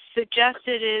just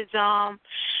suggested is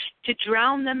to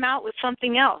drown them out with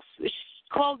something else. It's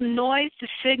called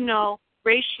noise-to-signal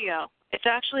ratio. It's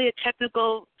actually a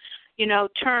technical, you know,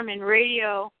 term in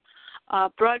radio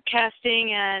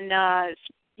broadcasting and,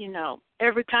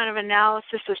 every kind of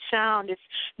analysis of sound. It's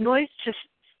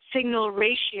noise-to-signal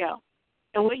ratio.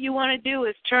 And what you want to do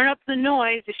is turn up the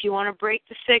noise if you want to break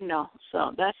the signal.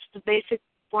 So that's the basic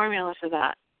formula for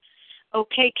that.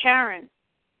 Okay, Karen,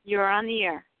 you're on the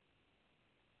air.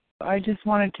 I just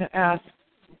wanted to ask,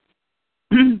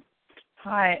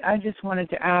 Hi, I just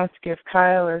wanted to ask if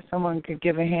Kyle or someone could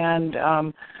give a hand.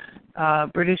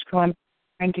 British Columbia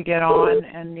trying to get on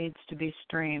and needs to be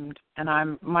streamed,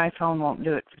 and my phone won't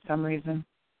do it for some reason.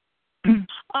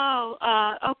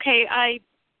 Okay.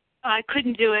 I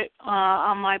couldn't do it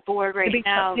on my board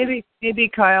now. Maybe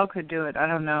Kyle could do it. I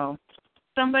don't know.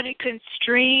 Somebody can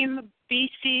stream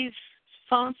BC's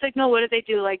phone signal. What do they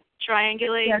do? Like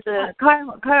triangulate the?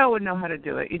 Kyle would know how to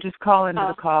do it. You just call into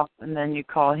the call, and then you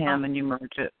call him, and you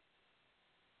merge it.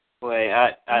 Wait,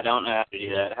 I don't know how to do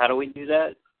that. How do we do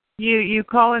that? You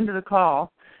call into the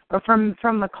call, or from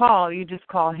the call, you just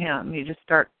call him. You just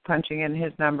start punching in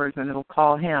his numbers, and it'll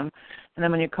call him. And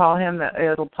then when you call him,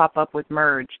 it'll pop up with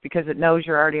merge because it knows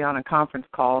you're already on a conference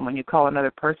call. And when you call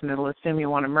another person, it'll assume you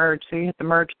want to merge. So you hit the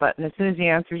merge button. As soon as he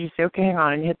answers, you say, okay, hang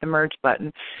on, and you hit the merge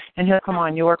button, and he'll come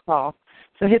on your call.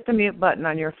 So hit the mute button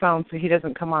on your phone so he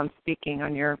doesn't come on speaking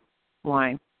on your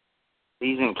line.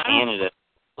 He's in Canada.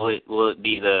 Will it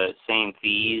be the same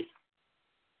fees?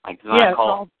 Like,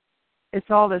 it's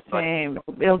all the same.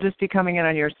 It'll just be coming in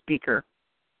on your speaker.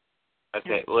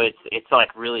 Okay, well, it's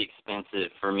like really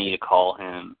expensive for me to call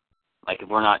him. Like, if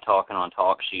we're not talking on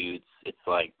talk shoots, it's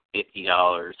like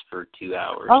 $50 for 2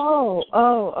 hours.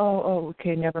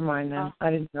 Okay, never mind then.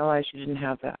 I didn't realize you didn't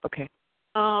have that. Okay.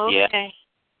 Oh, okay.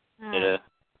 Yeah.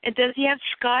 And does he have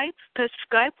Skype? Because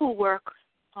Skype will work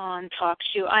on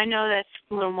TalkShoe. I know that's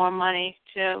a little more money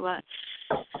too, but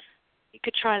you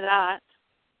could try that.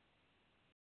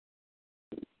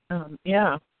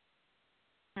 Yeah.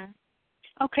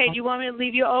 Okay, do you want me to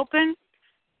leave you open?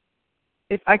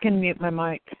 If I can mute my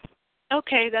mic.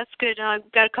 Okay, that's good. I've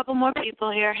got a couple more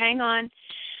people here. Hang on.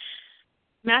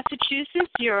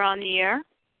 Massachusetts, you're on the air.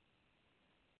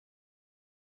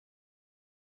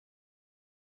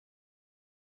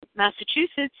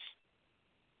 Massachusetts.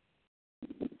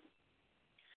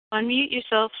 Unmute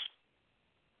yourself.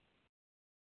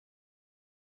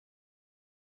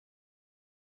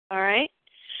 All right.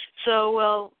 So,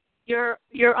 well, you're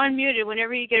unmuted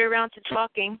whenever you get around to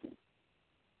talking.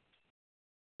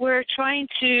 We're trying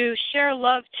to share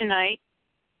love tonight.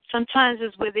 Sometimes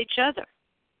it's with each other,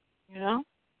 you know.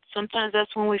 Sometimes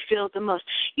that's when we feel it the most.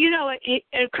 You know, it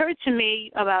occurred to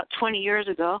me about 20 years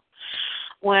ago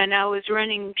when I was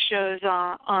running shows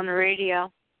on the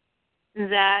radio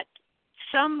that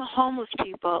some homeless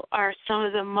people are some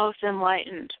of the most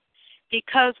enlightened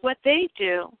because what they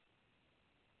do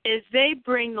is they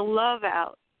bring the love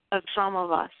out of some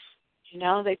of us. You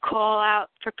know, they call out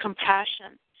for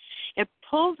compassion. It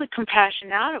pulls the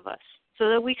compassion out of us so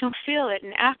that we can feel it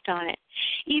and act on it.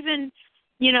 Even,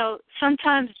 you know,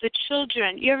 sometimes the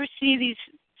children, you ever see these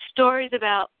stories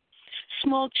about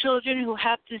small children who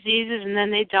have diseases and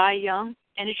then they die young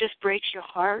and it just breaks your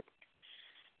heart,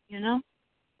 you know?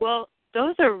 Well,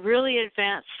 those are really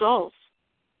advanced souls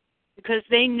because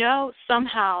they know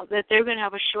somehow that they're going to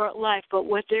have a short life, but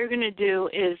what they're going to do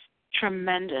is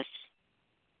tremendous,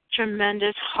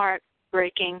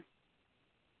 heart-breaking,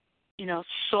 you know,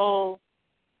 soul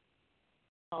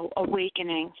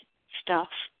awakening stuff.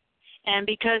 And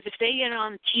because if they get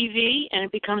on TV and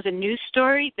it becomes a news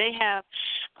story, they have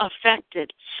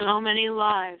affected so many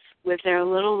lives with their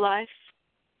little life,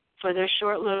 for their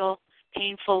short little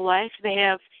painful life. They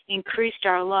have increased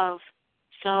our love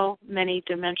so many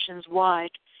dimensions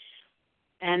wide.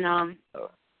 And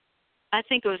I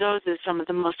think those are some of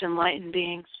the most enlightened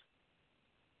beings.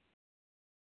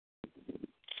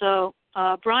 So,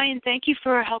 Brian, thank you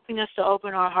for helping us to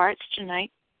open our hearts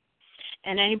tonight.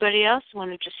 And anybody else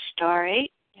want to just star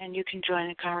 8 and you can join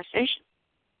the conversation.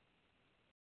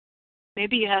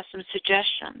 Maybe you have some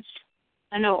suggestions.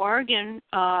 I know Oregon,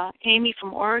 Amy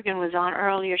from Oregon was on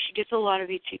earlier. She gets a lot of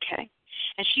ETK.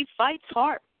 And she fights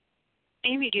hard.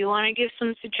 Amy, do you want to give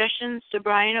some suggestions to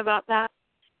Brian about that?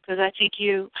 Because I think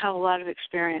you have a lot of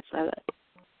experience with it.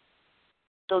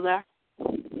 Still there?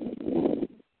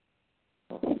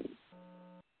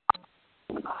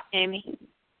 Amy?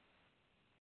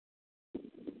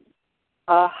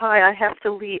 Hi, I have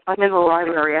to leave. I'm in the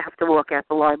library. I have to look at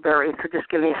the library, so just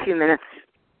give me a few minutes.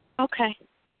 Okay.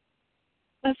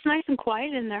 It's nice and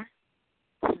quiet in there.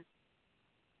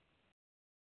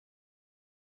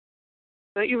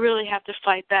 But you really have to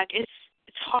fight back. It's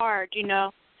hard, you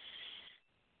know.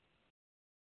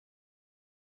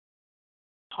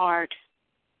 Hard.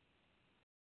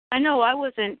 I know I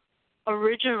wasn't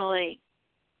originally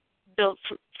built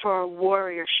for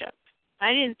warriorship.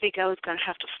 I didn't think I was going to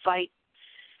have to fight,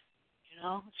 you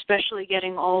know, especially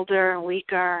getting older and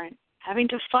weaker and having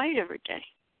to fight every day,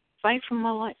 fight for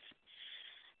my life.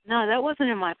 No, that wasn't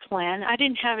in my plan. I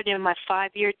didn't have it in my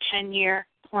 5-year, 10-year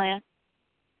plan.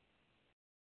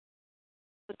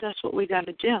 But that's what we got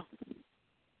to do.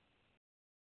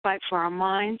 Fight for our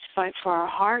minds, fight for our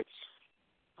hearts,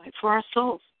 fight for our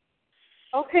souls.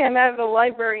 Okay, I'm out of the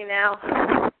library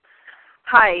now.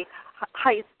 Hi,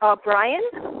 Brian?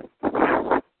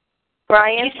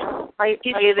 Brian, are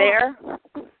you there?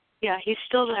 Yeah, he's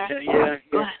still there.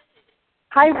 Yeah.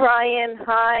 Hi, Brian.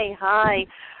 Hi.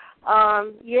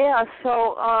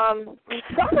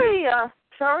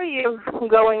 Sorry you're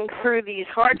going through these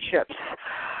hardships.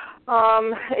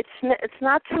 It's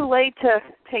not too late to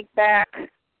take back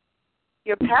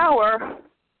your power.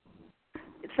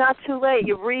 It's not too late.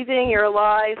 You're breathing. You're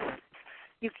alive.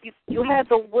 You had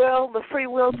the free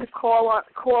will to call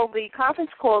the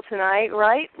conference call tonight,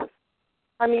 right?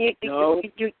 I mean,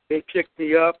 they picked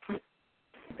me up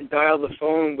and dialed the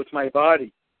phone with my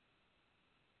body.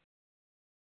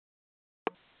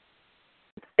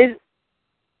 Do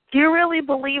you really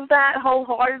believe that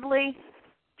wholeheartedly?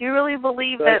 Do you really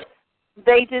believe that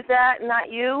they did that,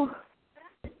 not you?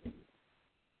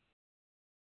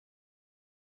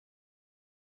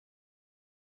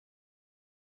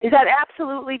 Is that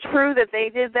absolutely true that they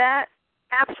did that?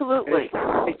 Absolutely.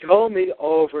 They told me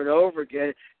over and over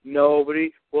again,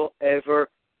 nobody will ever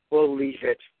believe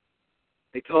it.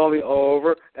 They told me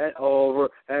over and over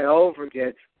and over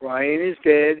again, Brian is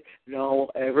dead, no one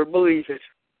will ever believe it.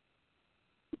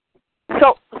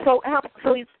 So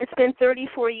it's been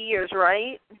 34 years,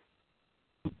 right?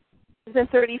 It's been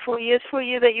 34 years for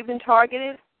you that you've been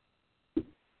targeted?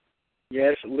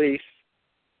 Yes, at least.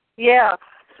 Yeah.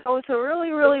 So it's a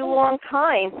really, really long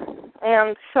time.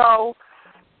 And so,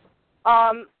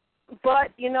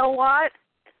 but you know what?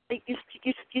 You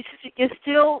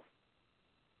still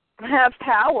have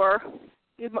power.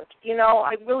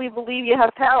 I really believe you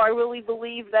have power. I really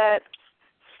believe that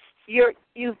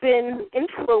you've been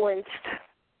influenced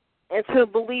and to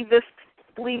believe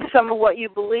some of what you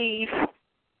believe,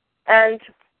 and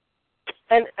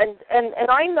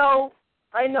I know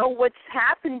what's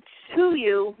happened to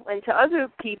you and to other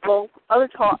people, other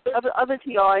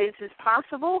TIs is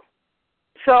possible.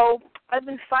 So I've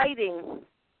been fighting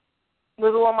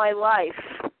with all my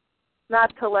life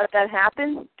not to let that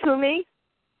happen to me.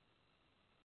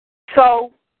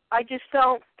 So I just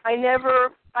don't. I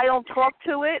don't talk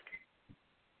to it.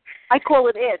 I call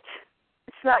it it.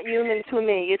 It's not human to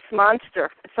me. It's monster.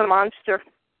 It's a monster.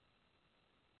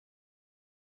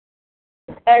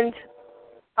 And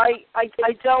I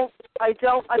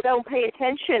don't pay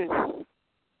attention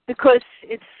because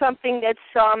it's something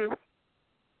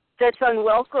that's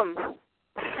unwelcome.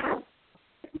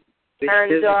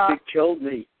 It killed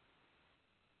me.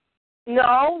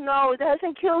 No, it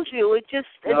hasn't killed you. It just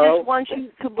wants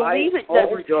you to believe it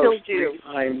doesn't kill you.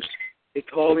 3 times. They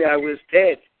told me I was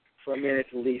dead for a minute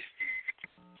at least.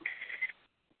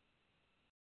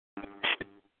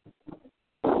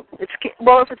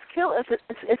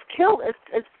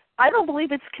 I don't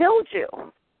believe it's killed you.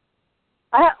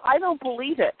 I don't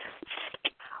believe it.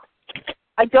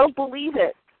 I don't believe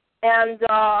it, and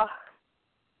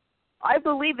I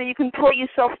believe that you can pull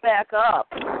yourself back up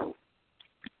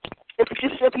if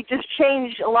you just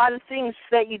change a lot of things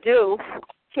that you do,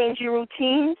 change your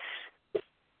routines.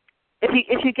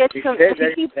 If you get some,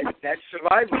 that's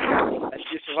survival. That's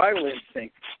your survival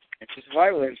instinct. It's your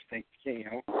survival instinct.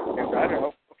 I don't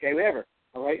know. Okay, whatever.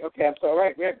 All right. Okay, I'm sorry. All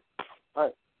right, whatever. All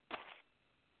right.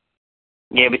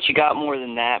 Yeah, but you got more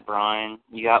than that, Brian.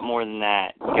 You got more than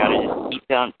that. You got to just keep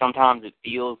down. Sometimes it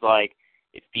feels like,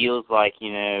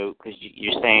 because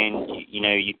you're saying,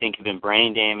 you think you've been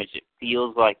brain damaged. It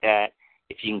feels like that.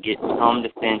 If you can get some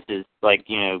defenses, like,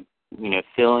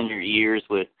 filling your ears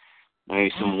with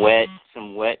maybe some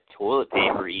wet toilet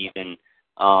paper even,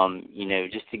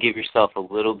 just to give yourself a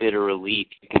little bit of relief,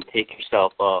 you can pick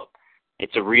yourself up.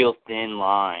 It's a real thin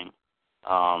line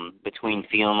between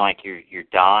feeling like you're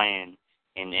dying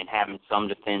and having some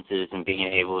defenses and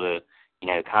being able to,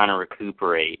 kind of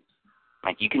recuperate.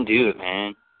 Like, you can do it,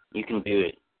 man. You can do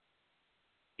it.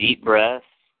 Deep breaths,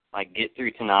 like, get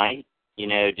through tonight.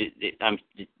 At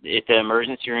the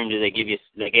emergency room, they gave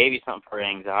you something for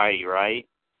anxiety, right?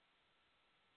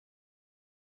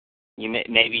 You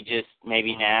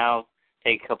maybe now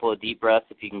take a couple of deep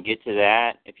breaths if you can get to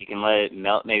that. If you can let it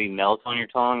melt on your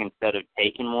tongue instead of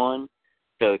taking one,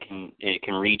 so it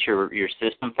can reach your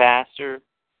system faster.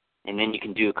 And then you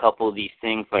can do a couple of these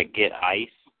things like get ice.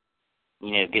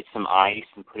 Get some ice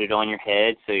and put it on your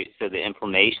head so the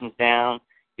inflammation's down.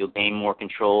 You'll gain more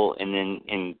control,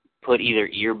 and put either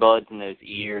earbuds in those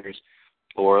ears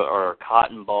or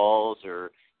cotton balls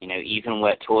or even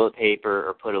wet toilet paper,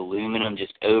 or put aluminum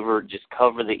just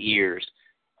cover the ears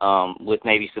with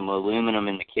maybe some aluminum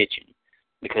in the kitchen,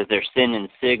 because they're sending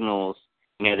signals,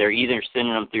 You know, they're either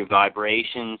sending them through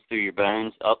vibrations through your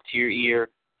bones up to your ear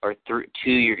or through to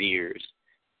your ears.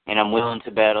 And I'm willing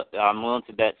to bet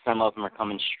some of them are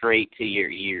coming straight to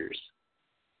your ears.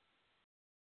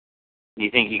 Do you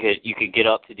think you could get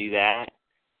up to do that?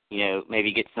 You know,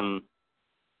 maybe get some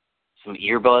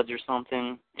earbuds or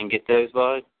something and get those,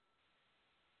 bud?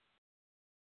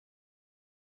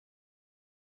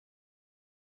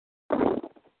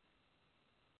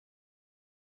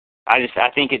 I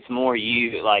think it's more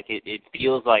you. Like it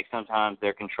feels like sometimes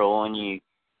they're controlling you,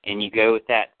 and you go with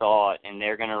that thought, and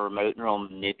they're going to remote neural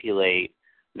manipulate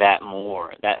that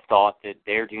more. That thought that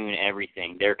they're doing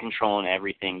everything, they're controlling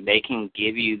everything. They can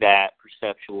give you that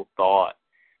perceptual thought,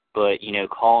 but you know,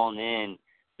 calling in,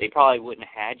 they probably wouldn't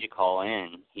have had you call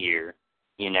in here.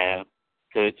 You know,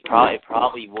 so it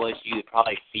probably was you. It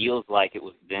probably feels like it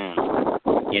was them.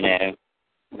 You know.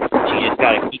 You just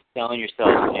got to keep telling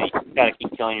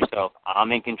yourself,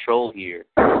 I'm in control here.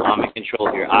 I'm in control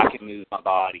here. I can move my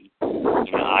body.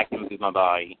 You know, I can move my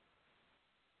body.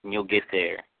 And you'll get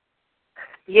there.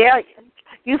 Yeah,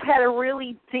 you've had a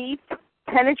really deep,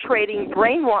 penetrating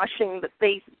brainwashing that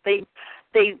they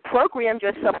programmed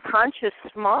your subconscious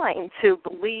mind to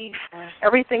believe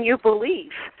everything you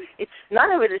believe.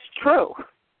 None of it is true.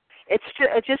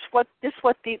 It's just what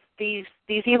these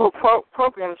evil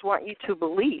programs want you to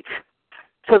believe,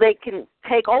 so they can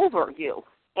take over you.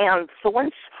 And so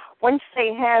once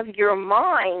they have your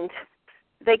mind,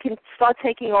 they can start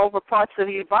taking over parts of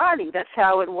your body. That's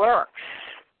how it works.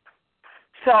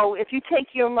 So if you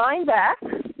take your mind back,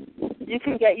 you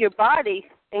can get your body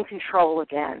in control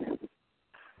again.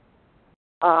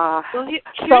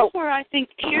 Here's where I think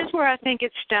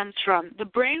it stems from. The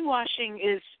brainwashing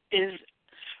is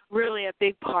really a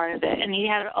big part of it, and he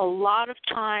had a lot of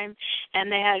time,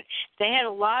 and they had a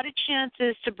lot of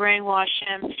chances to brainwash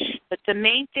him, but the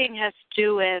main thing has to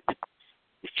do with,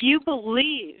 if you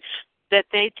believe that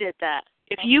they did that,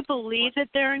 if you believe that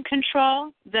they're in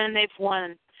control, then they've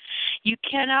won. You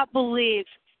cannot believe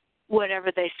whatever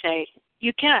they say.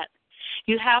 You can't.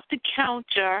 You have to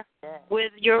counter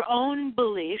with your own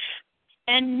belief,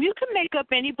 and you can make up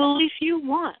any belief you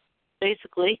want,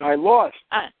 basically. I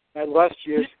lost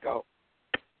years ago,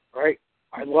 right?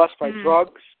 I lost by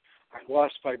drugs. I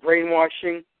lost by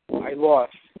brainwashing. I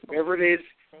lost. Whatever it is,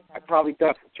 I probably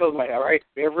killed myself, all right?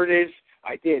 Whatever it is,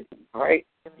 I did, all right?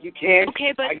 You can't.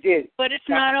 Okay, but I did. But it's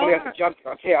not over.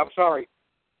 Okay, I'm sorry.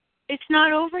 It's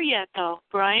not over yet, though,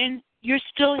 Brian. You're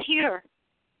still here.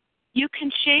 You can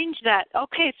change that.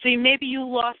 Okay, so maybe you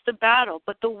lost the battle,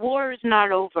 but the war is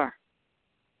not over.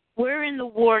 We're in the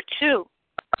war, too.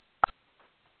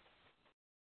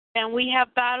 And we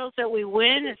have battles that we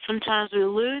win, and sometimes we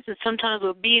lose, and sometimes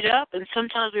we're beat up, and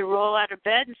sometimes we roll out of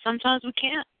bed, and sometimes we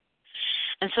can't.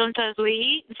 And sometimes we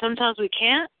eat, and sometimes we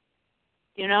can't.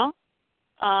 You know?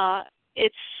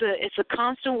 It's a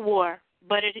constant war,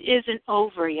 but it isn't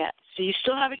over yet. So you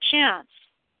still have a chance.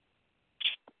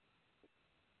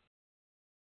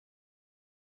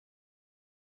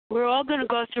 We're all going to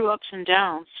go through ups and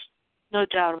downs. No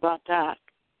doubt about that.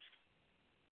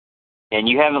 And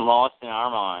you haven't lost in our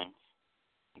minds.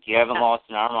 You haven't lost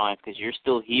in our minds because you're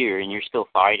still here and you're still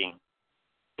fighting.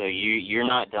 So you're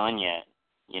not done yet.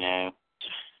 You know,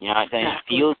 you're not done. It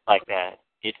feels like that.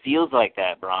 It feels like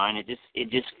that, Brian. It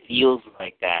just feels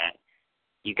like that.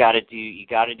 You got to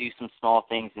do some small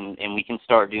things, and we can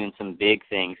start doing some big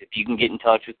things. If you can get in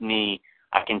touch with me,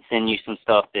 I can send you some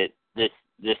stuff that this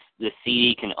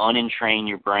CD can unentrain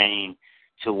your brain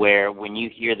to where when you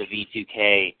hear the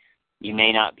V2K, you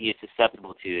may not be as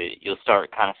susceptible to it. You'll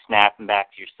start kind of snapping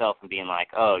back to yourself and being like,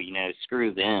 oh, you know,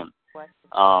 screw them.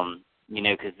 You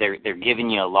know, because they're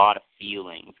giving you a lot of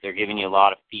feelings. They're giving you a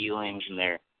lot of feelings, and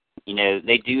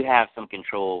they do have some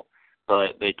control,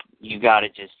 but you got to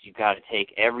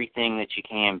take everything that you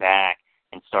can back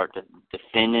and start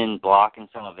defending, blocking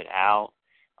some of it out.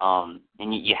 And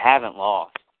you haven't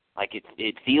lost. Like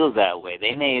it feels that way.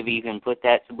 They may have even put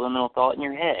that subliminal thought in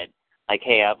your head. Like,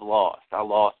 hey, I've lost. I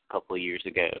lost a couple of years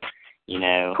ago, you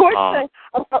know.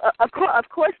 Of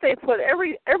course, they put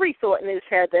every thought in his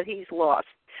head that he's lost.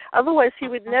 Otherwise, he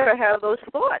would never have those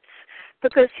thoughts.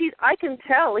 Because I can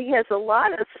tell he has a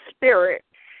lot of spirit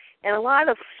and a lot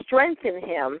of strength in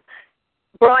him.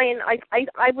 Brian,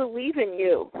 I believe in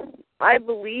you. I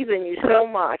believe in you so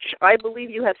much. I believe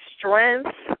you have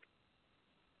strength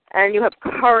and you have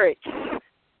courage.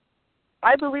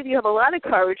 I believe you have a lot of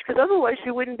courage, because otherwise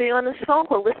you wouldn't be on the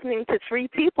sofa listening to three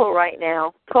people right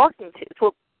now talking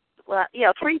to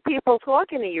you. Three people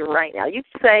talking to you right now. You'd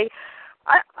say,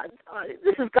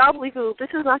 this is gobbledygook. This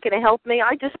is not going to help me.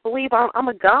 I just believe I'm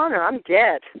a goner. I'm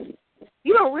dead.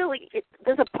 you don't really,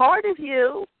 there's a part of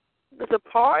you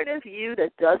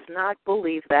that does not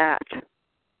believe that.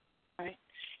 Right.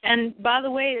 And by the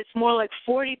way, it's more like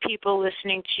 40 people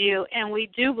listening to you, and we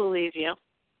do believe you.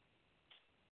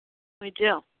 We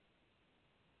do.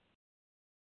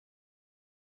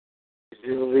 Do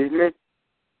you believe me?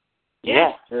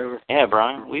 Yeah. Yeah,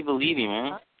 Brian, we believe you,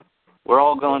 man. We're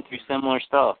all going through similar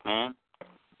stuff, man.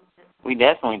 We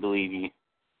definitely believe you.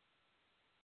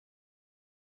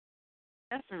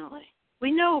 Definitely.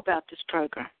 We know about this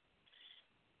program.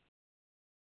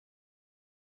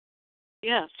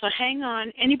 Yeah, so hang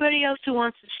on. Anybody else who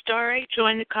wants to start,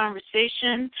 join the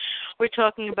conversation. We're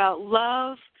talking about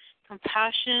love,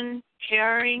 compassion,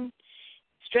 caring,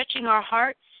 stretching our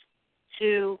hearts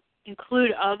to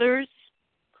include others,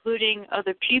 including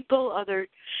other people, other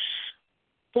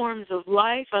forms of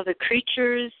life, other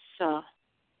creatures,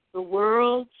 the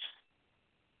world.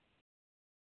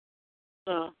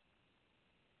 So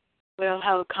we'll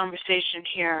have a conversation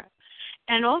here.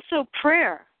 And also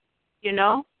prayer, you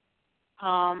know.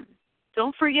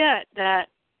 Don't forget that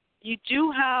you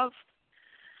do have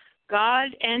God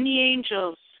and the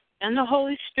angels and the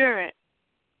Holy Spirit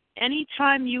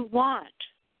anytime you want.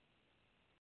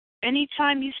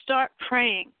 Anytime you start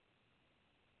praying,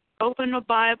 open a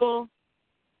Bible,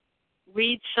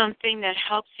 read something that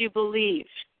helps you believe.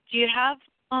 Do you have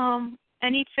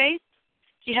any faith?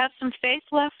 Do you have some faith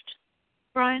left,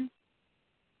 Brian?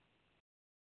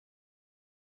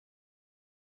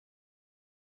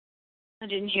 I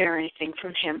didn't hear anything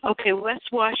from him. Okay, West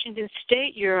Washington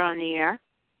State, you're on the air.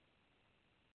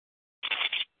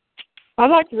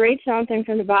 I'd like to read something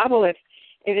from the Bible if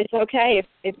it's okay,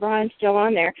 if Brian's still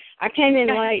on there. I came in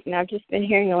late, and I've just been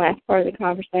hearing the last part of the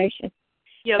conversation.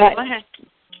 Yeah, go ahead.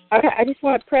 Okay, I just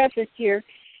want to preface here.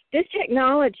 This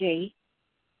technology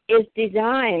is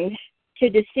designed to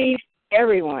deceive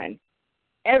everyone.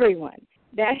 Everyone.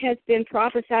 That has been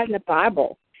prophesied in the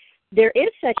Bible. There is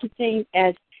such a thing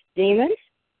as demons.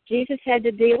 Jesus had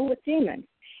to deal with demons.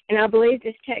 And I believe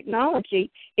this technology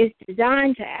is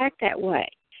designed to act that way.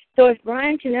 So if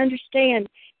Brian can understand,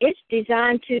 it's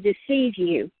designed to deceive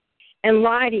you and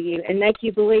lie to you and make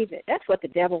you believe it. That's what the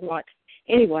devil wants.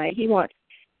 Anyway, he wants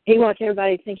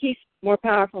everybody to think he's more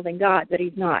powerful than God, but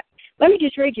he's not. Let me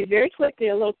just read you very quickly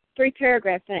a little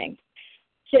 3-paragraph thing.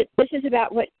 So this is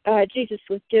about what Jesus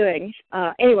was doing.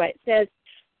 Anyway, it says,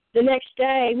 the next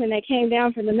day when they came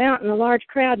down from the mountain, a large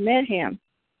crowd met him.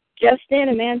 Just then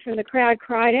a man from the crowd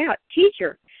cried out,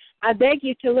 "Teacher, I beg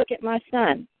you to look at my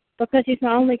son, because he's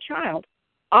my only child.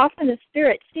 Often the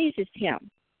spirit seizes him.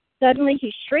 Suddenly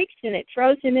he shrieks, and it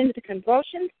throws him into the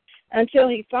convulsions until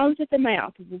he foams at the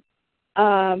mouth,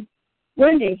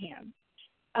 wounding him.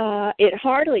 It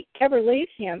hardly ever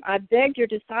leaves him. I begged your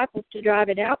disciples to drive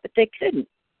it out, but they couldn't."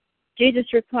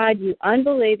 Jesus replied, "You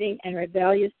unbelieving and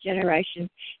rebellious generation,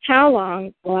 how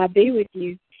long will I be with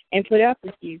you and put up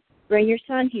with you? Bring your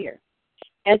son here."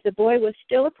 As the boy was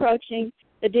still approaching,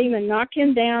 the demon knocked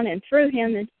him down and threw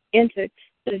him into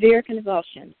severe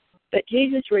convulsions. But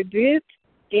Jesus rebuked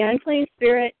the unclean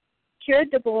spirit,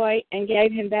 cured the boy, and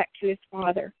gave him back to his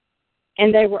father.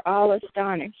 And they were all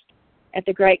astonished at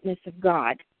the greatness of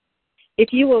God.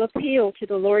 If you will appeal to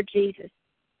the Lord Jesus,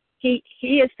 He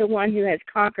is the one who has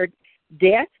conquered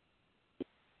death.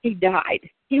 He died.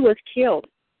 He was killed.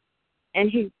 And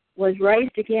he was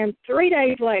raised again 3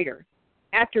 days later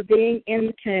after being in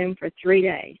the tomb for 3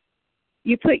 days.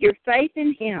 You put your faith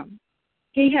in him.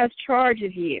 He has charge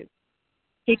of you.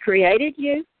 He created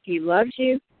you. He loves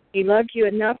you. He loved you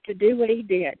enough to do what he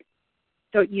did.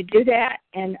 So you do that,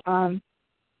 and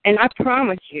I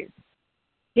promise you,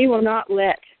 he will not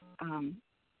let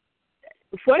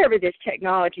whatever this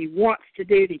technology wants to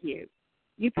do to you.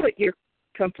 You put your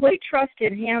complete trust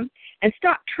in him and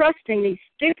stop trusting these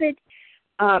stupid,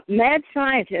 mad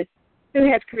scientists who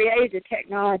have created a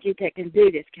technology that can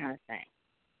do this kind of thing.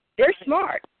 They're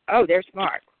smart. Oh, they're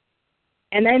smart.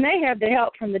 And they may have the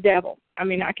help from the devil. I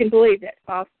mean, I can believe that's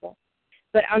possible.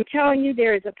 But I'm telling you,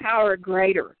 there is a power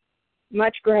greater,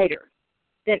 much greater,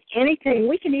 than anything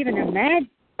we can even imagine.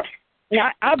 And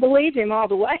I believe him all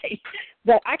the way,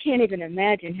 but I can't even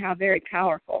imagine how very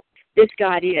powerful this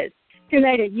God is, who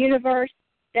made a universe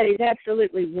that is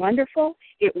absolutely wonderful.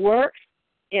 It works.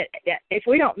 If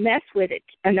we don't mess with it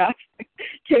enough,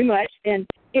 too much, then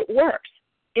it works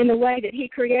in the way that he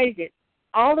created it,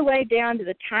 all the way down to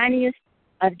the tiniest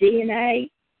of DNA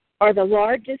or the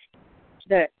largest.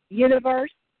 The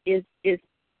universe is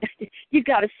you've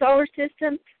got a solar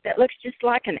system that looks just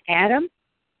like an atom.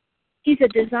 He's a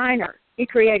designer. He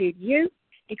created you.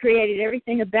 He created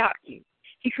everything about you.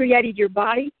 He created your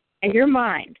body and your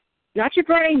mind. not your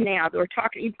brain now. We're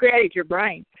talking, you've created your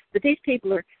brain. But these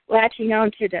people are latching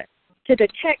on to the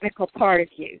technical part of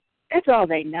you. That's all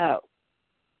they know.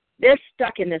 They're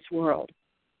stuck in this world.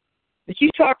 But you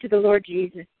talk to the Lord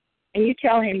Jesus and you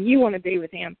tell him you want to be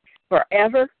with him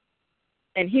forever,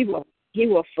 and he will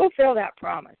fulfill that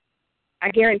promise. I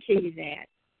guarantee you that.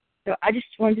 So I just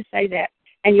wanted to say that.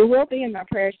 And you will be in my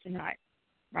prayers tonight,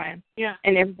 Ryan. Yeah.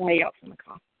 And everybody else on the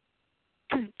call.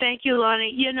 Thank you,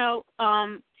 Lonnie. You know,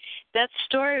 that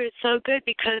story is so good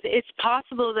because it's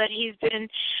possible that he's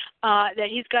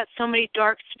got so many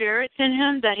dark spirits in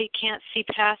him that he can't see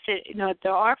past it. You know,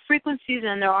 there are frequencies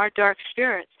and there are dark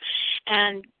spirits.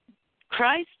 And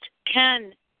Christ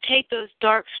can take those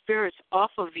dark spirits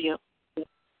off of you.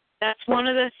 That's one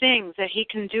of the things that he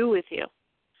can do with you,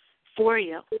 for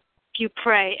you. If you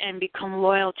pray and become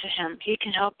loyal to him, he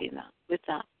can help you with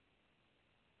that.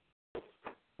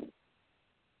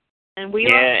 And we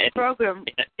are in a program.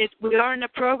 We are in a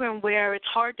program where it's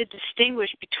hard to distinguish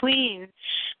between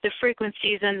the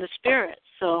frequencies and the spirits.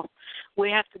 So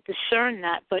we have to discern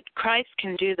that. But Christ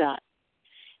can do that,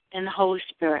 and the Holy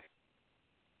Spirit.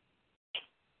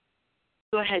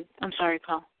 Go ahead. I'm sorry,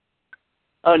 Paul.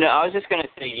 Oh no, I was just gonna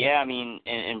say, yeah. I mean,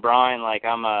 and Brian, like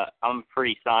I'm a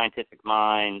pretty scientific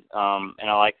mind, and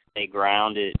I like to stay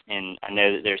grounded. And I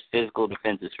know that there's physical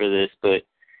defenses for this, but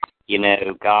you know,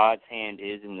 God's hand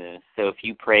is in this. So if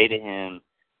you pray to him,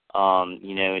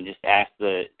 you know, and just ask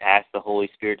the Holy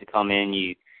Spirit to come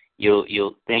in,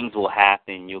 you'll things will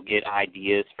happen. You'll get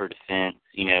ideas for defense.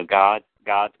 You know, God's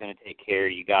going to take care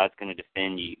of you. God's going to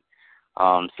defend you.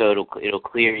 So it'll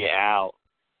clear you out.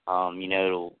 You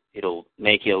know, it'll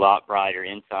make you a lot brighter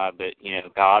inside. But you know,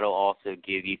 God will also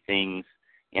give you things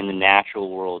in the natural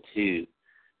world too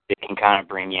that can kind of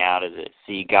bring you out of this.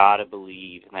 So you got to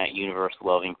believe in that universal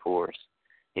loving force.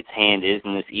 Its hand is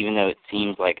in this, even though it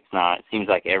seems like it's not. It seems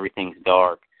like everything's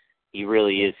dark. He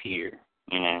really is here,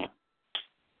 you know.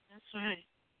 That's right.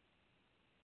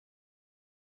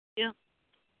 Yeah.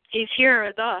 He's here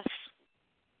with us.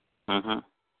 Mm-hmm.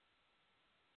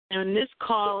 And in this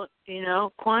call, you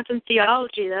know, quantum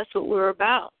theology, that's what we're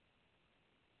about.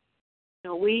 You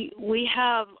know, we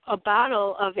have a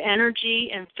battle of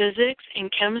energy and physics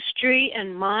and chemistry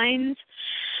and minds.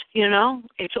 You know,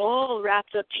 it's all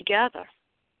wrapped up together.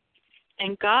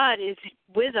 And God is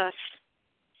with us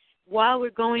while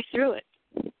we're going through it.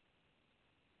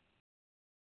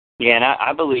 Yeah, and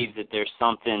I believe that there's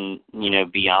something, you know,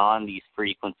 beyond these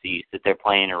frequencies that they're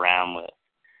playing around with.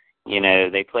 You know,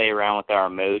 they play around with our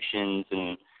emotions,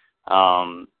 and,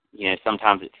 you know,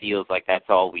 sometimes it feels like that's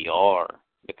all we are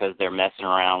because they're messing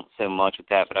around so much with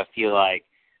that. But I feel like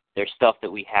there's stuff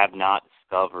that we have not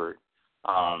discovered.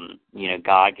 You know,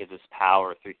 God gives us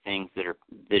power through things that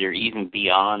are even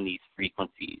beyond these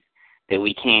frequencies that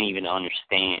we can't even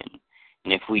understand.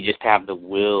 And if we just have the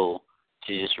will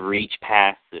to just reach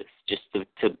past this, just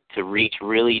to reach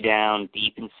really down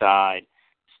deep inside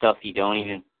stuff you don't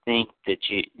even think that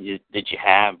you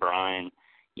have, Brian,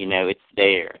 you know, it's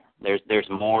there. There's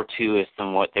more to us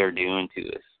than what they're doing to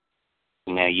us.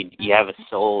 You know, you have a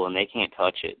soul and they can't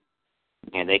touch it.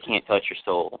 You know, they can't touch your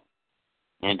soul.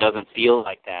 And it doesn't feel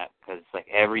like that because it's like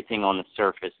everything on the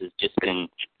surface has just been,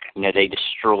 you know, they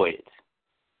destroyed it.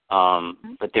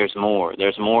 But there's more.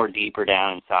 There's more deeper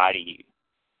down inside of you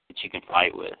that you can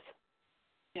fight with.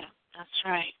 Yeah, that's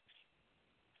right.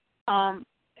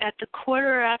 At the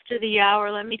quarter after the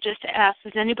hour, let me just ask,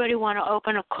 does anybody want to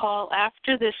open a call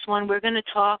after this one? We're going to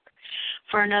talk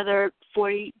for another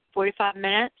 45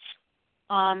 minutes.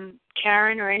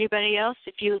 Karen or anybody else,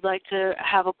 if you would like to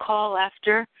have a call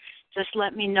after, just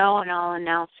let me know and I'll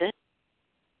announce it.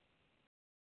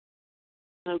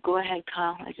 So go ahead,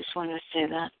 Kyle. I just wanted to say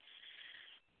that.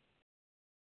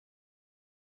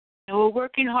 And we're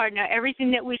working hard. Now,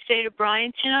 everything that we say to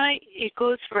Brian tonight, it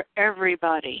goes for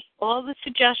everybody. All the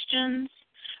suggestions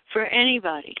for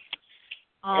anybody.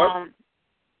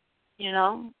 You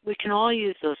know, we can all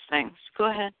use those things. Go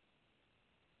ahead.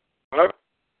 Hello?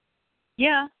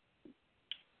 Yeah.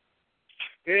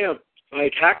 Yeah. My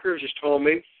attackers just told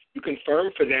me you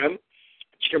confirm for them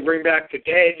that you can bring back the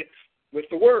dead with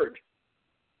the word.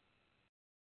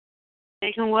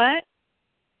 They can what?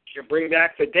 You can bring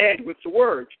back the dead with the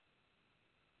word.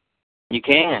 You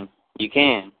can.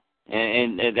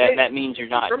 And that means you're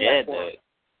not dead, though.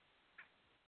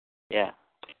 Yeah.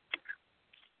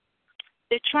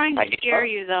 They're trying to scare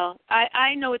you, though.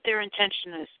 I know what their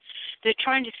intention is. They're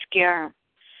trying to scare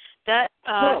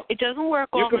them. It doesn't work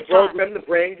all the time. You can program the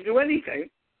brain to do anything,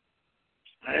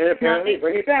 and apparently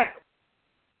bring it back.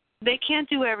 They can't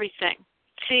do everything.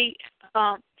 See,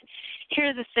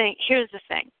 here's the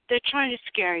thing. They're trying to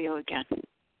scare you again.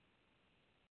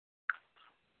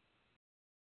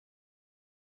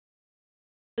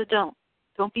 So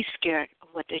don't be scared of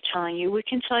what they're telling you. We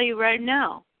can tell you right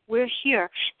now. We're here.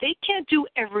 They can't do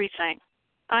everything.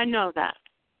 I know that.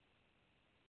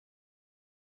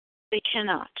 They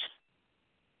cannot.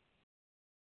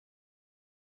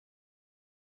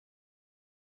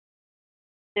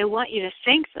 They want you to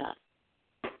think that.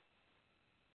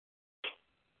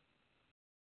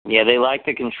 Yeah, they like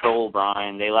the control,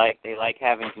 Brian. They like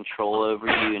having control over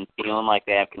you and feeling like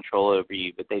they have control over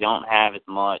you, but they don't have as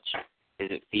much as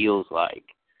it feels like.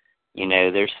 You know,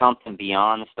 there's something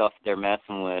beyond the stuff that they're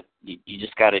messing with. You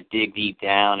just got to dig deep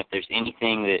down. If there's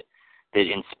anything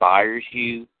that inspires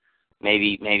you,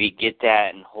 maybe get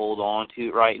that and hold on to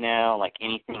it right now, like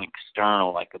anything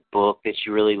external, like a book that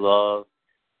you really love.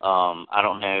 I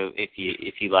don't know if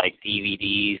you like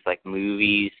DVDs, like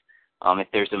movies. If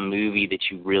there's a movie that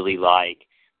you really like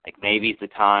maybe it's the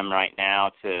time right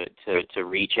now to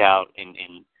reach out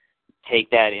and take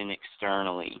that in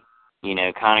externally. You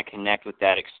know, kind of connect with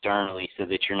that externally so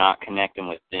that you're not connecting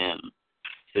with them,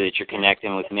 so that you're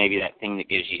connecting with maybe that thing that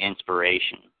gives you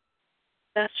inspiration.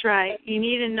 That's right. You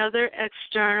need another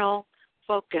external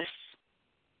focus.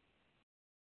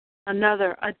 A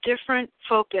different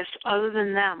focus other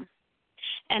than them.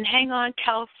 And hang on,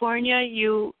 California,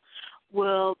 you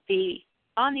will be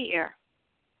on the air.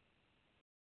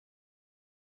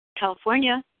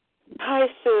 California. Hi,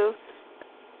 Sue.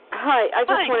 Hi, I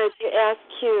just wanted to ask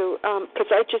you, because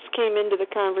I just came into the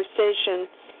conversation,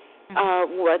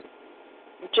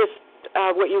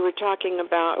 what you were talking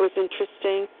about. It was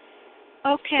interesting.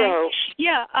 Okay. So,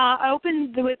 yeah, I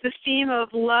opened with the theme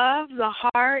of love, the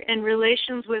heart, and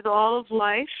relations with all of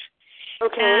life.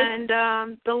 Okay. And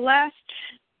the last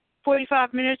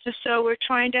 45 minutes or so, we're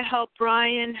trying to help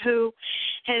Brian, who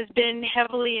has been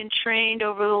heavily entrained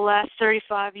over the last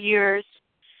 35 years.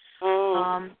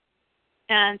 Oh.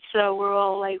 And so we're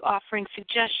all offering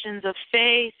suggestions of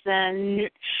faith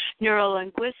and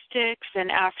neurolinguistics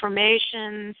and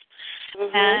affirmations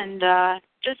and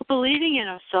just believing in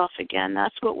ourselves again.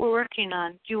 That's what we're working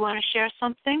on. Do you want to share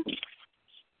something?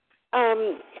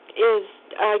 I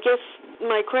guess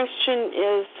my question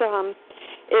is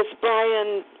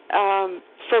Brian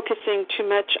focusing too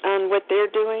much on what they're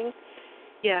doing?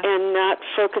 Yeah. And not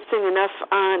focusing enough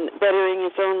on bettering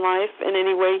his own life in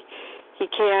any way he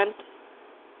can?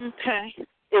 Okay.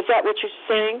 Is that what you're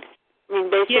saying? I mean,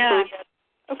 basically. Yeah.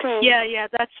 Okay. Yeah,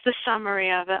 that's the summary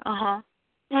of it.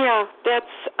 Yeah,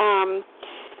 that's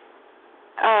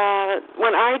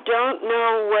when I don't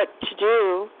know what to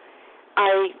do,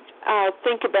 I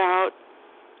think about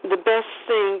the best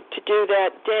thing to do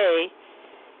that day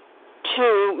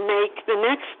to make the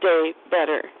next day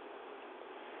better.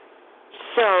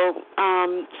 So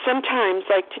sometimes,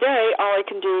 like today, all I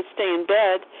can do is stay in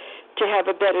bed to have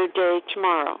a better day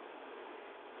tomorrow.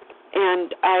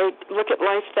 And I look at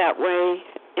life that way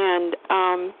and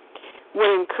would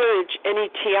encourage any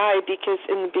TI because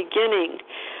in the beginning,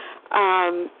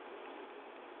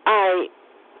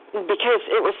 because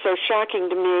it was so shocking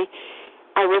to me,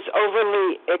 I was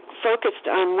overly focused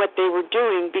on what they were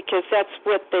doing because that's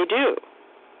what they do,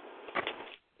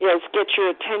 is get your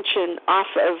attention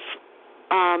off of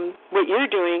what you're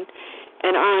doing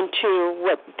and on to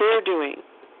what they're doing.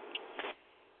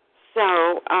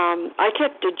 So I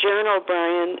kept a journal,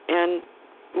 Brian, and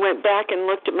went back and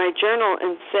looked at my journal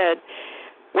and said,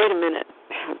 wait a minute,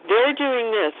 they're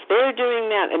doing this, they're doing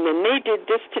that, and then they did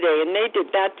this today, and they did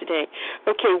that today.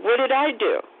 Okay, what did I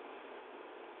do?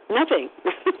 Nothing.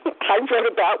 I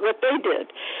wrote about what they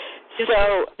did. Just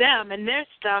so them and their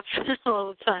stuff all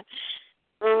the time.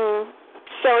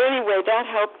 So anyway, that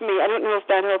helped me. I don't know if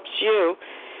that helps you,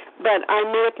 but I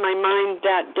made up my mind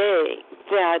that day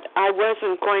that I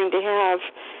wasn't going to have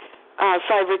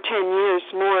 5 or 10 years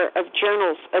more of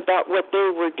journals about what they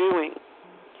were doing.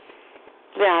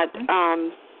 That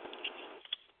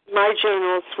my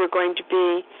journals were going to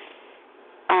be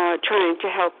trying to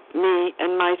help me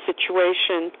and my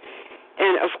situation.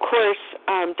 And, of course,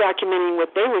 documenting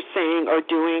what they were saying or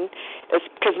doing,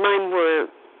 because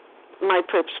my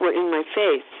perps were in my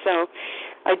face. So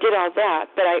I did all that,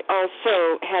 but I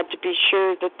also had to be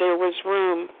sure that there was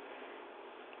room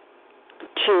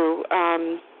to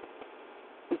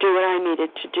do what I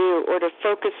needed to do or to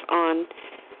focus on,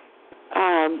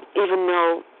 even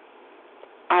though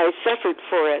I suffered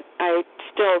for it, I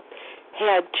still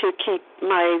had to keep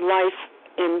my life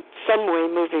in some way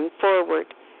moving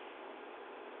forward.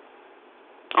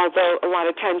 Although a lot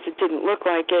of times it didn't look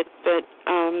like it, but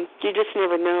you just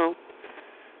never know.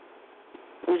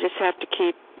 You just have to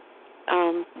keep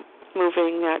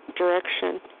moving that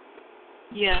direction.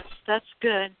 Yes, that's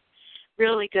good.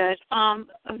 Really good.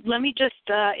 Let me just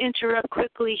interrupt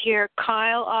quickly here.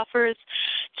 Kyle offers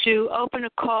to open a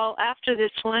call after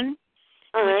this one,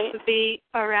 which would be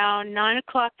around 9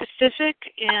 o'clock Pacific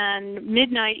and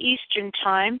midnight Eastern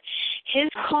Time. His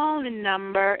call-in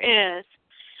number is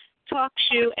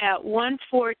TalkShoe at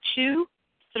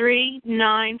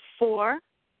 142-394.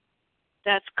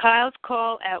 That's Kyle's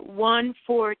call at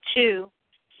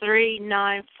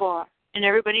 142-394. And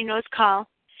everybody knows Kyle.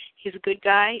 He's a good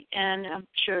guy, and I'm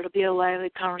sure it'll be a lively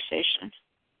conversation.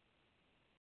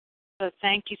 So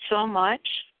thank you so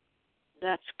much.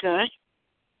 That's good.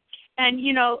 And,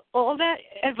 you know, all that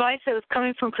advice that was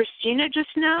coming from Christina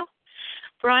just now,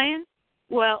 Brian,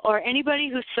 well, or anybody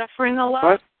who's suffering a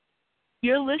lot,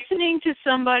 you're listening to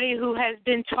somebody who has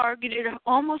been targeted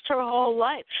almost her whole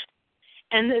life,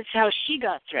 and that's how she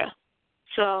got through.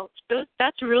 So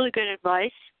that's really good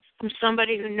advice from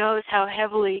somebody who knows how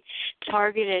heavily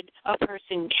targeted a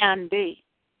person can be.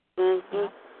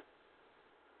 Mhm.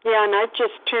 Yeah, and I've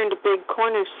just turned a big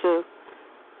corner, Sue.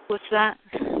 What's that?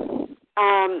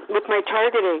 With my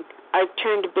targeting, I've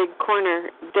turned a big corner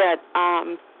that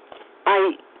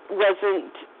I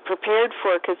wasn't prepared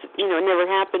for because, you know, it never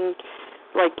happened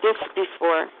like this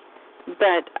before.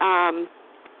 But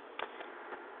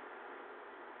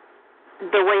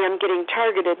the way I'm getting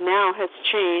targeted now has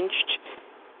changed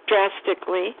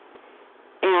drastically.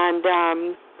 And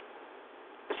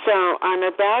so I'm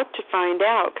about to find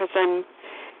out because I'm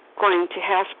going to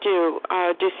have to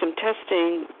do some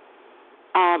testing.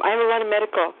 I have a lot of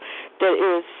medical that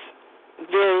is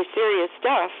very serious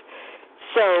stuff.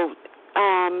 So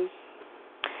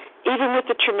even with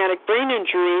the traumatic brain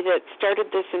injury that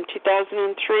started this in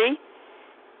 2003,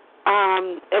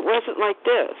 it wasn't like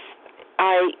this.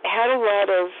 I had a lot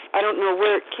of, I don't know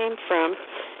where it came from,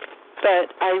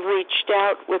 but I reached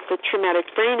out with the traumatic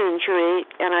brain injury,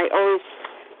 and I always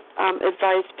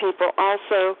advise people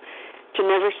also to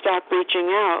never stop reaching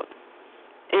out.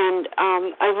 And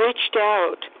I reached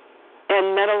out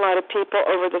and met a lot of people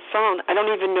over the phone. I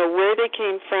don't even know where they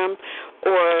came from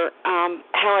or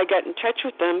how I got in touch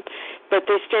with them, but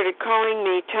they started calling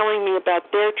me, telling me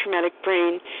about their traumatic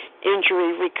brain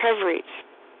injury recoveries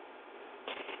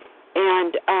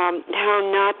and how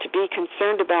not to be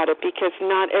concerned about it because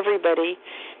not everybody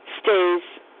stays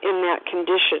in that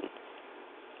condition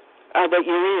that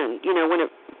you're in, you know, when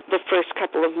the first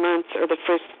couple of months or the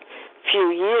first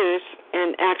few years,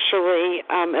 and actually,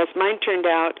 as mine turned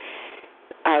out,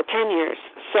 10 years.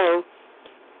 So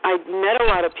I met a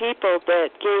lot of people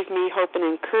that gave me hope and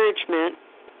encouragement,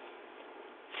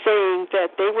 saying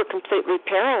that they were completely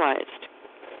paralyzed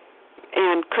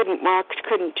and couldn't walk,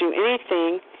 couldn't do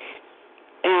anything,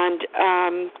 and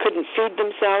couldn't feed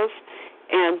themselves.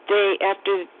 And they,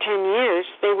 after 10 years,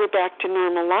 they were back to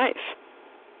normal life.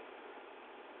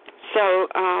 So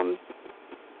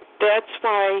that's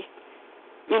why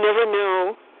you never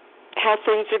know how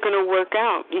things are going to work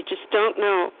out. You just don't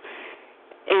know.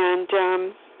 And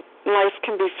life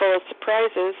can be full of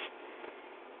surprises.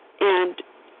 And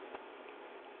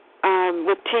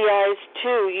with TIs,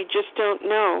 too, you just don't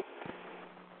know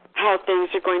how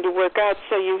things are going to work out.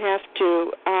 So you have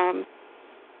to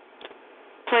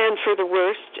plan for the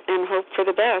worst and hope for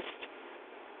the best.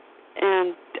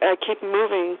 And keep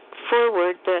moving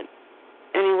forward. But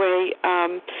anyway,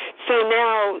 so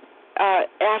now,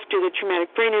 after the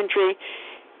traumatic brain injury,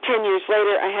 10 years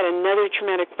later, I had another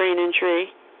traumatic brain injury,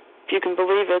 if you can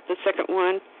believe it, the second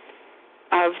one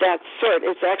of that sort.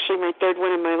 It's actually my third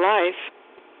one in my life.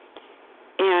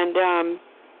 And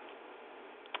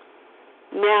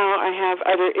now I have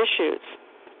other issues.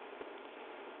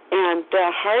 And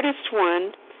the hardest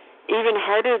one, even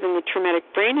harder than the traumatic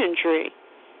brain injury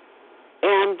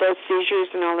and the seizures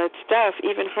and all that stuff,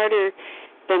 even harder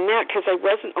than that because I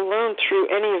wasn't alone through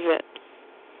any of it.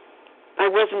 I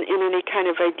wasn't in any kind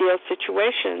of ideal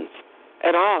situations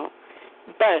at all,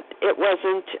 but it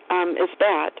wasn't as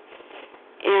bad.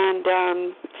 And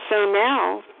so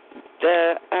now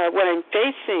what I'm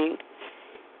facing,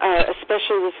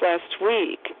 especially this last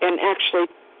week, and actually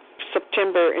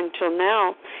September until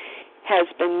now, has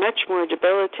been much more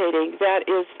debilitating.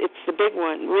 It's the big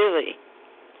one, really,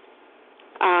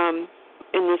 in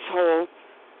this whole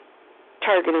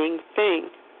targeting thing,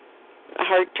 a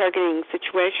hard targeting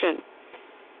situation.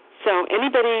 So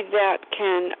anybody that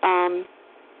can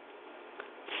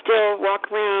still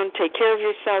walk around, take care of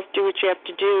yourself, do what you have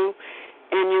to do,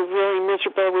 and you're really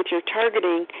miserable with your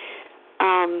targeting,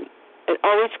 it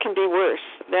always can be worse.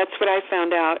 That's what I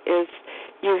found out, is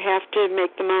you have to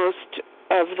make the most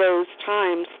of those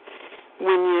times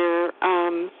when you're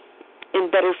in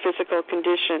better physical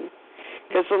condition.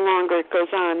 Because the longer it goes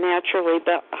on, naturally,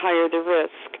 the higher the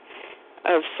risk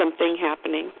of something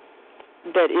happening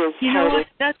that is You know what?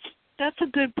 That's a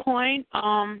good point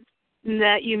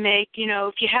that you make. You know,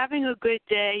 if you're having a good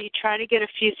day, you try to get a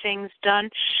few things done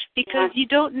because you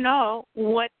don't know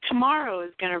what tomorrow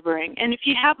is going to bring. And if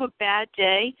you have a bad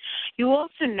day, you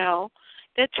also know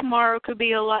that tomorrow could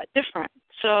be a lot different.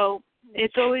 So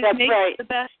it's always make the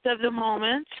best of the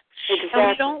moment. Exactly. And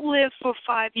we don't live for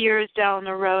 5 years down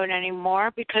the road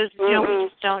anymore because, you know, we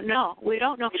just don't know. We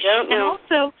don't know. And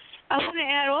also, I want to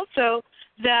add also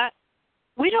that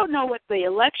we don't know what the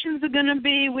elections are going to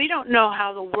be. We don't know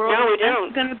how the world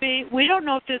is going to be. We don't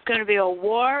know if there's going to be a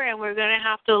war and we're going to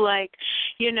have to, like,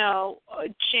 you know,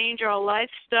 change our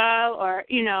lifestyle or,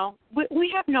 you know,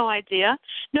 we have no idea.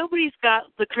 Nobody's got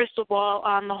the crystal ball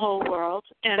on the whole world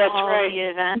and all of the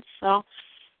events. So,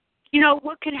 you know,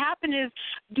 what could happen is,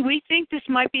 do we think this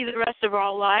might be the rest of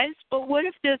our lives? But what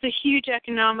if there's a huge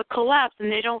economic collapse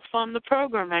and they don't fund the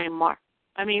program anymore?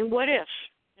 I mean, what if?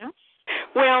 You know?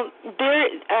 Well, there,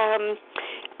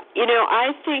 you know,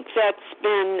 I think that's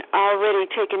been already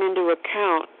taken into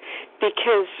account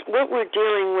because what we're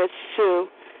dealing with, Sue,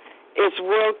 is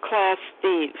world-class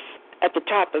thieves at the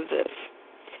top of this.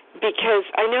 Because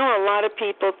I know a lot of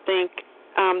people think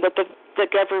that the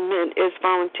government is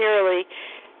voluntarily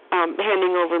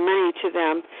handing over money to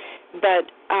them, but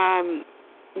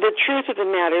the truth of the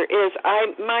matter is,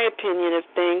 my opinion of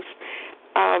things,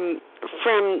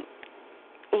 from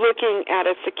looking at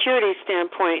a security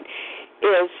standpoint,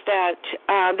 is that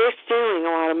they're stealing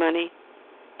a lot of money.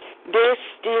 They're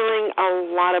stealing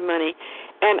a lot of money.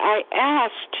 And I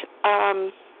asked,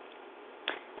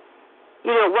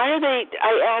 you know,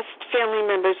 I asked family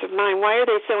members of mine, why are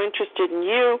they so interested in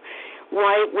you?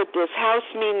 Why would this house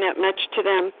mean that much to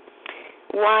them?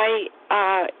 Why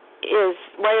are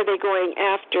they going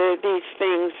after these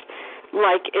things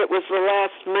like it was the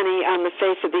last money on the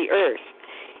face of the earth?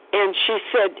 And she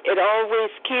said, it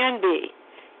always can be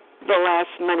the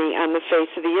last money on the face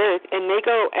of the earth. And they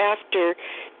go after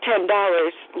 $10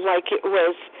 like it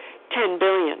was $10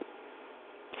 billion.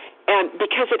 And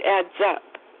because it adds up.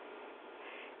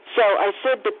 So I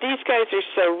said, but these guys are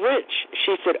so rich.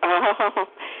 She said, oh,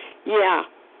 yeah,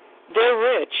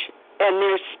 they're rich. And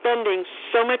they're spending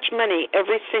so much money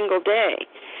every single day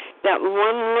that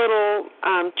one little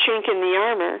chink in the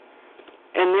armor,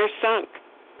 and they're sunk.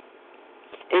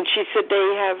 And she said they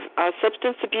have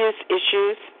substance abuse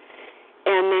issues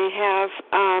and they have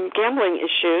gambling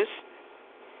issues.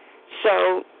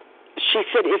 So she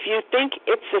said if you think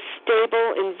it's a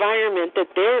stable environment that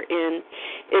they're in,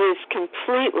 it is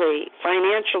completely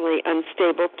financially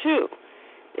unstable too.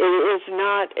 It is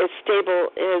not as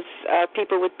stable as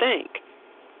people would think.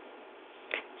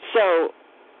 So,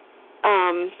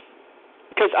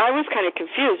 because I was kind of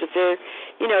confused. If they're,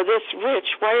 you know, this rich,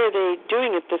 why are they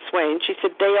doing it this way? And she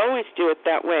said they always do it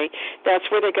that way. That's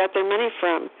where they got their money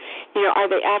from. You know, are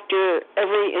they after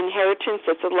every inheritance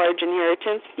that's a large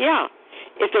inheritance? Yeah,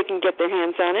 if they can get their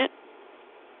hands on it.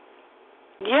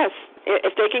 Yes,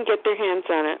 if they can get their hands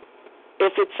on it.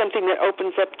 If it's something that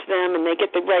opens up to them and they get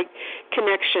the right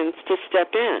connections to step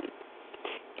in.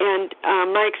 And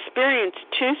my experience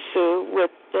too, Sue, with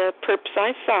the perps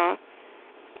I saw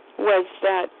was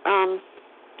that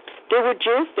there were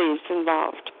jewel thieves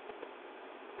involved.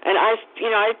 And I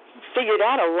figured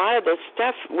out a lot of this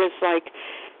stuff was like,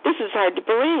 this is hard to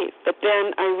believe. But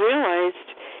then I realized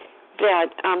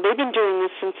that they've been doing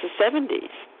this since the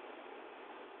 70s.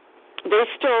 They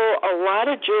stole a lot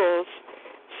of jewels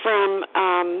from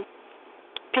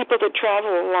people that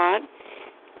travel a lot,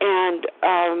 and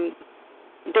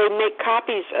they make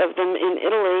copies of them in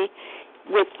Italy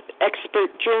with expert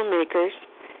jewel makers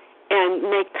and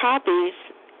make copies,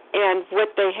 and what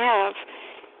they have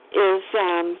is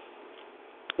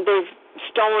they've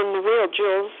stolen the real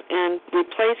jewels and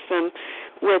replaced them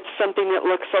with something that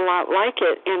looks a lot like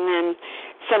it, and then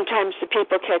sometimes the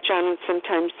people catch on and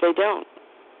sometimes they don't.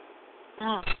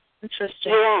 Oh,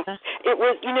 interesting. Yeah. It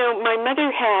was, you know, my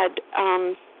mother had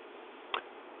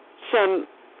some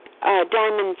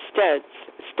diamond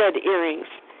stud earrings,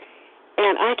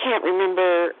 and I can't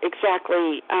remember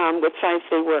exactly what size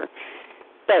they were,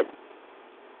 but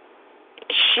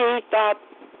she thought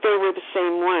they were the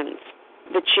same ones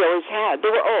that she always had. They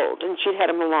were old, and she'd had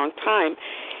them a long time,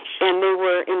 and they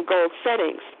were in gold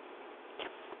settings.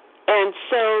 And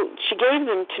so she gave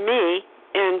them to me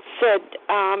and said,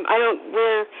 I don't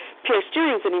wear pierced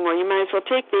earrings anymore. You might as well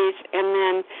take these. And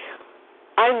then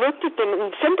I looked at them,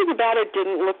 and something about it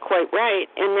didn't look quite right.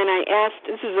 And then I asked,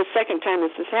 this is the second time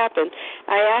this has happened,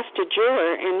 I asked a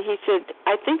jeweler, and he said,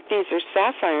 I think these are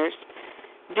sapphires.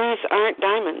 These aren't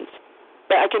diamonds.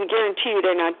 but I can guarantee you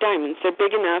they're not diamonds. They're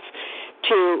big enough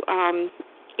to,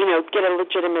 get a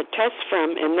legitimate test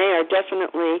from, and they are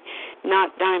definitely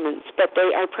not diamonds, but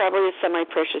they are probably a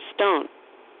semi-precious stone.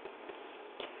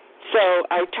 So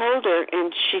I told her,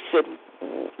 and she said,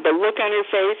 the look on her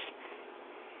face,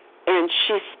 and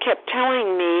she kept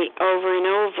telling me over and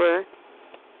over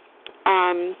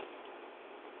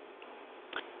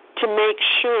to make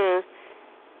sure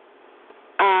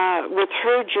with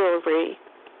her jewelry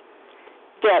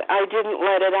that I didn't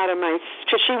let it out of my,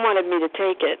 because she wanted me to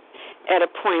take it. At a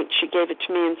point, she gave it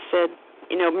to me and said,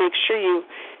 make sure you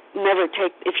never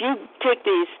take, if you take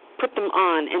these, put them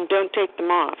on and don't take them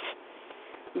off.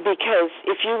 Because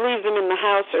if you leave them in the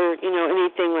house or,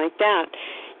 anything like that,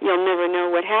 you'll never know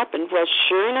what happened. Well,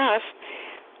 sure enough,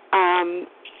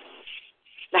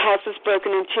 the house was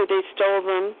broken into. They stole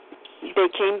them. They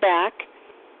came back,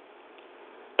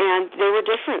 and they were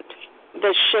different.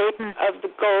 The shape of the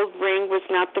gold ring was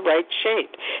not the right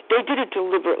shape. They did it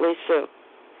deliberately, Sue.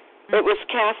 It was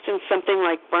cast in something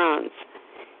like bronze,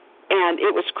 and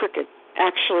it was crooked,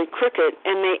 actually crooked,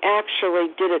 and they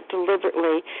actually did it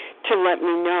deliberately to let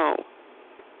me know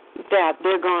that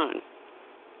they're gone.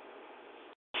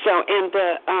 So, and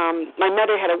my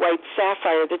mother had a white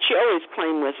sapphire that she always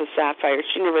claimed was a sapphire.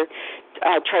 She never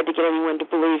tried to get anyone to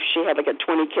believe she had like a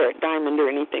 20-carat diamond or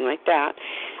anything like that.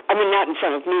 I mean, not in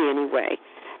front of me anyway.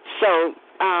 So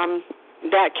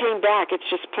that came back. It's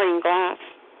just plain glass.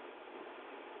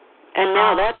 And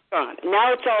now that's gone.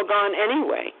 Now it's all gone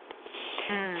anyway.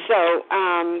 So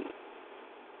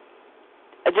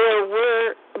there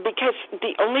were, because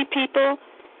the only people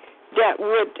that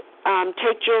would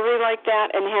take jewelry like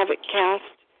that and have it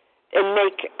cast and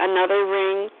make another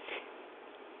ring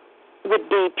would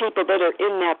be people that are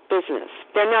in that business.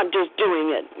 They're not just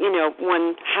doing it,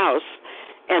 one house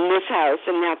and this house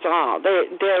and that's all.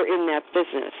 They're in that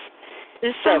business.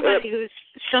 There's somebody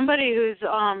who's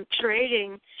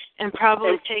trading and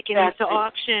probably taking it to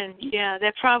auction. Yeah,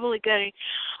 they're probably getting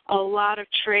a lot of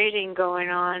trading going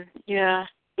on. Yeah.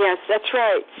 Yes, that's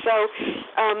right. So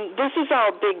this is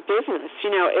all big business.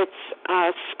 It's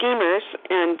schemers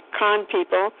and con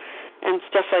people and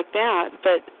stuff like that.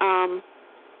 But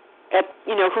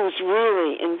who's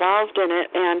really involved in it,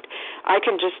 and I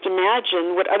can just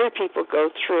imagine what other people go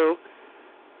through.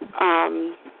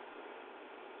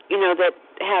 That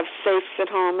have safes at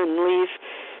home and leave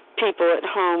people at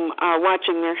home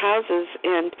watching their houses,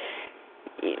 and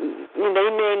they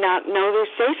may not know their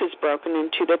safe is broken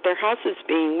into, that their house is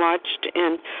being watched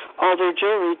and all their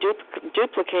jewelry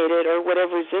duplicated or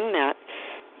whatever's in that,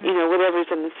 whatever's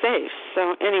in the safe.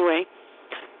 So anyway,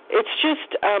 it's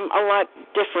just a lot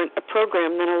different a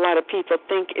program than a lot of people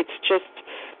think. It's just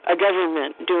a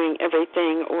government doing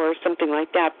everything or something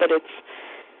like that, but it's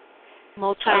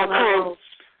multi-levels.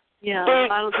 Yeah, big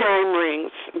crime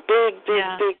rings, big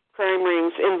crime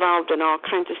rings involved in all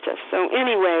kinds of stuff. So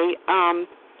anyway,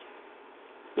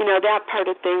 that part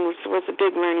of things was a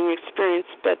big learning experience.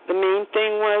 But the main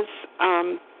thing was,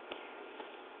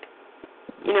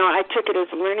 I took it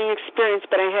as a learning experience,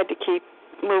 but I had to keep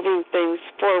moving things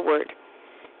forward,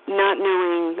 not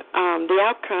knowing the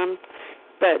outcome,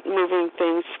 but moving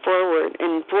things forward.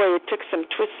 And boy, it took some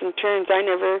twists and turns I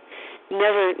never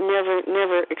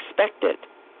expected.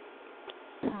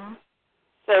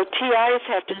 So TIs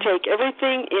have to take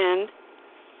everything in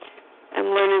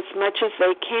and learn as much as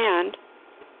they can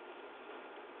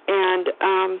and,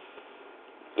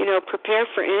 prepare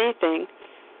for anything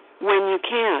when you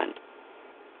can.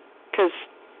 Because,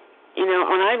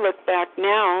 when I look back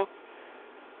now,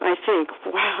 I think,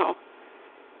 wow,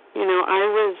 I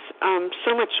was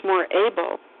so much more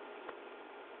able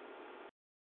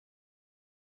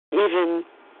even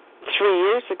 3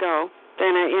 years ago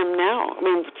than I am now. I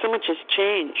mean, so much has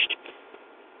changed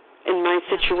in my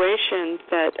situation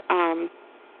that,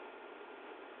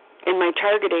 in my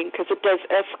targeting, because it does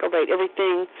escalate.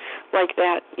 Everything like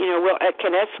that, it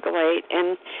can escalate.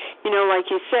 And, like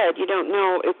you said, you don't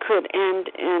know, it could end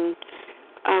and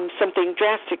something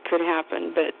drastic could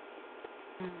happen. But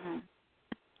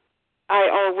I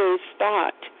always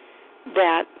thought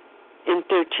that in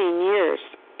 13 years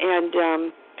and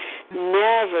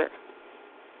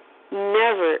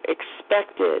never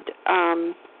expected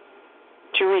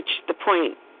to reach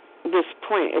this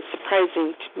point. It's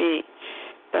surprising to me.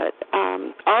 But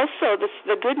also,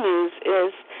 the good news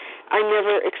is I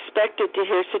never expected to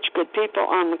hear such good people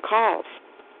on the calls.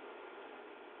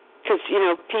 Because,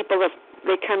 people,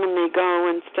 they come and they go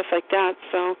and stuff like that.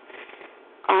 So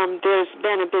there's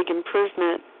been a big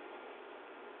improvement.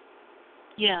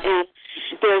 Yeah. And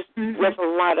there's a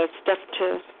lot of stuff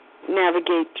to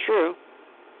navigate through.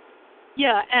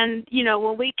 Yeah, and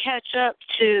when we catch up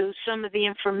to some of the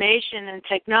information and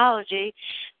technology,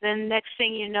 then next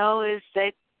thing you know is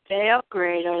they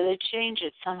upgrade or they change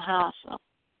it somehow. So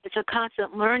it's a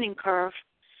constant learning curve,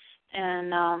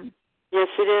 and yes,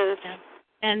 it is.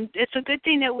 And it's a good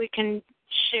thing that we can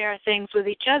share things with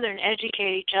each other and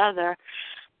educate each other.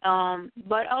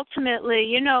 But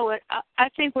ultimately, I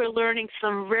think we're learning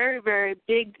some very, very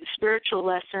big spiritual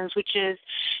lessons, which is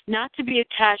not to be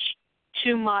attached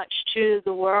too much to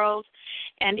the world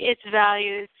and its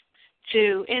values,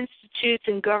 to institutes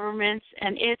and governments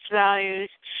and its values,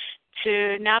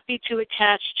 to not be too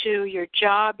attached to your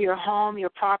job, your home, your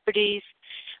properties,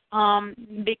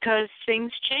 because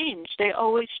things change. They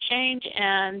always change,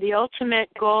 and the ultimate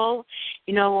goal,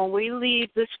 when we leave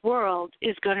this world,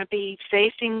 is going to be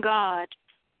facing God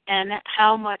and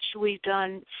how much we've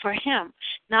done for Him.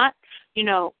 Not,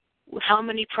 how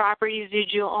many properties did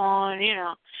you own,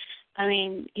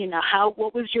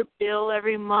 what was your bill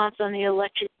every month on the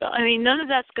electric bill? None of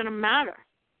that's going to matter.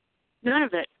 None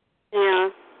of it. Yeah.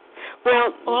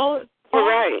 Well, you're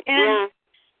right. And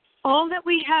all that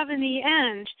we have in the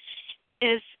end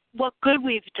is what good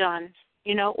we've done,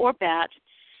 or bad,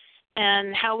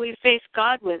 and how we face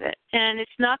God with it. And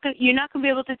you're not going to be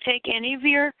able to take any of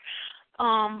your,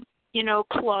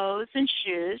 clothes and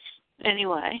shoes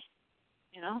anyway.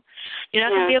 You're not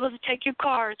going to be able to take your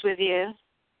cars with you.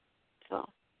 So.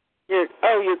 Your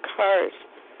cars.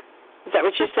 Is that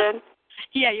what you said?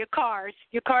 Yeah, your cars,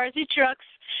 your trucks,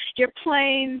 your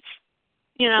planes.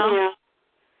 Yeah.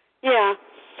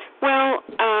 Well,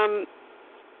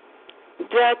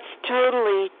 that's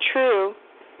totally true.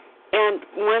 And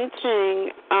one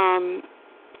thing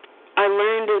I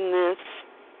learned in this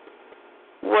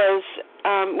was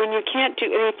when you can't do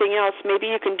anything else, maybe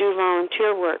you can do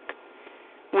volunteer work.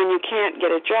 When you can't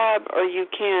get a job or you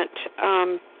can't,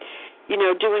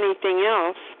 do anything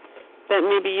else, that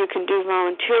maybe you can do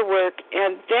volunteer work.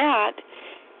 And that,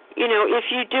 if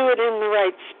you do it in the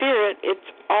right spirit, it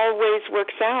always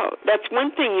works out. That's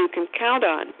one thing you can count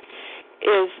on,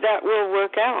 is that will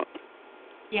work out.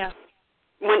 Yeah.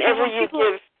 Whenever you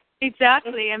give.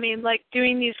 Exactly. Like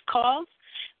doing these calls,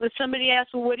 when somebody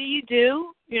asks, well, what do you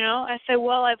do? I say,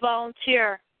 well, I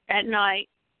volunteer at night.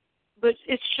 But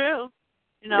it's true.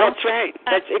 That's right.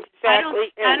 That's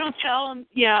exactly it. I don't tell them,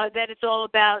 that it's all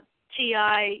about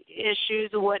TI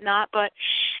issues and whatnot, but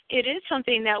it is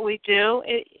something that we do,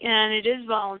 and it is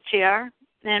volunteer,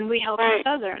 and we help each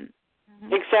other.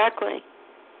 Mm-hmm. Exactly.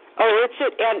 Oh,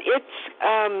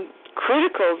 it's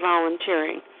critical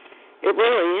volunteering. It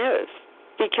really is,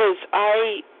 because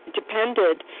I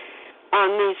depended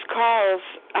on these calls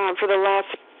for the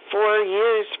last 4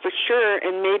 years for sure,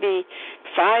 and maybe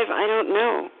 5. I don't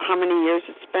know how many years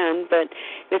it's been, but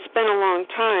it's been a long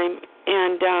time.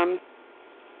 And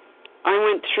I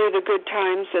went through the good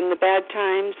times and the bad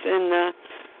times and the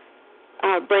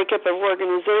breakup of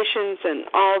organizations and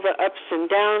all the ups and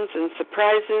downs and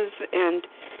surprises. And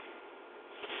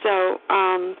so,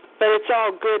 but it's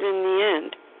all good in the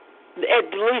end.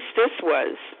 At least this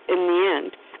was in the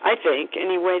end, I think.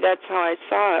 Anyway, that's how I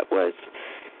saw it was.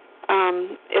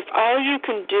 If all you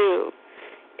can do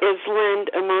is lend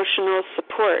emotional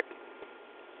support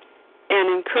and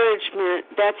encouragement,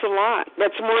 that's a lot.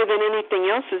 That's more than anything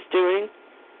else is doing.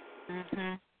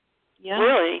 Mhm. Yeah.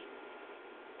 Really.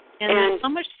 And there's so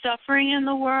much suffering in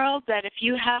the world that if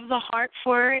you have the heart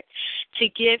for it to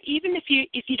give, even if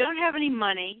you don't have any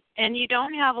money and you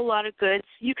don't have a lot of goods,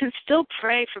 you can still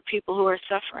pray for people who are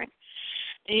suffering.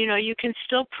 You can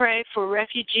still pray for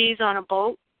refugees on a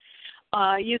boat.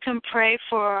 You can pray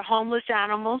for homeless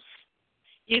animals.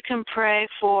 You can pray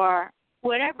for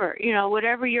whatever,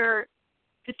 whatever your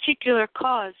particular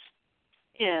cause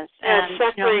is. And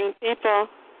suffering people.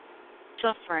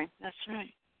 Suffering, that's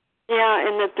right. Yeah,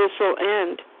 and that this will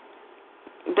end.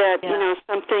 That,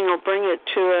 something will bring it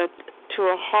to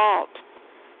a halt.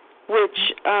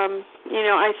 Which,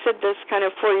 I said this kind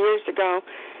of 4 years ago.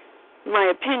 My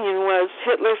opinion was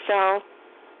Hitler fell.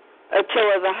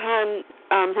 Attila the Hun,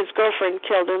 his girlfriend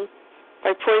killed him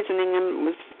by poisoning him,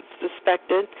 was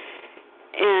suspected.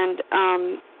 And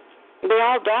they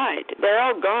all died. They're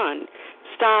all gone.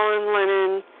 Stalin,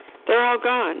 Lenin, they're all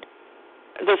gone.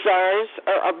 The Tsars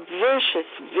are a vicious,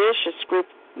 vicious group,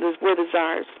 were the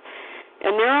Tsars.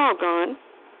 And they're all gone.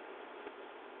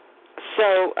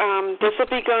 So this will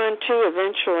be gone too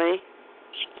eventually.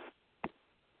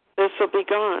 This will be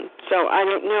gone. So I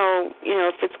don't know,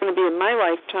 if it's going to be in my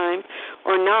lifetime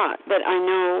or not, but I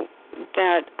know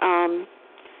that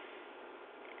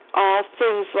all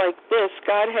things like this,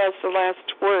 God has the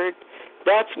last word.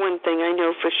 That's one thing I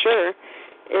know for sure,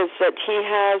 is that he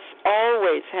has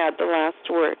always had the last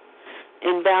word.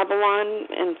 In Babylon,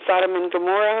 in Sodom and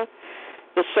Gomorrah,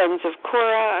 the sons of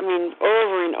Korah,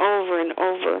 over and over and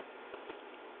over.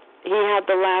 He had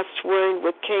the last word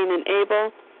with Cain and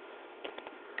Abel,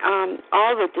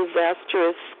 all the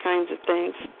disastrous kinds of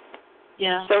things.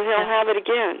 Yeah. So he'll have it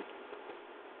again.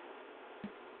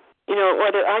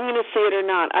 Whether I'm going to see it or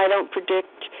not, I don't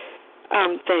predict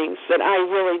things that I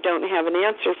really don't have an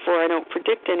answer for. I don't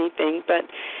predict anything, but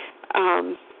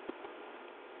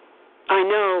I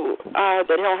know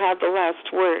that he'll have the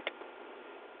last word.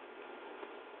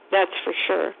 That's for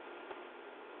sure.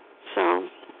 So,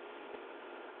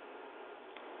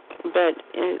 but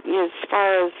as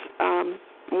far as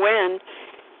when,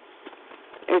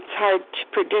 it's hard to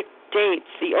predict dates.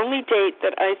 The only date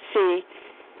that I see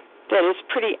that is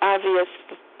pretty obvious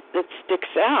that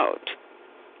sticks out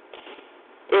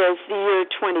is the year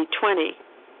 2020.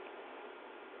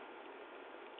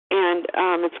 And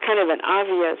it's kind of an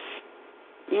obvious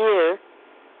year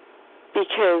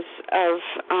because of,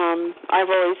 I've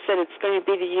always said it's going to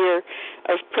be the year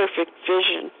of perfect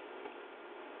vision.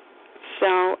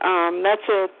 So that's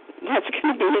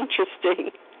going to be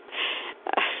interesting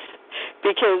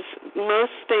because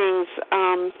most things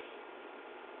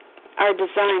are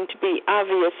designed to be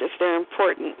obvious if they're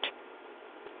important.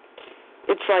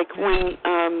 It's like when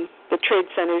the trade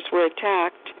centers were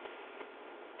attacked,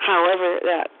 however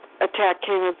that attack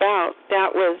came about,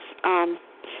 that was,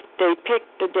 they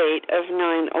picked the date of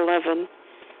 9/11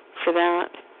 for that.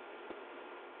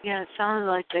 Yeah, it sounded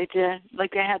like they did,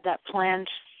 like they had that planned.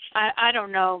 I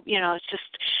don't know, it's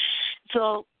just, it's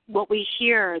all what we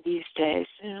hear these days,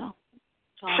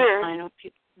 Sure. I know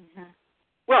people. Mm-hmm.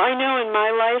 Well, I know in my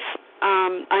life,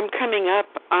 I'm coming up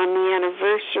on the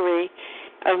anniversary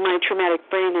of my traumatic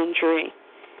brain injury.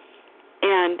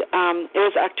 And it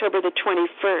was October the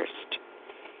 21st.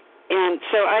 And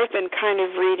so I've been kind of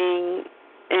reading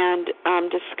and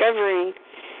discovering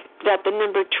that the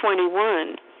number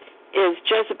 21 is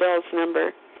Jezebel's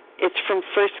number. It's from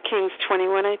 1 Kings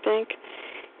 21, I think.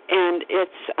 And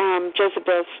it's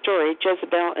Jezebel's story,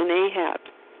 Jezebel and Ahab.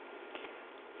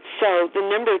 So the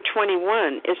number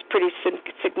 21 is pretty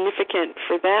significant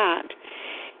for that.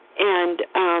 And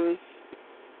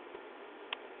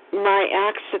my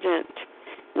accident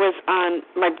was on,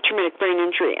 my traumatic brain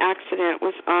injury accident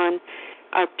was on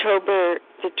October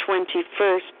the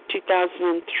 21st,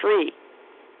 2003.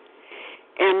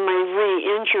 And my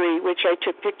re-injury, which I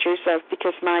took pictures of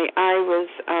because my eye was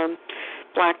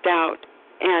blacked out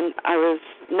and I was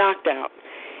knocked out.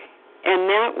 And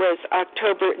that was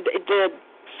October, the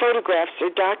photographs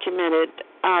are documented,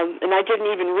 and I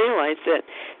didn't even realize it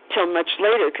till much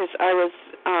later because I was,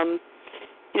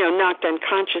 knocked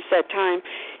unconscious that time.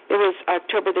 It was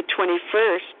October the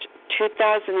 21st,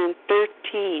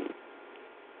 2013.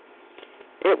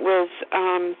 It was,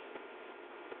 and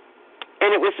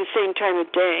it was the same time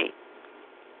of day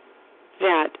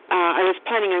that I was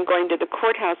planning on going to the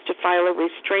courthouse to file a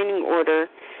restraining order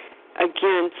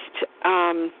against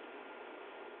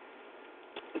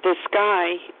this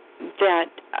guy that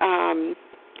I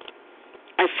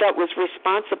felt was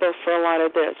responsible for a lot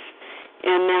of this.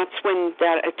 And that's when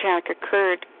that attack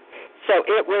occurred. So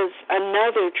it was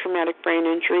another traumatic brain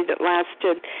injury that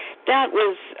lasted, that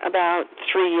was about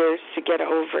 3 years to get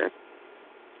over.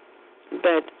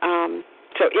 But,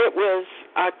 so it was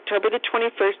October the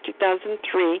 21st,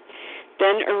 2003,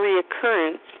 then a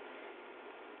reoccurrence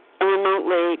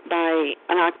remotely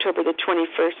on October the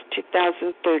 21st,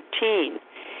 2013.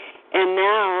 And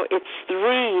now it's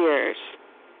 3 years.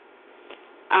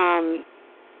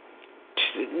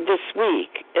 This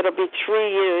week, it'll be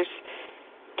 3 years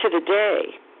to the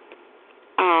day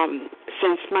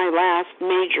since my last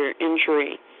major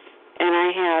injury. And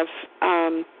I have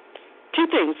two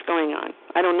things going on.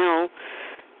 I don't know,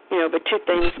 but two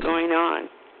things going on.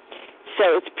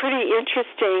 So it's pretty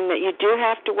interesting that you do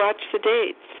have to watch the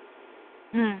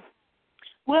dates.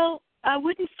 Well, I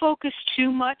wouldn't focus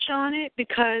too much on it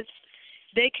because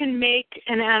they can make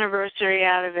an anniversary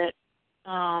out of it.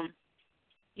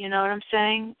 You know what I'm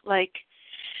saying? Like,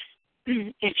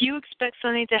 if you expect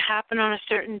something to happen on a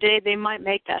certain day, they might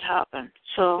make that happen.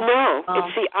 So no,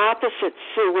 it's the opposite,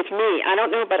 Sue, with me. I don't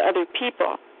know about other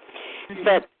people,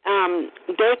 but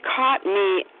they caught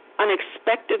me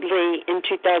unexpectedly in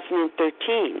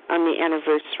 2013 on the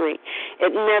anniversary.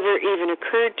 It never even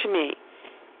occurred to me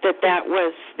that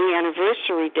was the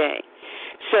anniversary day.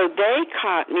 So they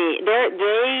caught me.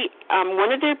 They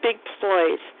one of their big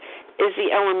ploys is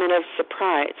the element of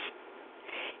surprise.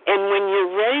 And when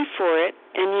you're ready for it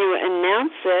and you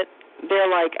announce it, they're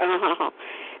like,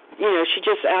 she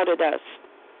just outed us.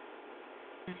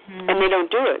 and they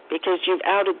don't do it because you've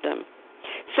outed them.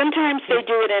 Sometimes they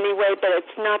do it anyway, but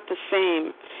it's not the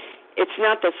same. It's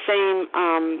not the same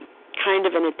kind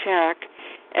of an attack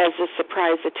as the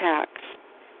surprise attacks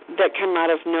that come out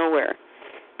of nowhere,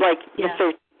 like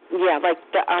like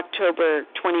the October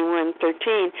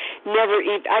 21/13.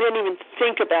 I didn't even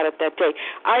think about it that day.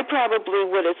 I probably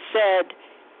would have said,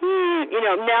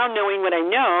 now knowing what I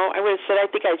know, I would have said, I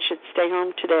think I should stay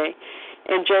home today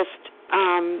and just,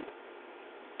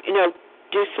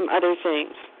 do some other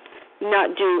things,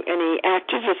 not do any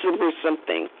activism or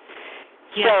something.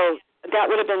 Yeah. So that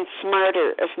would have been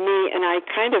smarter of me, and I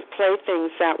kind of play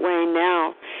things that way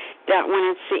now, that when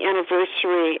it's the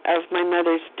anniversary of my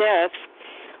mother's death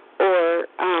or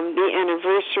the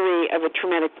anniversary of a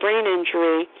traumatic brain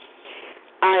injury,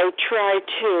 I try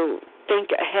to think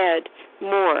ahead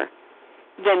more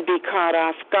than be caught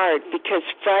off guard, because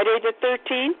Friday the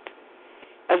 13th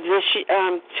of this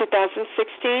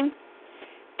 2016,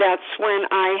 that's when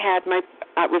I had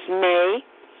it was May.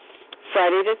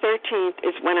 Friday the 13th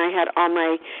is when I had all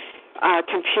my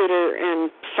computer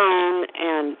and phone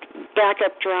and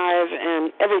backup drive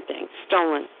and everything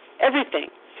stolen. Everything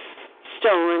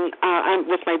stolen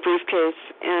with my briefcase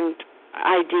and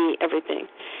ID, everything.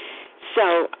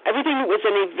 So everything that was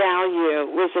any value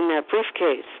was in that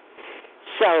briefcase.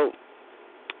 So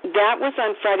that was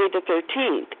on Friday the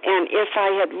 13th. And if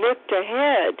I had looked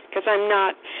ahead, because I'm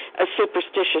not a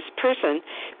superstitious person,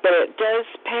 but it does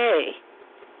pay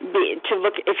to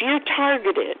look. If you're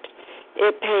targeted,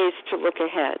 it pays to look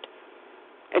ahead.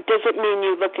 It doesn't mean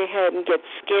you look ahead and get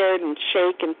scared and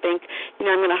shake and think, I'm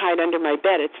going to hide under my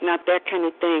bed. It's not that kind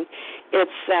of thing.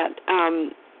 It's that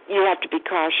you have to be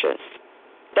cautious.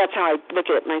 That's how I look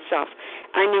at it myself.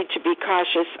 I need to be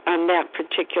cautious on that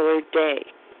particular day.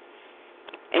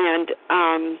 And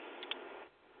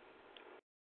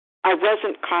I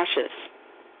wasn't cautious.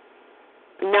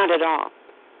 Not at all.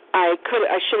 I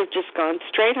should have just gone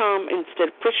straight home instead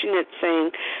of pushing it,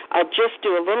 saying, I'll just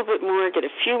do a little bit more, get a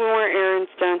few more errands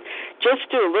done,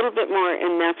 just do a little bit more,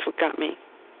 and that's what got me.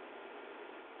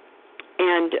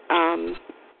 And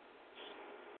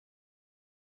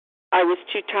I was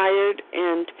too tired,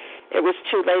 and it was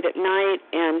too late at night,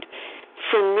 and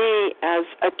for me, as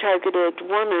a targeted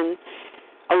woman,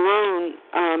 alone,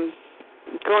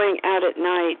 going out at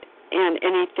night and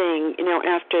anything,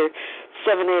 after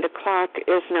 7, 8 o'clock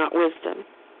is not wisdom.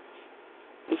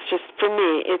 It's just, for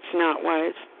me, it's not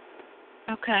wise.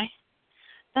 Okay.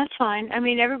 That's fine. I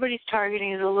mean, everybody's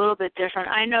targeting is a little bit different.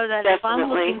 I know that Definitely. If I'm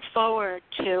looking forward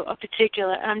to a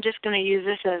particular, I'm just going to use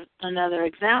this as another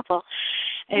example.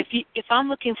 If I'm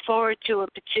looking forward to a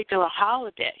particular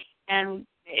holiday and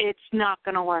it's not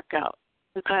going to work out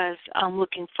because I'm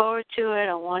looking forward to it,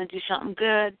 I want to do something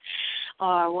good, or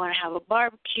I want to have a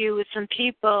barbecue with some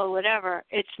people, whatever,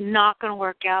 it's not going to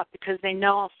work out because they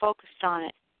know I'm focused on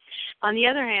it. On the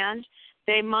other hand,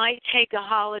 they might take a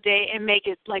holiday and make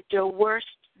it like their worst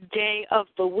day of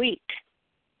the week.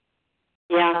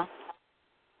 Yeah.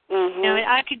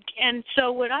 Mm-hmm. And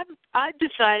so what I've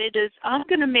decided is I'm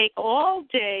going to make all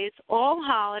days, all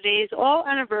holidays, all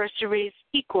anniversaries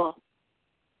equal,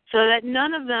 so that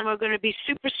none of them are going to be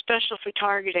super special for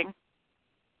targeting.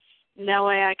 And that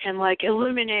way I can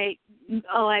eliminate,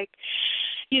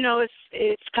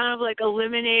 it's kind of like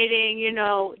eliminating,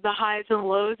 the highs and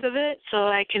lows of it, so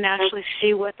I can actually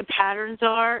see what the patterns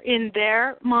are in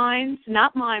their minds,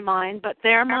 not my mind, but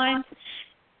their minds.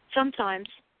 Sometimes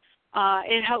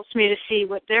it helps me to see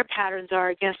what their patterns are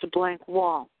against a blank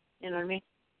wall. You know what I mean?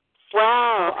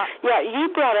 Wow. Yeah, you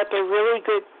brought up a really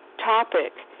good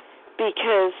topic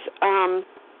because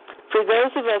for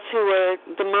those of us who are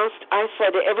the most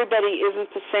isolated, everybody isn't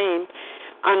the same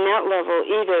on that level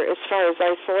either as far as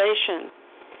isolation.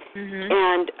 Mm-hmm.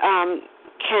 And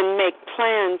can make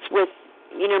plans with,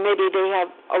 maybe they have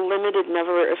a limited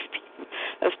number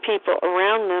of people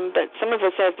around them, but some of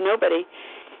us have nobody.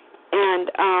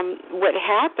 And what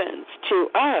happens to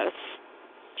us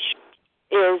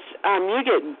is you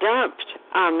get dumped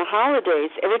on the holidays.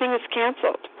 Everything is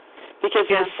canceled because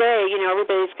they say,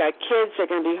 everybody's got kids. They're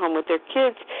going to be home with their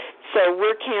kids. So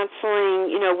we're canceling,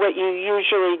 what you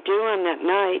usually do on that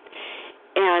night,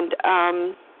 and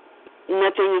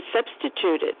nothing is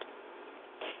substituted.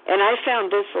 And I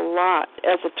found this a lot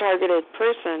as a targeted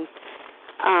person.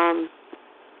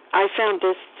 I found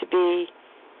this to be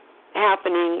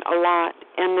happening a lot,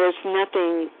 and there's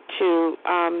nothing to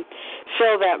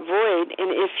fill that void.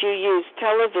 And if you use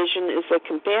television as a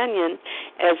companion,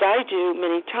 as I do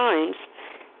many times,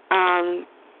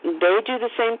 they do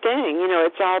the same thing.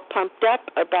 It's all pumped up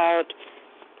about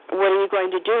what are you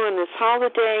going to do on this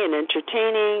holiday and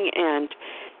entertaining and,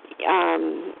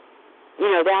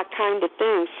 that kind of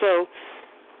thing. So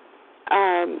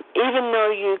even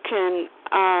though you can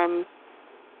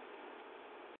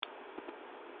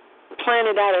plan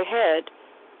it out ahead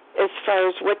as far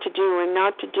as what to do and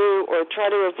not to do, or try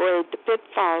to avoid the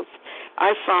pitfalls,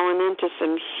 I've fallen into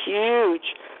some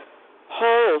huge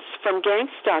holes from gang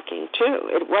stalking too.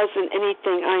 It wasn't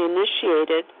anything I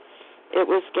initiated. It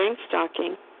was gang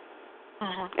stalking.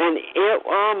 And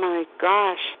oh my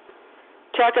gosh,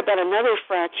 talk about another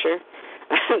fracture.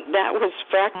 That was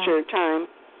fracture time.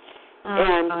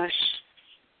 Gosh.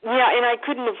 Yeah, and I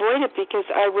couldn't avoid it because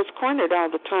I was cornered all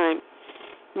the time.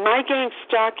 My gang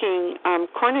stalking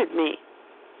cornered me.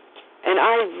 And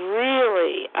I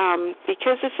really,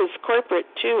 because this is corporate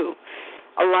too,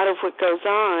 a lot of what goes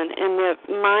on, and the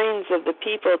minds of the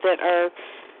people that are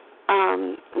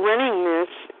running this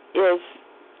is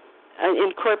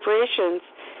in corporations.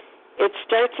 It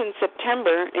starts in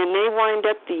September, and they wind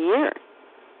up the year.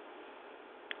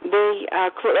 They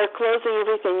are closing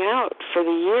everything out for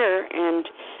the year, and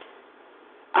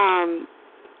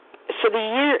so the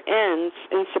year ends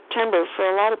in September for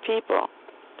a lot of people,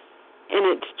 and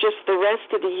it's just the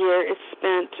rest of the year is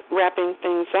spent wrapping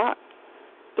things up.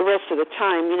 The rest of the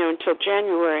time, until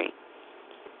January.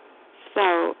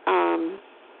 So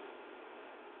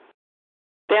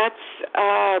that's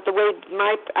the way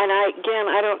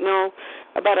I don't know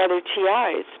about other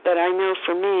TIs, but I know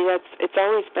for me it's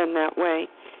always been that way,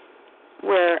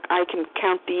 where I can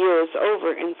count the years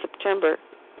over in September.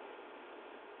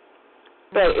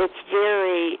 But it's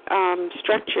very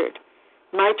structured.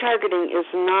 My targeting is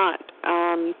not,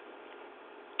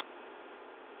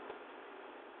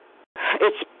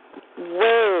 it's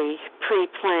way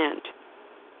pre-planned,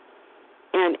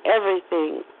 and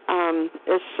everything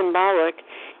is symbolic.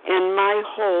 And my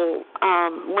whole,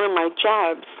 one of my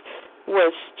jobs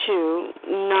was to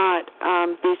not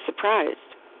be surprised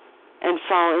and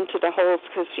fall into the holes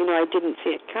because, I didn't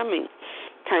see it coming,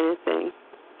 kind of thing.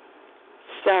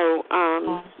 So,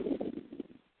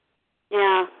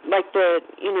 yeah, like the,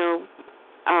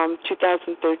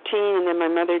 2013, and then my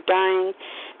mother dying.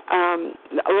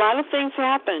 A lot of things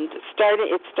happened.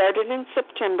 It started in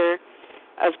September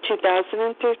of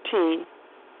 2013,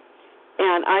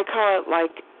 and I call it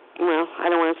I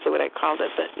don't want to say what I called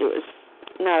it, but it was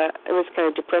it was kind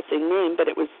of a depressing name, but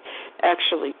it was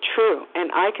actually true,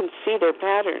 and I can see their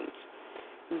patterns.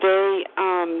 They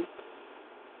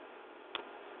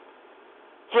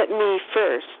hit me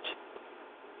first,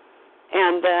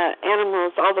 and the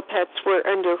animals, all the pets, were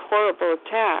under horrible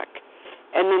attack.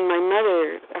 And then my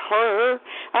mother,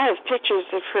 I have pictures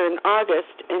of her in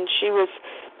August, and she was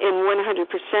in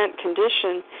 100%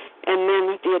 condition, and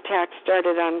then the attack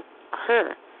started on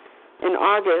her. In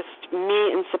August,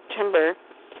 me in September,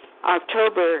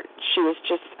 October, she was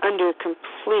just under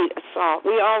complete assault.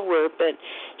 We all were, but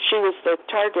she was the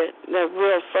target, the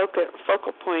real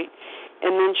focal point.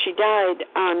 And then she died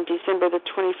on December the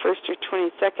 21st or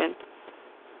 22nd.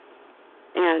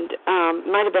 And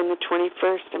might have been the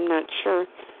 21st, I'm not sure.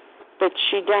 But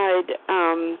she died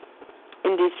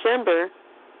in December,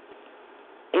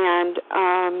 and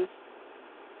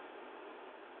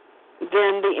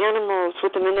then the animals,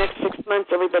 within the next 6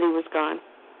 months, everybody was gone,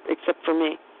 except for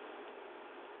me.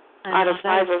 Out of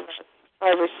five or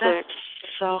six. That's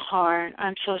so hard.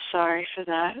 I'm so sorry for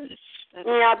that.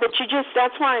 Yeah, but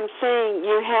that's why I'm saying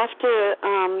you have to,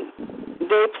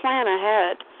 they plan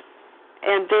ahead.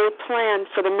 And they plan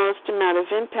for the most amount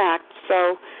of impact.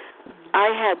 So I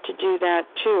had to do that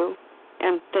too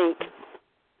and think.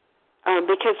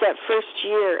 Because that first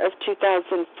year of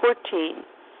 2014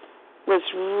 was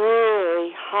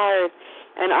really hard,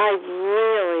 and I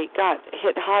really got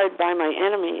hit hard by my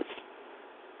enemies.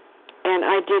 And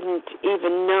I didn't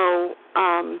even know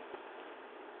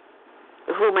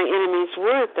who my enemies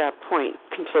were at that point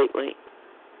completely.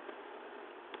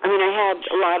 I mean, I had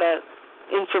a lot of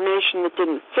information that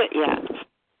didn't fit yet.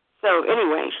 So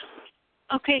anyway.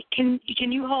 Okay, can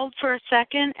you hold for a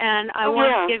second? And I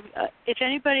want to give, if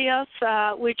anybody else,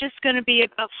 we're just going to be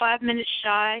about 5 minutes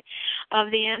shy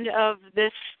of the end of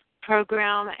this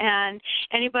program, and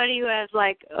anybody who has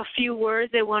a few words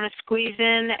they want to squeeze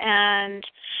in and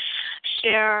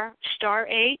share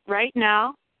 *8 right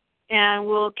now, and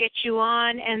we'll get you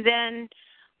on. And then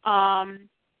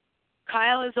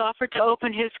Kyle has offered to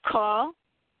open his call.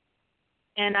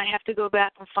 And I have to go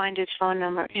back and find his phone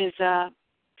number, his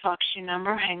TalkShoe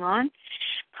number. Hang on.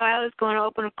 Kyle is going to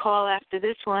open a call after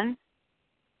this one.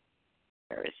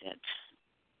 Where is it?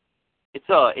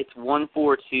 It's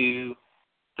 142-394,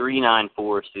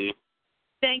 Sue.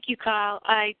 Thank you, Kyle.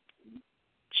 I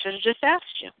should have just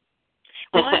asked you.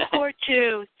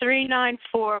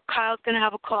 142-394. Kyle's going to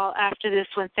have a call after this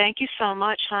one. Thank you so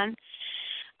much, hon.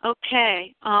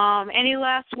 Okay. Any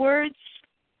last words,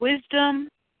 wisdom,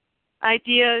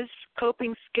 ideas,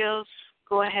 coping skills?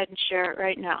 Go ahead and share it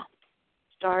right now.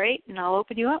 Star 8, and I'll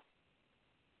open you up.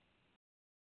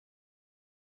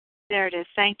 There it is.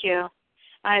 Thank you.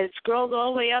 I had scrolled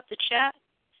all the way up the chat.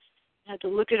 I had to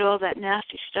look at all that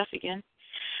nasty stuff again.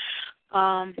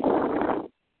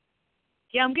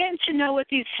 Yeah, I'm getting to know what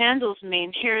these handles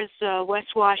mean. Here's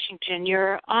West Washington.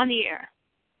 You're on the air.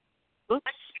 Oops.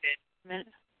 A minute.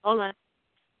 Hold on.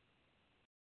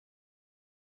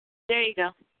 There you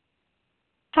go.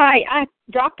 Hi, I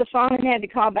dropped the phone and had to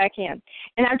call back in.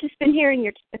 And I've just been hearing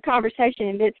the conversation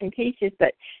in bits and pieces,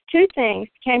 but two things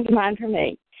came to mind for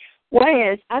me. One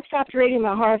is I stopped reading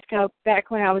my horoscope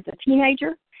back when I was a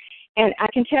teenager, and I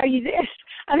can tell you this.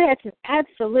 I've had some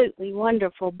absolutely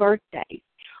wonderful birthdays.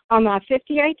 On my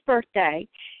 58th birthday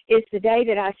is the day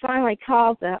that I finally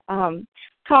called the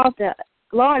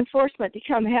law enforcement to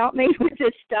come help me with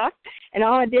this stuff, and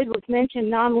all I did was mention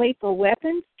non-lethal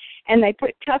weapons, and they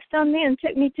put cuffs on me and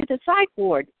took me to the psych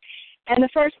ward. And the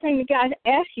first thing the guy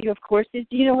asked you, of course, is,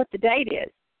 do you know what the date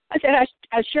is? I said,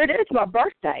 I sure did. It's my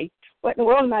birthday. What in the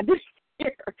world am I doing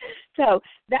here? So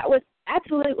that was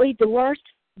absolutely the worst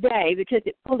day because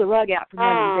it pulled the rug out from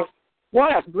under me.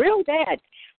 What real bad.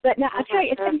 But now, I tell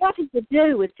you, it has nothing to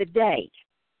do with the date.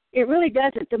 It really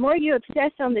doesn't. The more you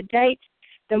obsess on the date,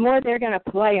 the more they're going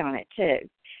to play on it, too.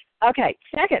 Okay,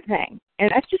 second thing,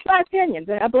 and that's just my opinion,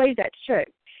 but I believe that's true.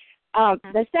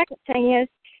 The second thing is,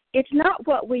 it's not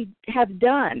what we have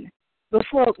done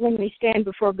before when we stand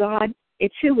before God.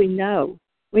 It's who we know.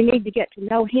 We need to get to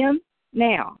know Him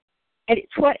now. And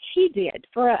it's what He did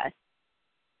for us.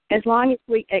 As long as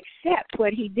we accept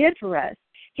what He did for us,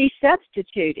 He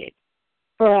substituted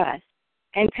for us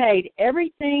and paid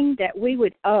everything that we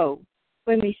would owe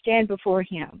when we stand before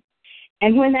Him.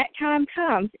 And when that time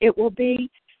comes, it will be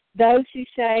those who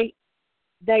say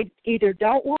they either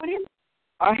don't want Him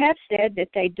or have said that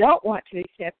they don't want to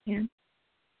accept Him.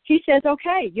 He says,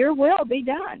 okay, your will be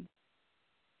done.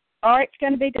 Or it's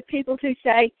going to be the people who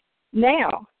say,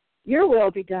 now, your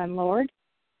will be done, Lord.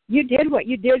 You did what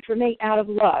you did for me out of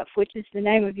love, which is the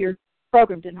name of your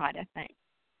program tonight, I think.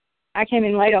 I came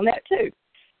in late on that, too.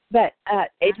 But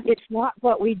it's not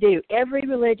what we do. Every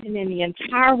religion in the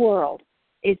entire world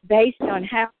is based on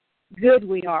how good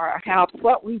we are, or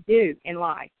what we do in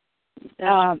life.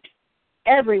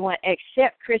 Everyone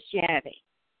except Christianity.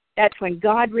 That's when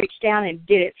God reached down and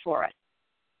did it for us.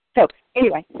 So,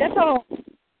 anyway, that's all.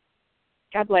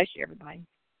 God bless you, everybody.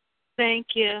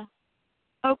 Thank you.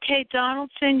 Okay,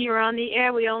 Donaldson, you're on the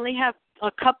air. We only have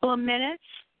a couple of minutes.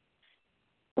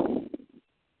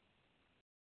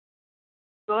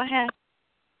 Go ahead.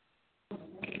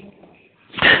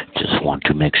 Just want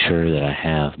to make sure that I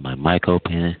have my mic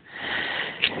open.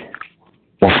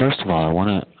 Well, first of all, I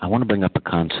want to bring up a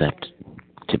concept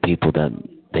to people that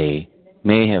they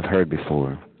may have heard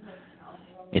before.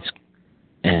 It's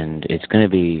going to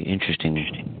be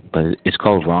interesting, but it's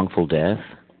called wrongful death.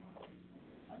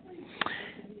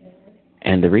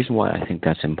 And the reason why I think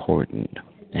that's important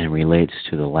and relates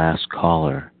to the last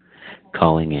caller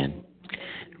calling in,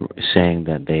 saying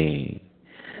that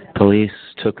police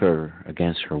took her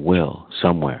against her will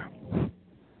somewhere.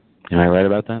 Am I right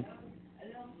about that?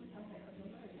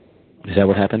 Is that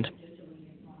what happened?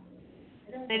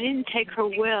 They didn't take her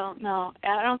will. No,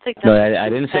 I don't think. No, I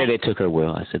didn't say they took her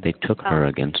will. I said they took her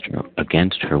against her will.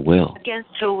 Against her will.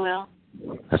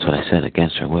 That's what I said,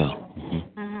 against her will.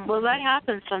 Mm-hmm. Well, that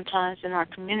happens sometimes in our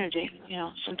community. You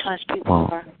know, sometimes people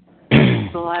are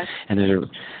alive. And there's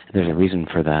a reason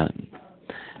for that.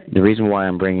 The reason why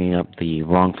I'm bringing up the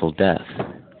wrongful death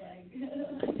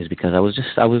is because I was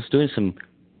doing some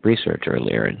research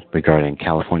earlier regarding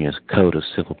California's Code of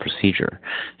Civil Procedure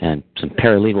and some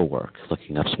paralegal work,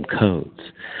 looking up some codes.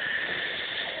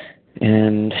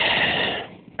 And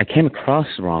I came across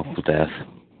wrongful death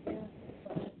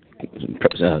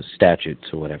statutes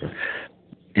or whatever,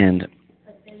 and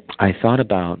I thought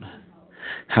about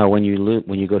how when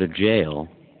you go to jail,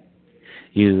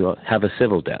 you have a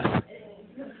civil death.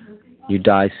 You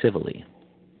die civilly.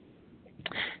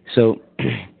 So,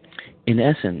 in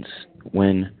essence,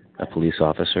 when a police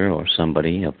officer or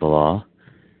somebody of the law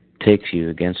takes you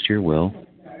against your will,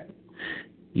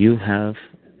 you have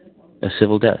a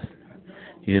civil death.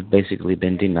 You have basically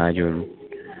been denied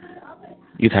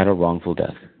you've had a wrongful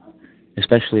death,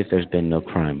 especially if there's been no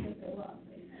crime.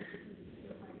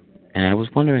 And I was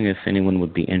wondering if anyone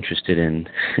would be interested in,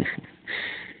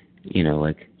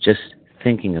 just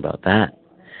thinking about that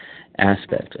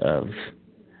aspect of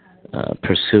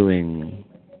pursuing,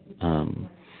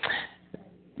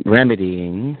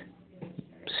 remedying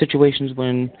situations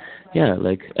when,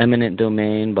 like eminent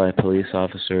domain by police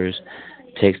officers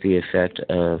takes the effect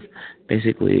of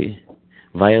basically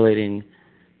violating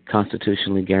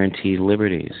constitutionally guaranteed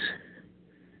liberties.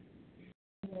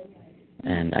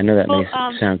 And I know that may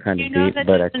sound kind of deep,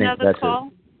 but I think that's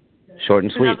it. Short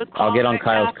and sweet. I'll get on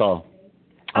Kyle's call.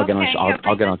 I'll get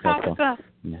on Kyle's call.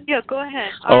 Yeah, go ahead.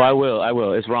 I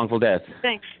will. It's wrongful death.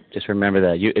 Thanks. Just remember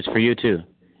that. It's for you too.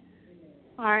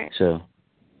 All right. So,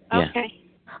 yeah. Okay.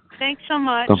 Thanks so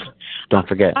much. Don't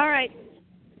forget. All right.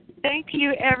 Thank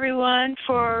you, everyone,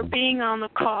 for being on the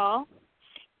call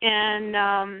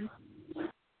and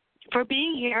for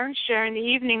being here and sharing the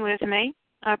evening with me.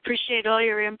 I appreciate all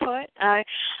your input. I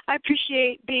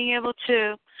appreciate being able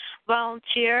to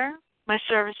volunteer my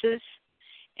services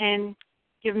and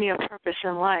give me a purpose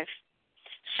in life.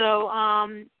 So,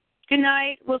 good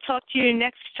night. We'll talk to you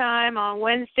next time on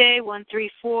Wednesday,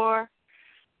 134-845.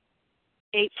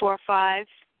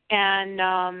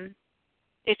 And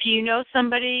if you know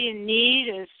somebody in need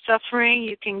is suffering,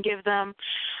 you can give them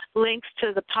links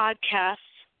to the podcast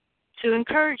to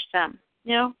encourage them.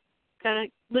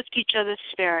 Gotta lift each other's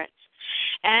spirits.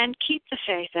 And keep the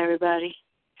faith, everybody.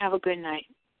 Have a good night.